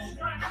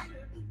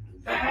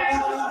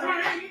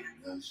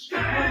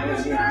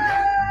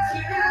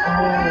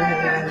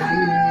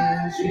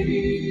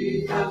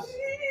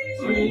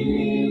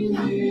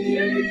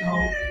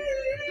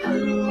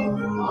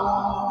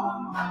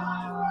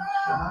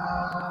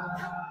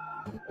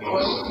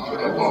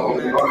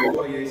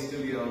 Foyer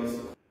Studios.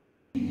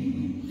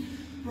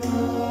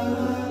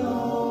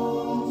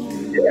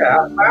 Yeah,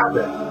 I found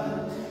it.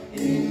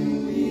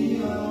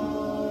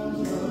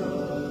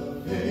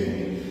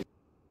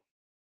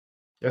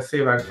 Let's see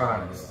if I can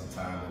find it. This is the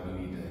time that we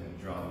need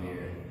to draw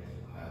near.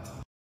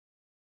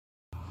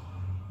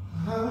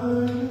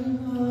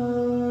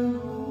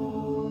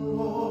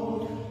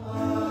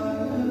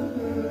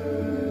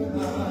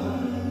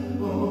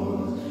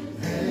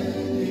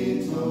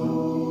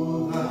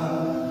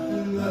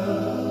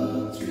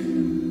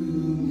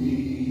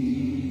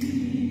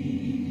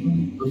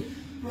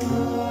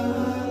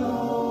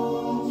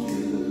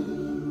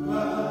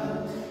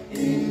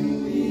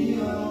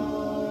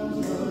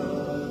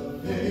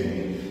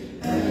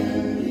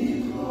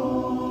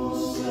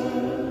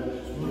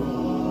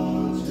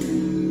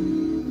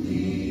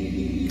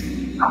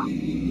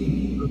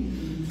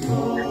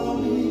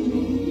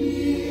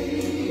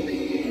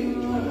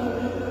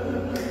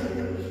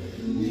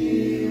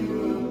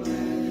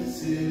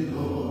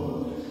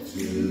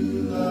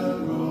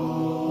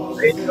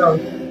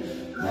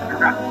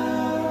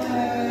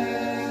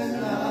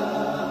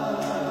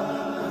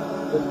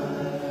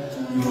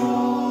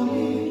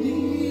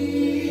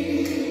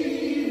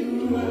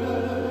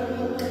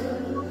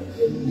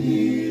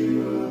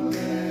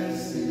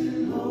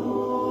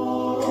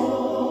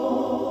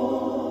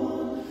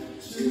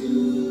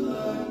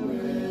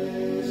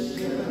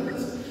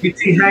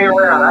 PT, hang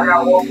around. I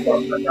got one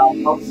more.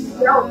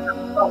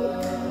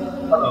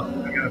 Hold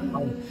on. I got a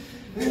phone.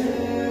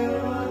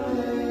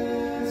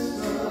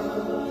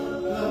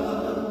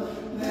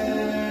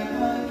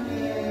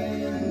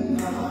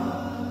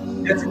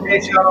 Just in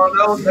case y'all don't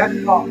know,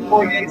 that's called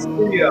Foyer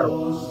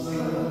Studio.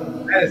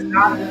 That is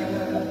not,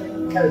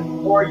 that is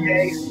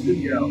Foyer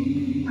Studio.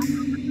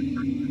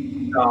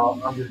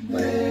 No, I'm just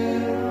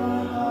playing.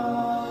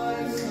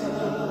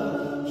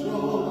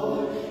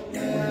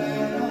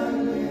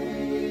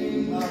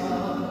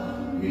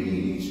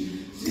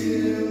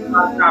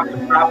 I'm not to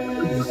drop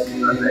the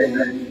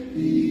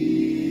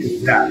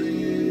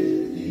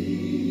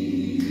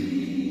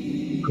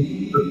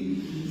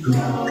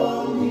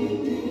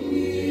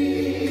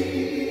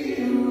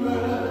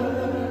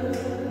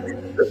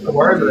That's the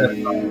word of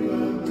that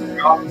song.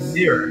 Drop the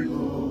mirror.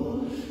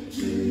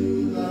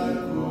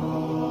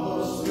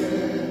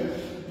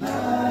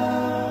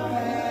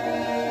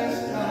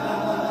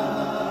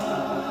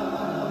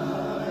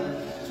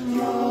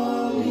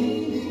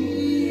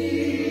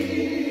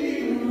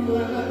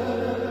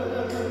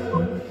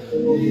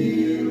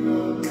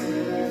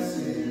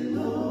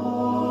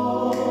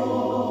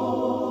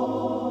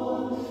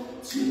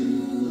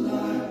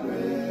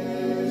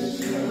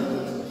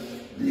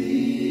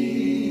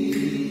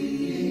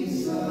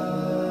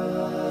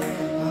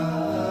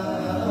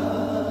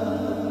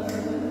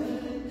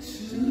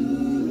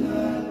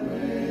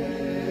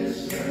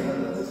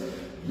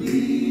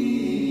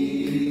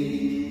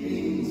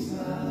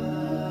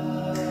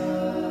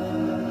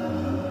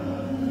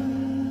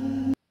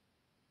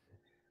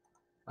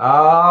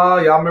 Oh,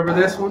 y'all remember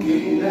this one?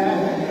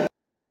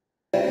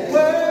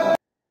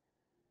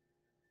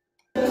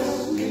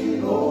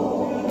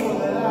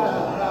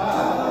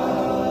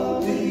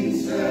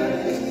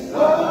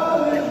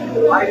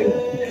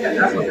 Yeah,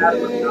 that's what that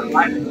was.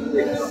 Lighting.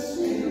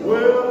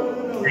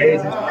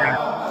 Days is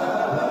past.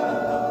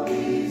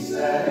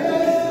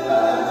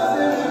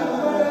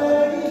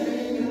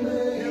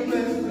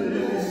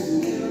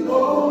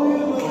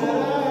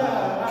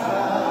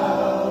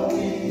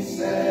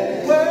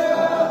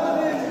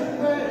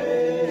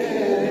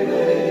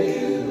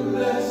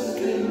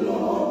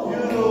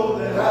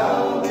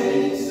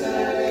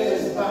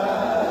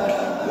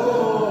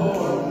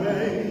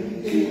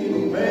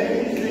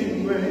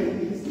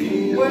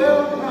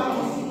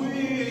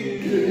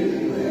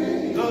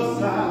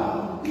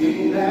 now.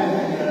 He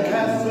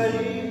has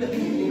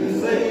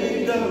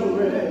saved a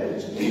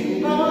wretch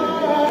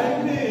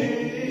like me.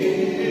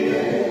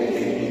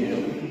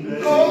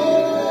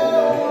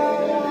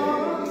 Oh, I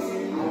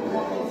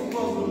once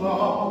was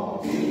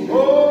lost.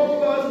 Oh,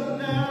 but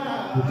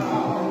now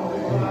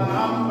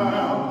I'm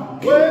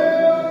found.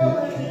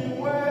 Well,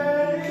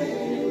 anyway,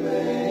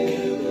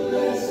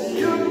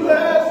 you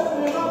bless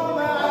me all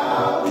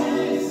now.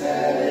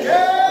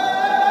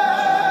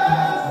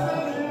 Yes,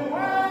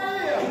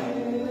 anyway,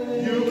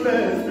 you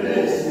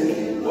bless me.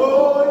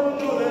 Oh,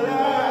 you know that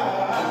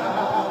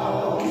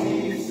I'll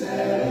be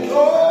sad.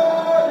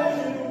 Lord,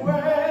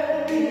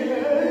 anyway,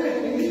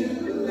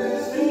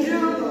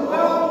 you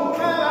know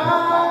that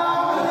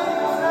I'll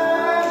be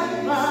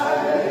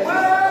satisfied.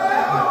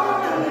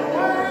 Well,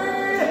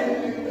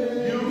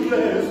 anyway, you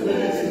bless me.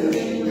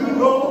 You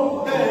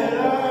know that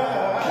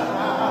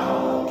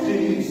I'll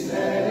be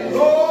satisfied.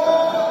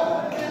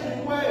 Lord,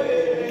 anyway,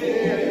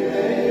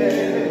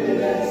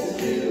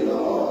 you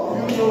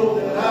know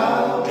that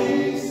I'll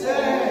be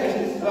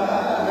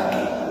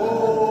satisfied.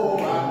 Oh,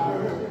 I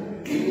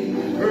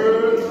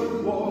heard the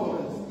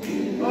voice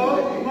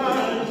of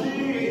my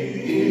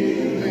Jesus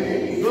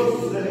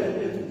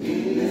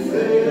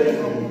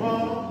say, come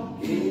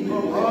unto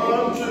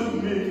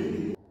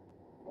me.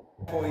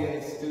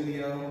 Foyer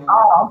Studio.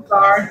 Oh, I'm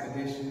sorry. Classic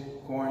edition,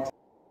 quarantine.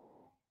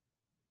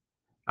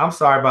 I'm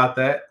sorry about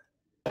that.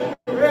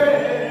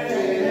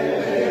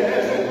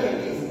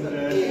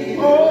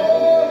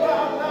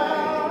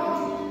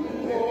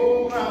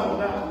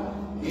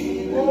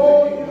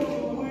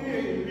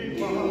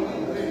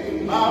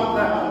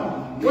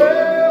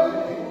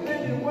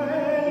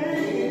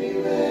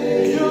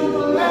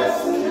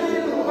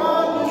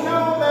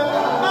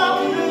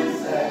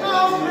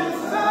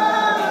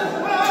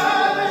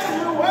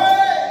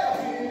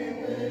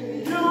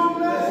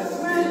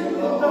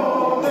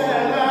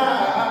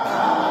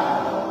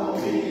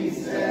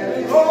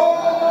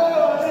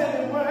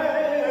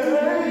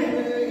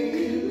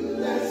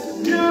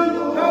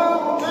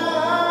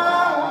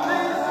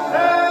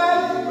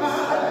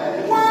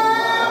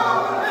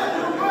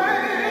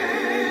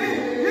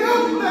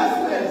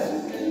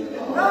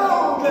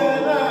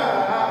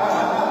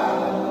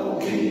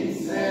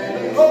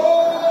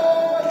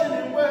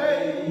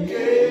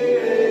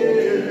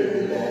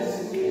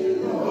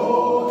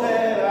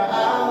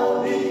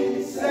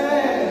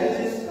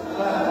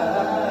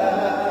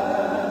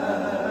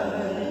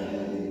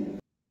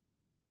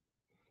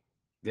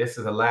 This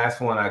is the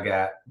last one I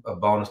got, a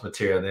bonus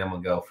material, then I'm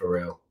gonna go for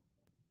real.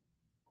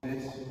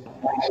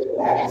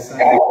 Happy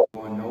Sunday,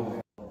 going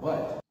nowhere.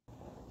 But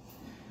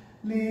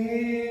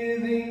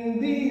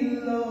living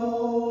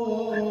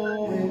below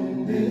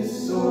in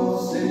this so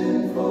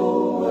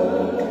sinful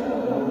world,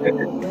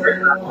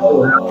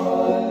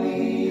 all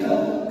need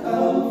a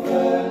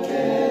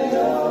comforted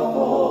of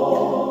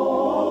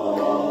all.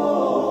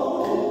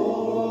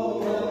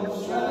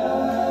 I'm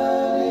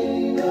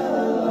striving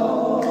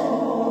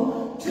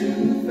alone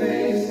to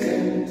face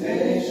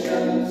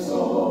temptation,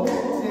 so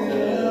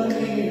tell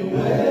me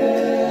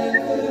where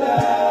could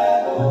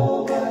I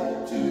go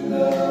back to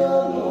the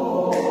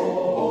Lord?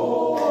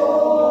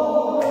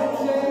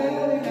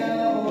 Tell me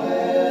now,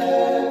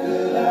 where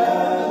could I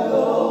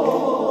go?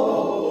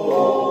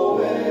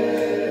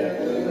 Where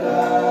could I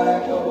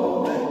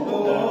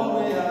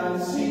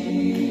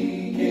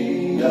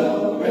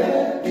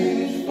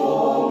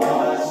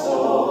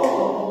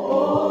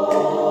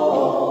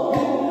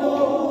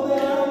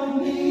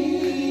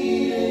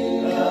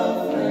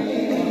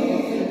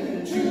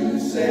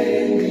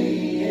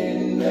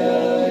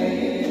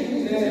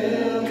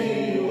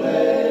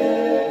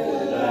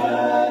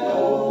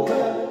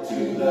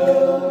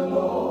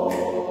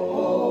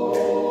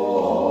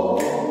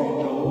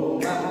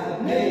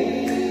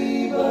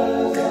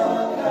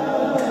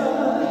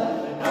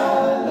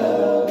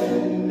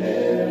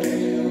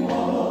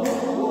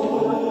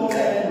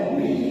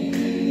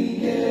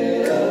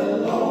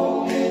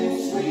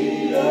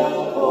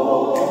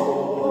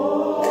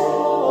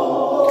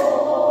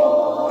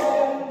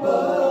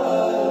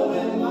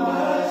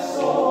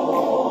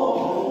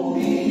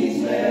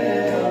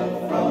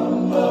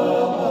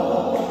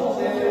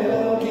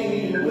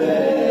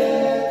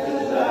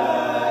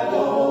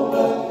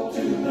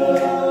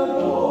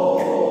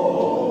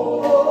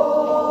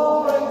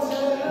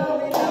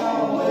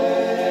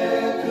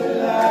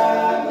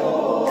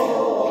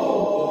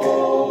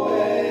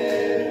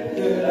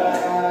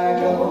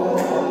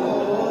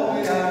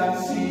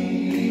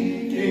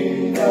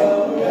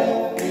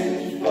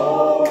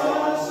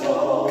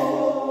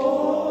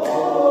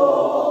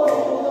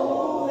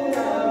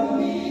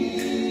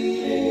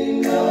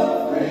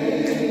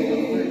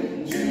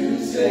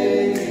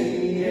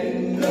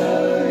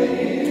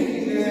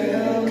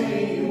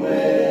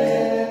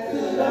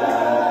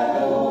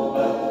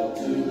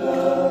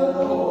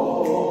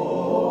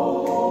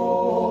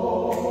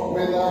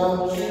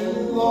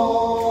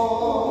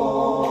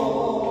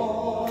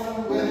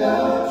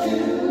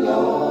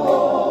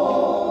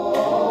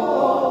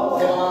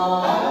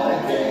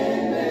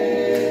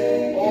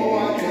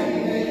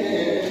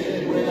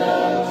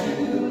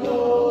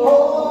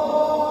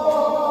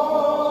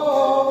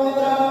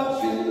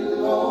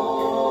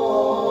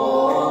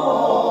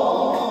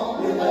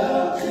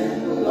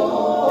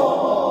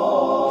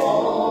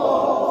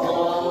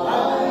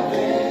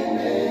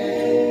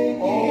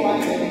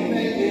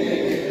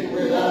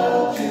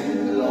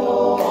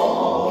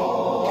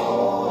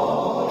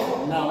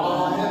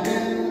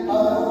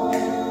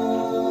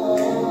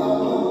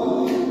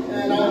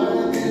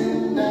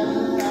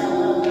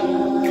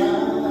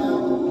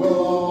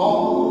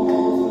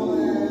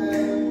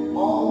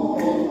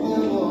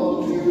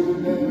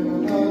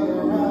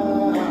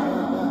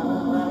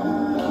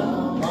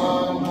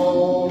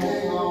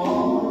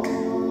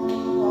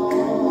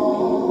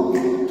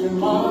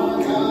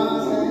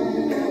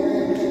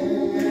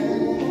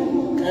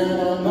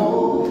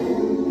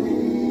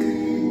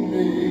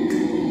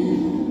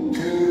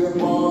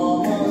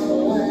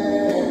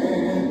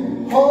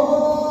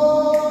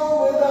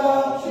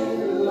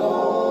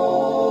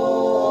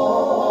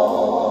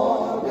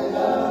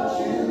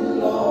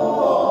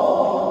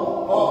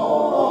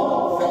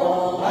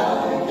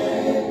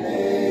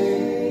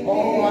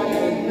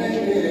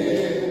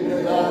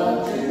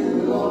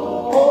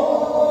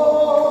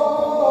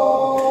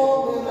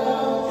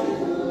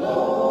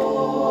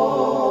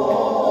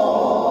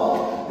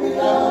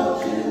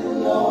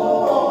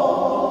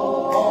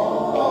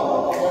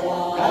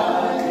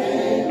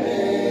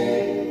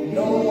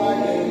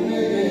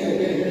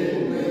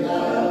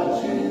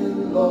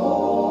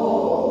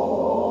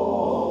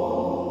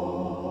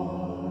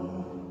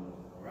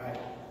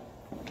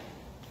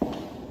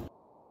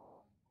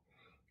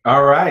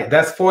All right,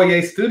 that's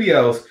Foyer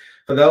Studios.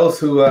 For those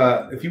who,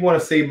 if you want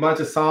to see a bunch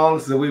of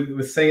songs that we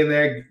were singing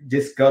there,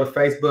 just go to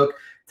Facebook,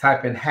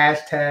 type in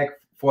hashtag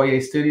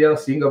Foyer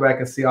Studios, so you can go back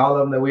and see all of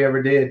them that we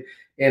ever did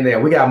in there.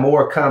 We got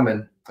more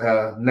coming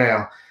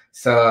now.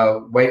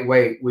 So wait,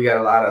 we got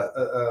a lot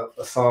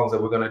of songs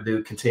that we're gonna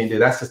continue to do.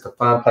 That's just a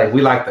fun place.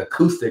 We like the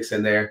acoustics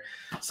in there,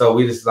 so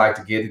we just like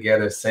to get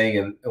together and sing,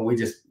 and we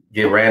just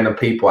get random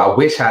people. I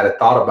wish I had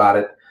thought about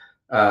it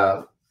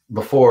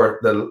before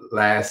the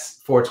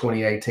last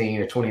 2018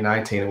 or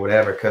 2019 or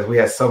whatever, because we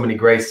had so many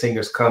great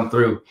singers come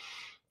through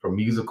for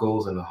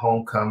musicals and the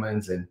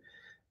homecomings,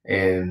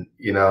 and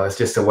you know, it's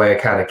just a way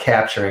of kind of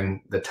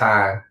capturing the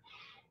time.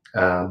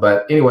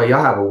 But anyway,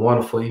 y'all have a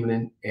wonderful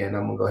evening, and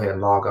I'm gonna go ahead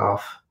and log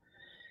off,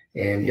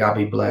 and y'all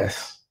be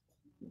blessed.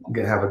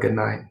 Have a good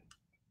night.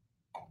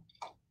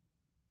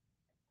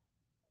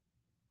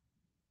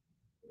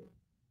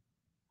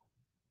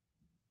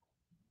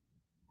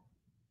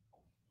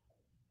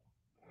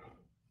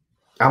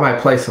 I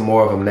might play some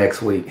more of them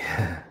next week.